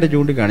കൃത്യമായിട്ട്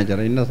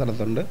ചൂണ്ടിക്കാണിച്ചത് ഇന്ന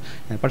സ്ഥലത്തുണ്ട്,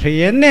 പക്ഷേ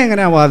എന്നെ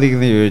എങ്ങനെയാണ്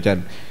ബാധിക്കുന്നത് ചോദിച്ചാൽ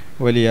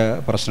വലിയ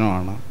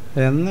പ്രശ്നമാണ്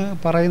എന്ന്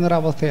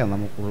പറയുന്നൊരവസ്ഥയാണ്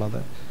നമുക്കുള്ളത്.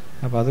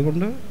 അപ്പോൾ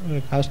അതുകൊണ്ട്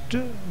കാസ്റ്റ്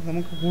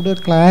നമുക്ക് കൂടുതൽ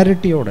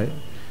ക്ലാരിറ്റിയോടെ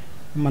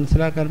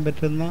മനസ്സിലാക്കാൻ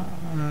പറ്റുന്ന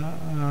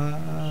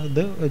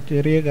ഇത്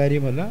ചെറിയ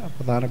കാര്യമല്ല,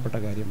 പ്രധാനപ്പെട്ട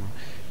കാര്യമാണ്.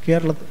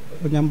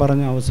 ഞാൻ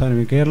പറഞ്ഞ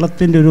അവസാനം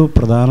കേരളത്തിൻ്റെ ഒരു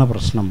പ്രധാന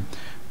പ്രശ്നം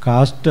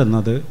കാസ്റ്റ്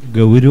എന്നത്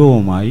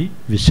ഗൗരവമായി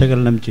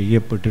വിശകലനം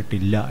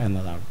ചെയ്യപ്പെട്ടിട്ടില്ല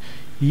എന്നതാണ്.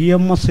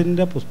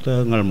 EMSൻ്റെ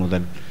പുസ്തകങ്ങൾ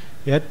മുതൽ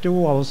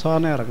ഏറ്റവും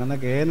അവസാനം ഇറങ്ങുന്ന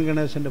KN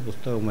ഗണേശൻ്റെ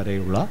പുസ്തകം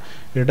വരെയുള്ള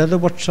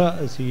ഇടതുപക്ഷ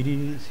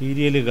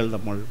സീരിയലുകൾ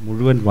നമ്മൾ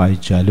മുഴുവൻ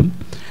വായിച്ചാലും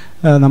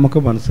നമുക്ക്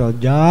മനസ്സിലാവും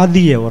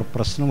ജാതിയെ അവർ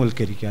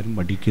പ്രശ്നവൽക്കരിക്കാൻ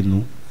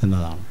മടിക്കുന്നു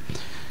എന്നതാണ്.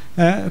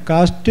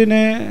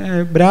 കാസ്റ്റിനെ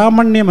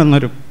ബ്രാഹ്മണ്യം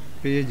എന്നൊരു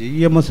പേജ്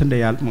EMSൻ്റെ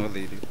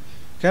ആത്മകഥയിൽ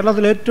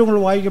കേരളത്തിൽ ഏറ്റവും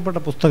കൂടുതൽ വായിക്കപ്പെട്ട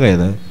പുസ്തകം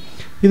ഇത്.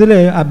 ഇതിൽ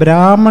ആ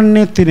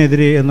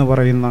ബ്രാഹ്മണ്യത്തിനെതിരെ എന്ന്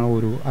പറയുന്ന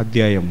ഒരു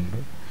അധ്യായമുണ്ട്.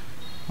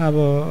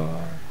 അപ്പോൾ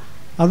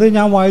അത്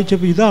ഞാൻ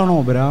വായിച്ചപ്പോൾ ഇതാണോ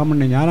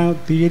ബ്രാഹ്മണ്യം, ഞാൻ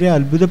തീരെ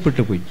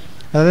അത്ഭുതപ്പെട്ടു പോയി.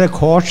 അതായത്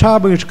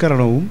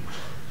ഘോഷാബഹിഷ്കരണവും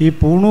ഈ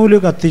പൂണൂല്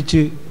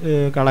കത്തിച്ച്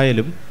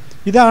കളയലും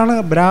ഇതാണ്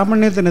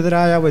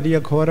ബ്രാഹ്മണ്യത്തിനെതിരായ വലിയ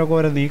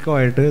ഘോരഘോര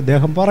നീക്കമായിട്ട്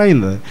അദ്ദേഹം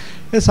പറയുന്നത്.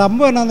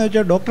 സംഭവം എന്താണെന്ന്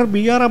വെച്ചാൽ ഡോക്ടർ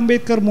BR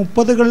അംബേദ്കർ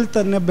 30കളിൽ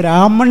തന്നെ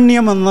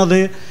ബ്രാഹ്മണ്യം എന്നത്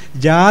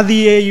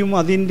ജാതിയെയും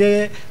അതിൻ്റെ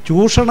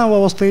ചൂഷണ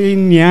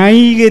വ്യവസ്ഥയെയും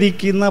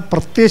ന്യായീകരിക്കുന്ന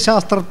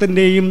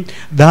പ്രത്യയശാസ്ത്രത്തിൻ്റെയും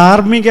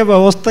ധാർമ്മിക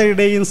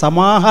വ്യവസ്ഥയുടെയും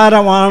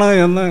സമാഹാരമാണ്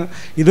എന്ന്,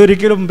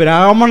 ഇതൊരിക്കലും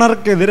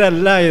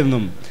ബ്രാഹ്മണർക്കെതിരല്ല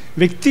എന്നും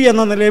വ്യക്തി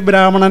എന്ന നിലയിൽ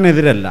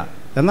ബ്രാഹ്മണനെതിരല്ല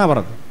എന്നാ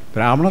പറഞ്ഞത്.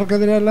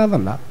 ബ്രാഹ്മണർക്കെതിരല്ല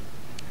എന്നല്ല.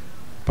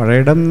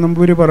 പഴയിടം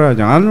നമ്പൂരി പറയാം,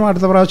 ഞാൻ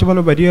അടുത്ത പ്രാവശ്യം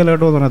പോലെ വരികയല്ല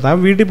കേട്ടോ എന്ന് പറഞ്ഞാൽ താൻ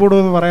വീട്ടിൽ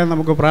പോടുമെന്ന് പറയാൻ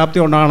നമുക്ക് പ്രാപ്തി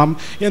ഉണ്ടാകണം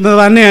എന്ന്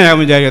തന്നെയാണ് ഞാൻ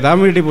വിചാരിക്കുക. താൻ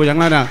വീട്ടിൽ പോകും,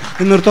 ഞങ്ങളാ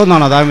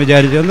നിർത്തുമെന്നാണോ താൻ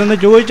വിചാരിച്ചത്? എന്തെന്ന്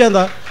ചോദിച്ചാൽ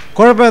എന്താ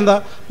കുഴപ്പം, എന്താ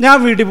ഞാൻ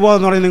വീട്ടിൽ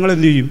പോകാമെന്ന് പറഞ്ഞാൽ നിങ്ങൾ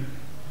എന്ത് ചെയ്യും?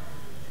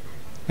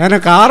 ഞാൻ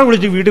കാറ്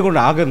വിളിച്ച് വീട്ടിൽ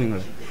കൊണ്ടാകും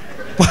നിങ്ങൾ.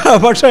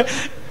 പക്ഷേ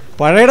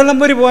പഴയിടം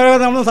നമ്പൂരി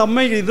പോയാൽ നമ്മൾ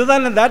സമ്മതിക്കും. ഇത്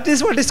തന്നെ, that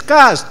is what is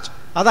cast.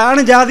 അതാണ്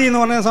ജാതി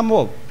എന്ന് പറയുന്ന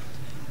സംഭവം.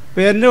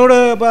 ഇപ്പം എന്നോട്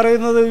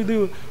പറയുന്നത് ഇത്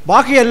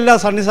ബാക്കിയെല്ലാം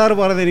സണ്ണി സാറ്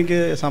പറയുന്നത് എനിക്ക്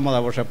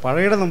സമ്മതമാണ്, പക്ഷേ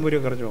പഴയുടെ നമ്പൂരിയെ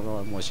കുറിച്ച്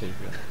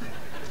മോശമായിരിക്കുക.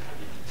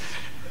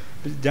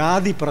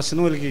 ജാതി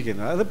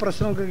പ്രശ്നവൽക്കരിക്കുന്നത്, അത്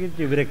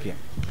പ്രശ്നവൽക്കരിച്ച്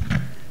ഇവരൊക്കെയാണ്,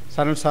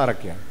 സനൽ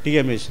സാറൊക്കെയാണ്,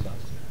 TM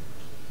യേശുദാസ്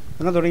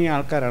അങ്ങനെ തുടങ്ങിയ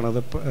ആൾക്കാരാണ് അത്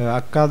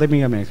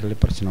അക്കാദമിക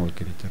മേഖലയിൽ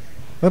പ്രശ്നവൽക്കരിച്ചത്.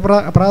 അത്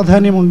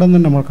പ്രാധാന്യമുണ്ടെന്ന്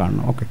നമ്മൾ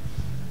കാണണം. ഓക്കെ.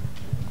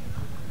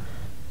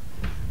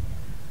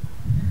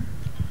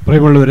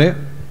 പ്രിയമുള്ളവരെ,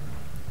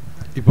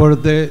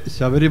 ഇപ്പോഴത്തെ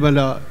ശബരിമല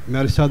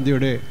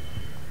മേൽശാന്തിയുടെ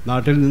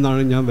നാട്ടിൽ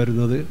നിന്നാണ് ഞാൻ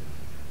വരുന്നത്.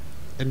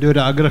 എൻ്റെ ഒരു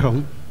ആഗ്രഹം,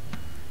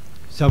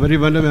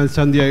 ശബരിമല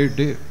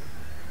മേൽശാന്തിയായിട്ട്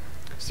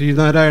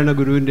ശ്രീനാരായണ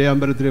ഗുരുവിൻ്റെ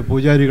അമ്പലത്തിലെ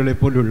പൂജാരികളെ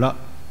പോലുള്ള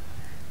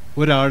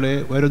ഒരാൾ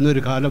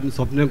വരുന്നൊരു കാലം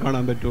സ്വപ്നം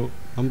കാണാൻ പറ്റുമോ,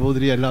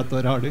 നമ്പൂതിരി അല്ലാത്ത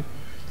ഒരാൾ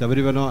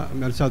ശബരിമല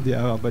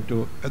മേൽശാന്തിയാകാൻ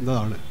പറ്റുമോ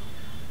എന്നതാണ്.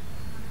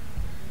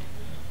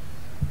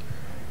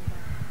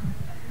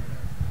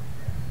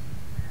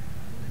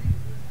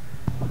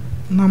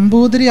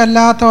 നമ്പൂതിരി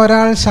അല്ലാത്ത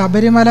ഒരാൾ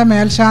ശബരിമല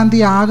മേൽശാന്തി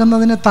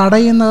ആകുന്നതിന്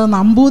തടയുന്നത്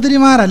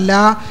നമ്പൂതിരിമാരല്ല,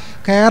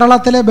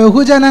 കേരളത്തിലെ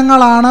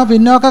ബഹുജനങ്ങളാണ്,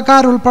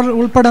 പിന്നോക്കക്കാർ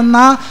ഉൾപ്പെടുന്ന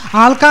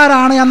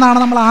ആൾക്കാരാണ് എന്നാണ്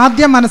നമ്മൾ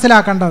ആദ്യം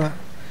മനസ്സിലാക്കേണ്ടത്.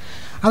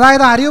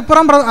 അതായത്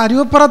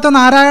അരിവുപ്പുറത്ത്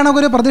നാരായണ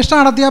ഗുരു പ്രതിഷ്ഠ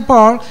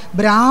നടത്തിയപ്പോൾ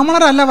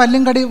ബ്രാഹ്മണരല്ല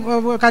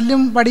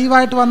കല്ലും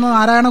വടിയുമായിട്ട് വന്ന്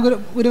നാരായണ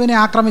ഗുരുവിനെ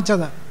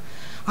ആക്രമിച്ചത്.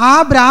 ആ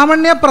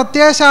ബ്രാഹ്മണ്യ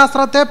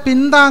പ്രത്യയശാസ്ത്രത്തെ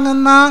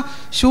പിന്താങ്ങുന്ന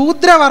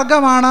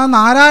ശൂദ്രവർഗമാണ്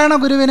നാരായണ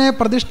ഗുരുവിനെ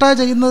പ്രതിഷ്ഠ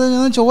ചെയ്യുന്നതിൽ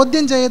നിന്ന്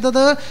ചോദ്യം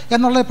ചെയ്തത്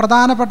എന്നുള്ള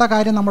പ്രധാനപ്പെട്ട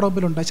കാര്യം നമ്മുടെ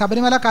മുമ്പിലുണ്ട്.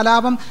 ശബരിമല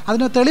കലാപം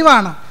അതിന്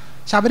തെളിവാണ്.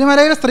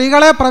 ശബരിമലയിൽ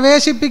സ്ത്രീകളെ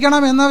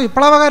പ്രവേശിപ്പിക്കണമെന്ന്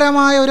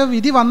വിപ്ലവകരമായ ഒരു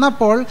വിധി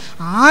വന്നപ്പോൾ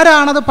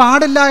ആരാണത്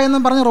പാടില്ല എന്ന്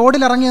പറഞ്ഞ്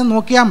റോഡിലിറങ്ങിയെന്ന്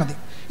നോക്കിയാൽ മതി,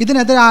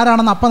 ഇതിനെതിരെ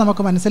ആരാണെന്ന് അപ്പം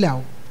നമുക്ക്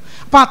മനസ്സിലാവും.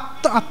 അപ്പം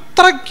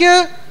അത്രയ്ക്ക്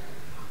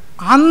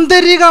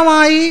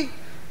ആന്തരികമായി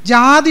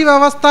ജാതി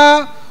വ്യവസ്ഥ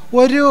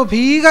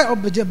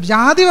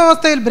ജാതി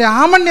വ്യവസ്ഥയിൽ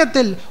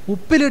ബ്രാഹ്മണ്യത്തിൽ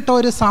ഉപ്പിലിട്ട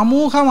ഒരു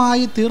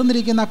സമൂഹമായി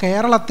തീർന്നിരിക്കുന്ന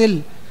കേരളത്തിൽ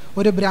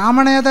ഒരു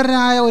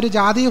ബ്രാഹ്മണേതരനായ ഒരു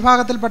ജാതി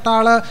വിഭാഗത്തിൽപ്പെട്ട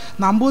ആൾ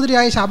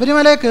നമ്പൂതിരിയായി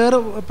ശബരിമലയിൽ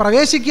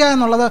പ്രവേശിക്കുക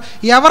എന്നുള്ളത്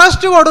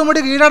എവറസ്റ്റ്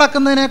കൊടുമുടി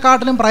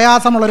കീഴടക്കുന്നതിനെക്കാട്ടിലും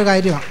പ്രയാസമുള്ളൊരു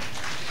കാര്യമാണ്.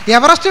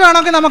 എവറസ്റ്റ്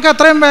വേണമെങ്കിൽ നമുക്ക്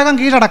എത്രയും വേഗം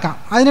കീഴടക്കാം,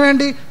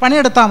 അതിനുവേണ്ടി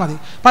പണിയെടുത്താൽ മതി.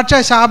 പക്ഷേ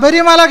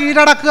ശബരിമല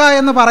കീഴടക്കുക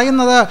എന്ന്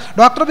പറയുന്നത്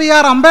ഡോക്ടർ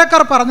B.R.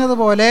 അംബേദ്കർ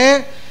പറഞ്ഞതുപോലെ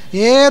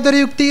ഏതൊരു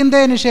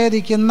യുക്തിയെ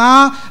നിഷേധിക്കുന്ന,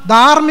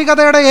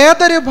 ധാർമ്മികതയുടെ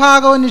ഏതൊരു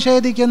ഭാഗവും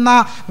നിഷേധിക്കുന്ന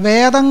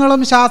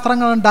വേദങ്ങളും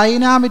ശാസ്ത്രങ്ങളും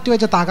ഡൈനാമിറ്റ്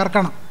വെച്ച്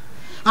തകർക്കണം.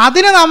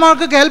 അതിന്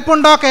നമ്മൾക്ക്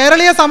കേൾപ്പുണ്ടോ?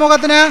 കേരളീയ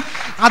സമൂഹത്തിന്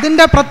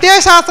അതിൻ്റെ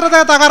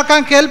പ്രത്യയശാസ്ത്രത്തെ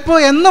തകർക്കാൻ കേൾപ്പ്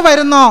എന്ന്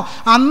വരുന്നോ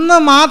അന്ന്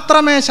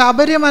മാത്രമേ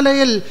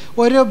ശബരിമലയിൽ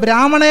ഒരു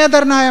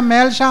ബ്രാഹ്മണേതരനായ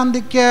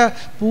മേൽശാന്തിക്ക്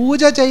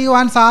പൂജ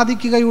ചെയ്യുവാൻ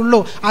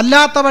സാധിക്കുകയുള്ളൂ.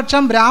 അല്ലാത്ത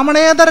പക്ഷം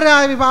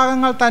ബ്രാഹ്മണേതരരായ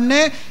വിഭാഗങ്ങൾ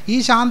തന്നെ ഈ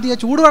ശാന്തിയെ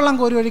ചൂടുവെള്ളം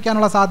കോരി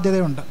ഒഴിക്കാനുള്ള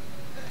സാധ്യതയുണ്ട്.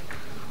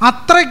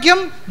 അത്രയ്ക്കും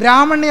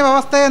ബ്രാഹ്മണ്യ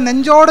വ്യവസ്ഥയെ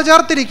നെഞ്ചോട്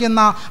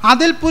ചേർത്തിരിക്കുന്ന,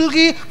 അതിൽ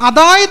പുൽകി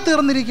അതായി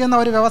തീർന്നിരിക്കുന്ന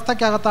ഒരു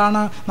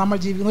വ്യവസ്ഥയ്ക്കകത്താണ് നമ്മൾ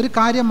ജീവിക്കുന്നത്. ഒരു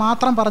കാര്യം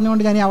മാത്രം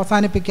പറഞ്ഞുകൊണ്ട് ഞാൻ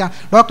അവസാനിപ്പിക്കാം.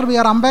 Doctor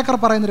B.R. അംബേദ്കർ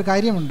പറയുന്നൊരു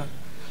കാര്യമുണ്ട്.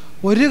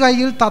 ഒരു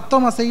കയ്യിൽ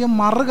തത്വമസയും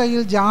മറു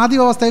കയ്യിൽ ജാതി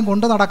വ്യവസ്ഥയും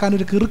കൊണ്ടു നടക്കാൻ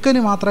ഒരു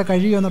കിറുക്കന് മാത്രമേ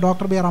കഴിയൂ എന്ന്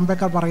ഡോക്ടർ B.R.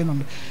 അംബേദ്കർ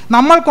പറയുന്നുണ്ട്.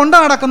 നമ്മൾ കൊണ്ടു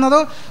നടക്കുന്നത്,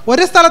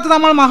 ഒരു സ്ഥലത്ത്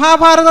നമ്മൾ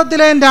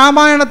മഹാഭാരതത്തിലെയും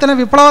രാമായണത്തിലെ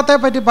വിപ്ലവത്തെ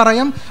പറ്റി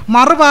പറയും,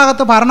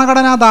 മറുഭാഗത്ത്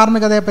ഭരണഘടനാ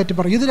ധാർമ്മികതയെ പറ്റി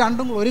പറയും. ഇത്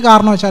രണ്ടും ഒരു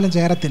കാരണവശാലും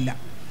ചേരത്തില്ല.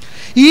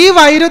 ഈ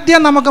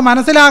വൈരുദ്ധ്യം നമുക്ക്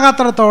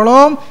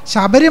മനസ്സിലാകാത്തിടത്തോളം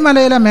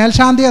ശബരിമലയിലെ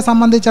മേൽശാന്തിയെ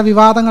സംബന്ധിച്ച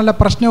വിവാദങ്ങളുടെ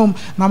പ്രശ്നവും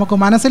നമുക്ക്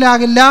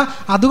മനസ്സിലാകില്ല.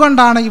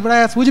 അതുകൊണ്ടാണ് ഇവിടെ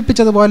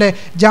സൂചിപ്പിച്ചതുപോലെ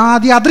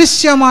ജാതി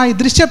അദൃശ്യമായി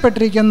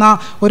ദൃശ്യപ്പെട്ടിരിക്കുന്ന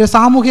ഒരു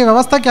സാമൂഹ്യ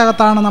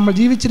വ്യവസ്ഥയ്ക്കകത്താണ് നമ്മൾ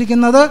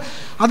ജീവിച്ചിരിക്കുന്നത്.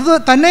 അത്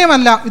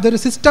തന്നെയുമല്ല, ഇതൊരു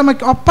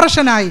സിസ്റ്റമിക്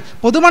ഓപ്പറേഷനായി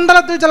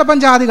പൊതുമണ്ഡലത്തിൽ ചിലപ്പം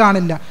ജാതി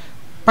കാണില്ല,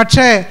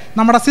 പക്ഷേ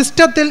നമ്മുടെ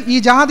സിസ്റ്റത്തിൽ ഈ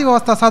ജാതി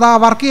വ്യവസ്ഥ സദാ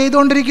വർക്ക്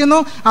ചെയ്തുകൊണ്ടിരിക്കുന്നു.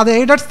 അത്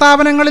എയ്ഡഡ്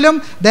സ്ഥാപനങ്ങളിലും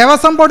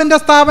ദേവസ്വം ബോർഡിൻ്റെ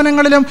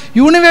സ്ഥാപനങ്ങളിലും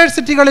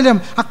യൂണിവേഴ്സിറ്റികളിലും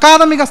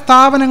അക്കാദമിക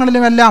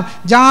സ്ഥാപനങ്ങളിലുമെല്ലാം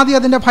ജാതി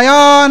അതിൻ്റെ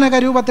ഭയാനക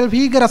രൂപത്തിൽ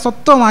ഭീകര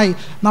സ്വത്വമായി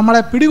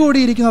നമ്മളെ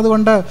പിടികൂടിയിരിക്കുന്നത്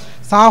കൊണ്ട്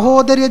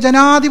സാഹോദര്യ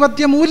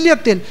ജനാധിപത്യ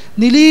മൂല്യത്തിൽ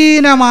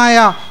നിലീനമായ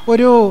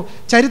ഒരു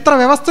ചരിത്ര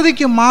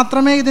വ്യവസ്ഥിതിക്ക്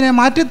മാത്രമേ ഇതിനെ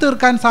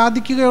മാറ്റിത്തീർക്കാൻ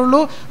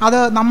സാധിക്കുകയുള്ളൂ. അത്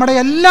നമ്മുടെ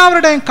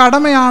എല്ലാവരുടെയും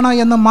കടമയാണ്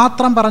എന്ന്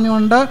മാത്രം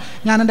പറഞ്ഞുകൊണ്ട്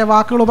ഞാൻ എൻ്റെ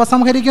വാക്കുകൾ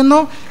ഉപസംഹരിക്കുന്നു.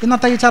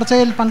 ഇന്നത്തെ ഈ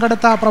ചർച്ചയിൽ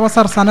പങ്കെടുത്ത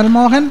professor Sanal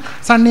Mohan,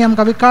 Sunny M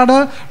Kavikkad,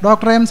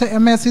 doctor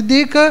MA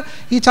Siddique,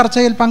 ഈ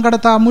ചർച്ചയിൽ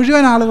പങ്കെടുത്ത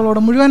മുഴുവൻ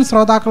ആളുകളോടും മുഴുവൻ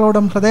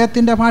ശ്രോതാക്കളോടും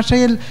ഹൃദയത്തിൻ്റെ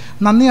ഭാഷയിൽ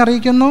നന്ദി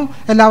അറിയിക്കുന്നു.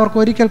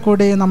 എല്ലാവർക്കും ഒരിക്കൽ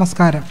കൂടി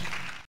നമസ്കാരം.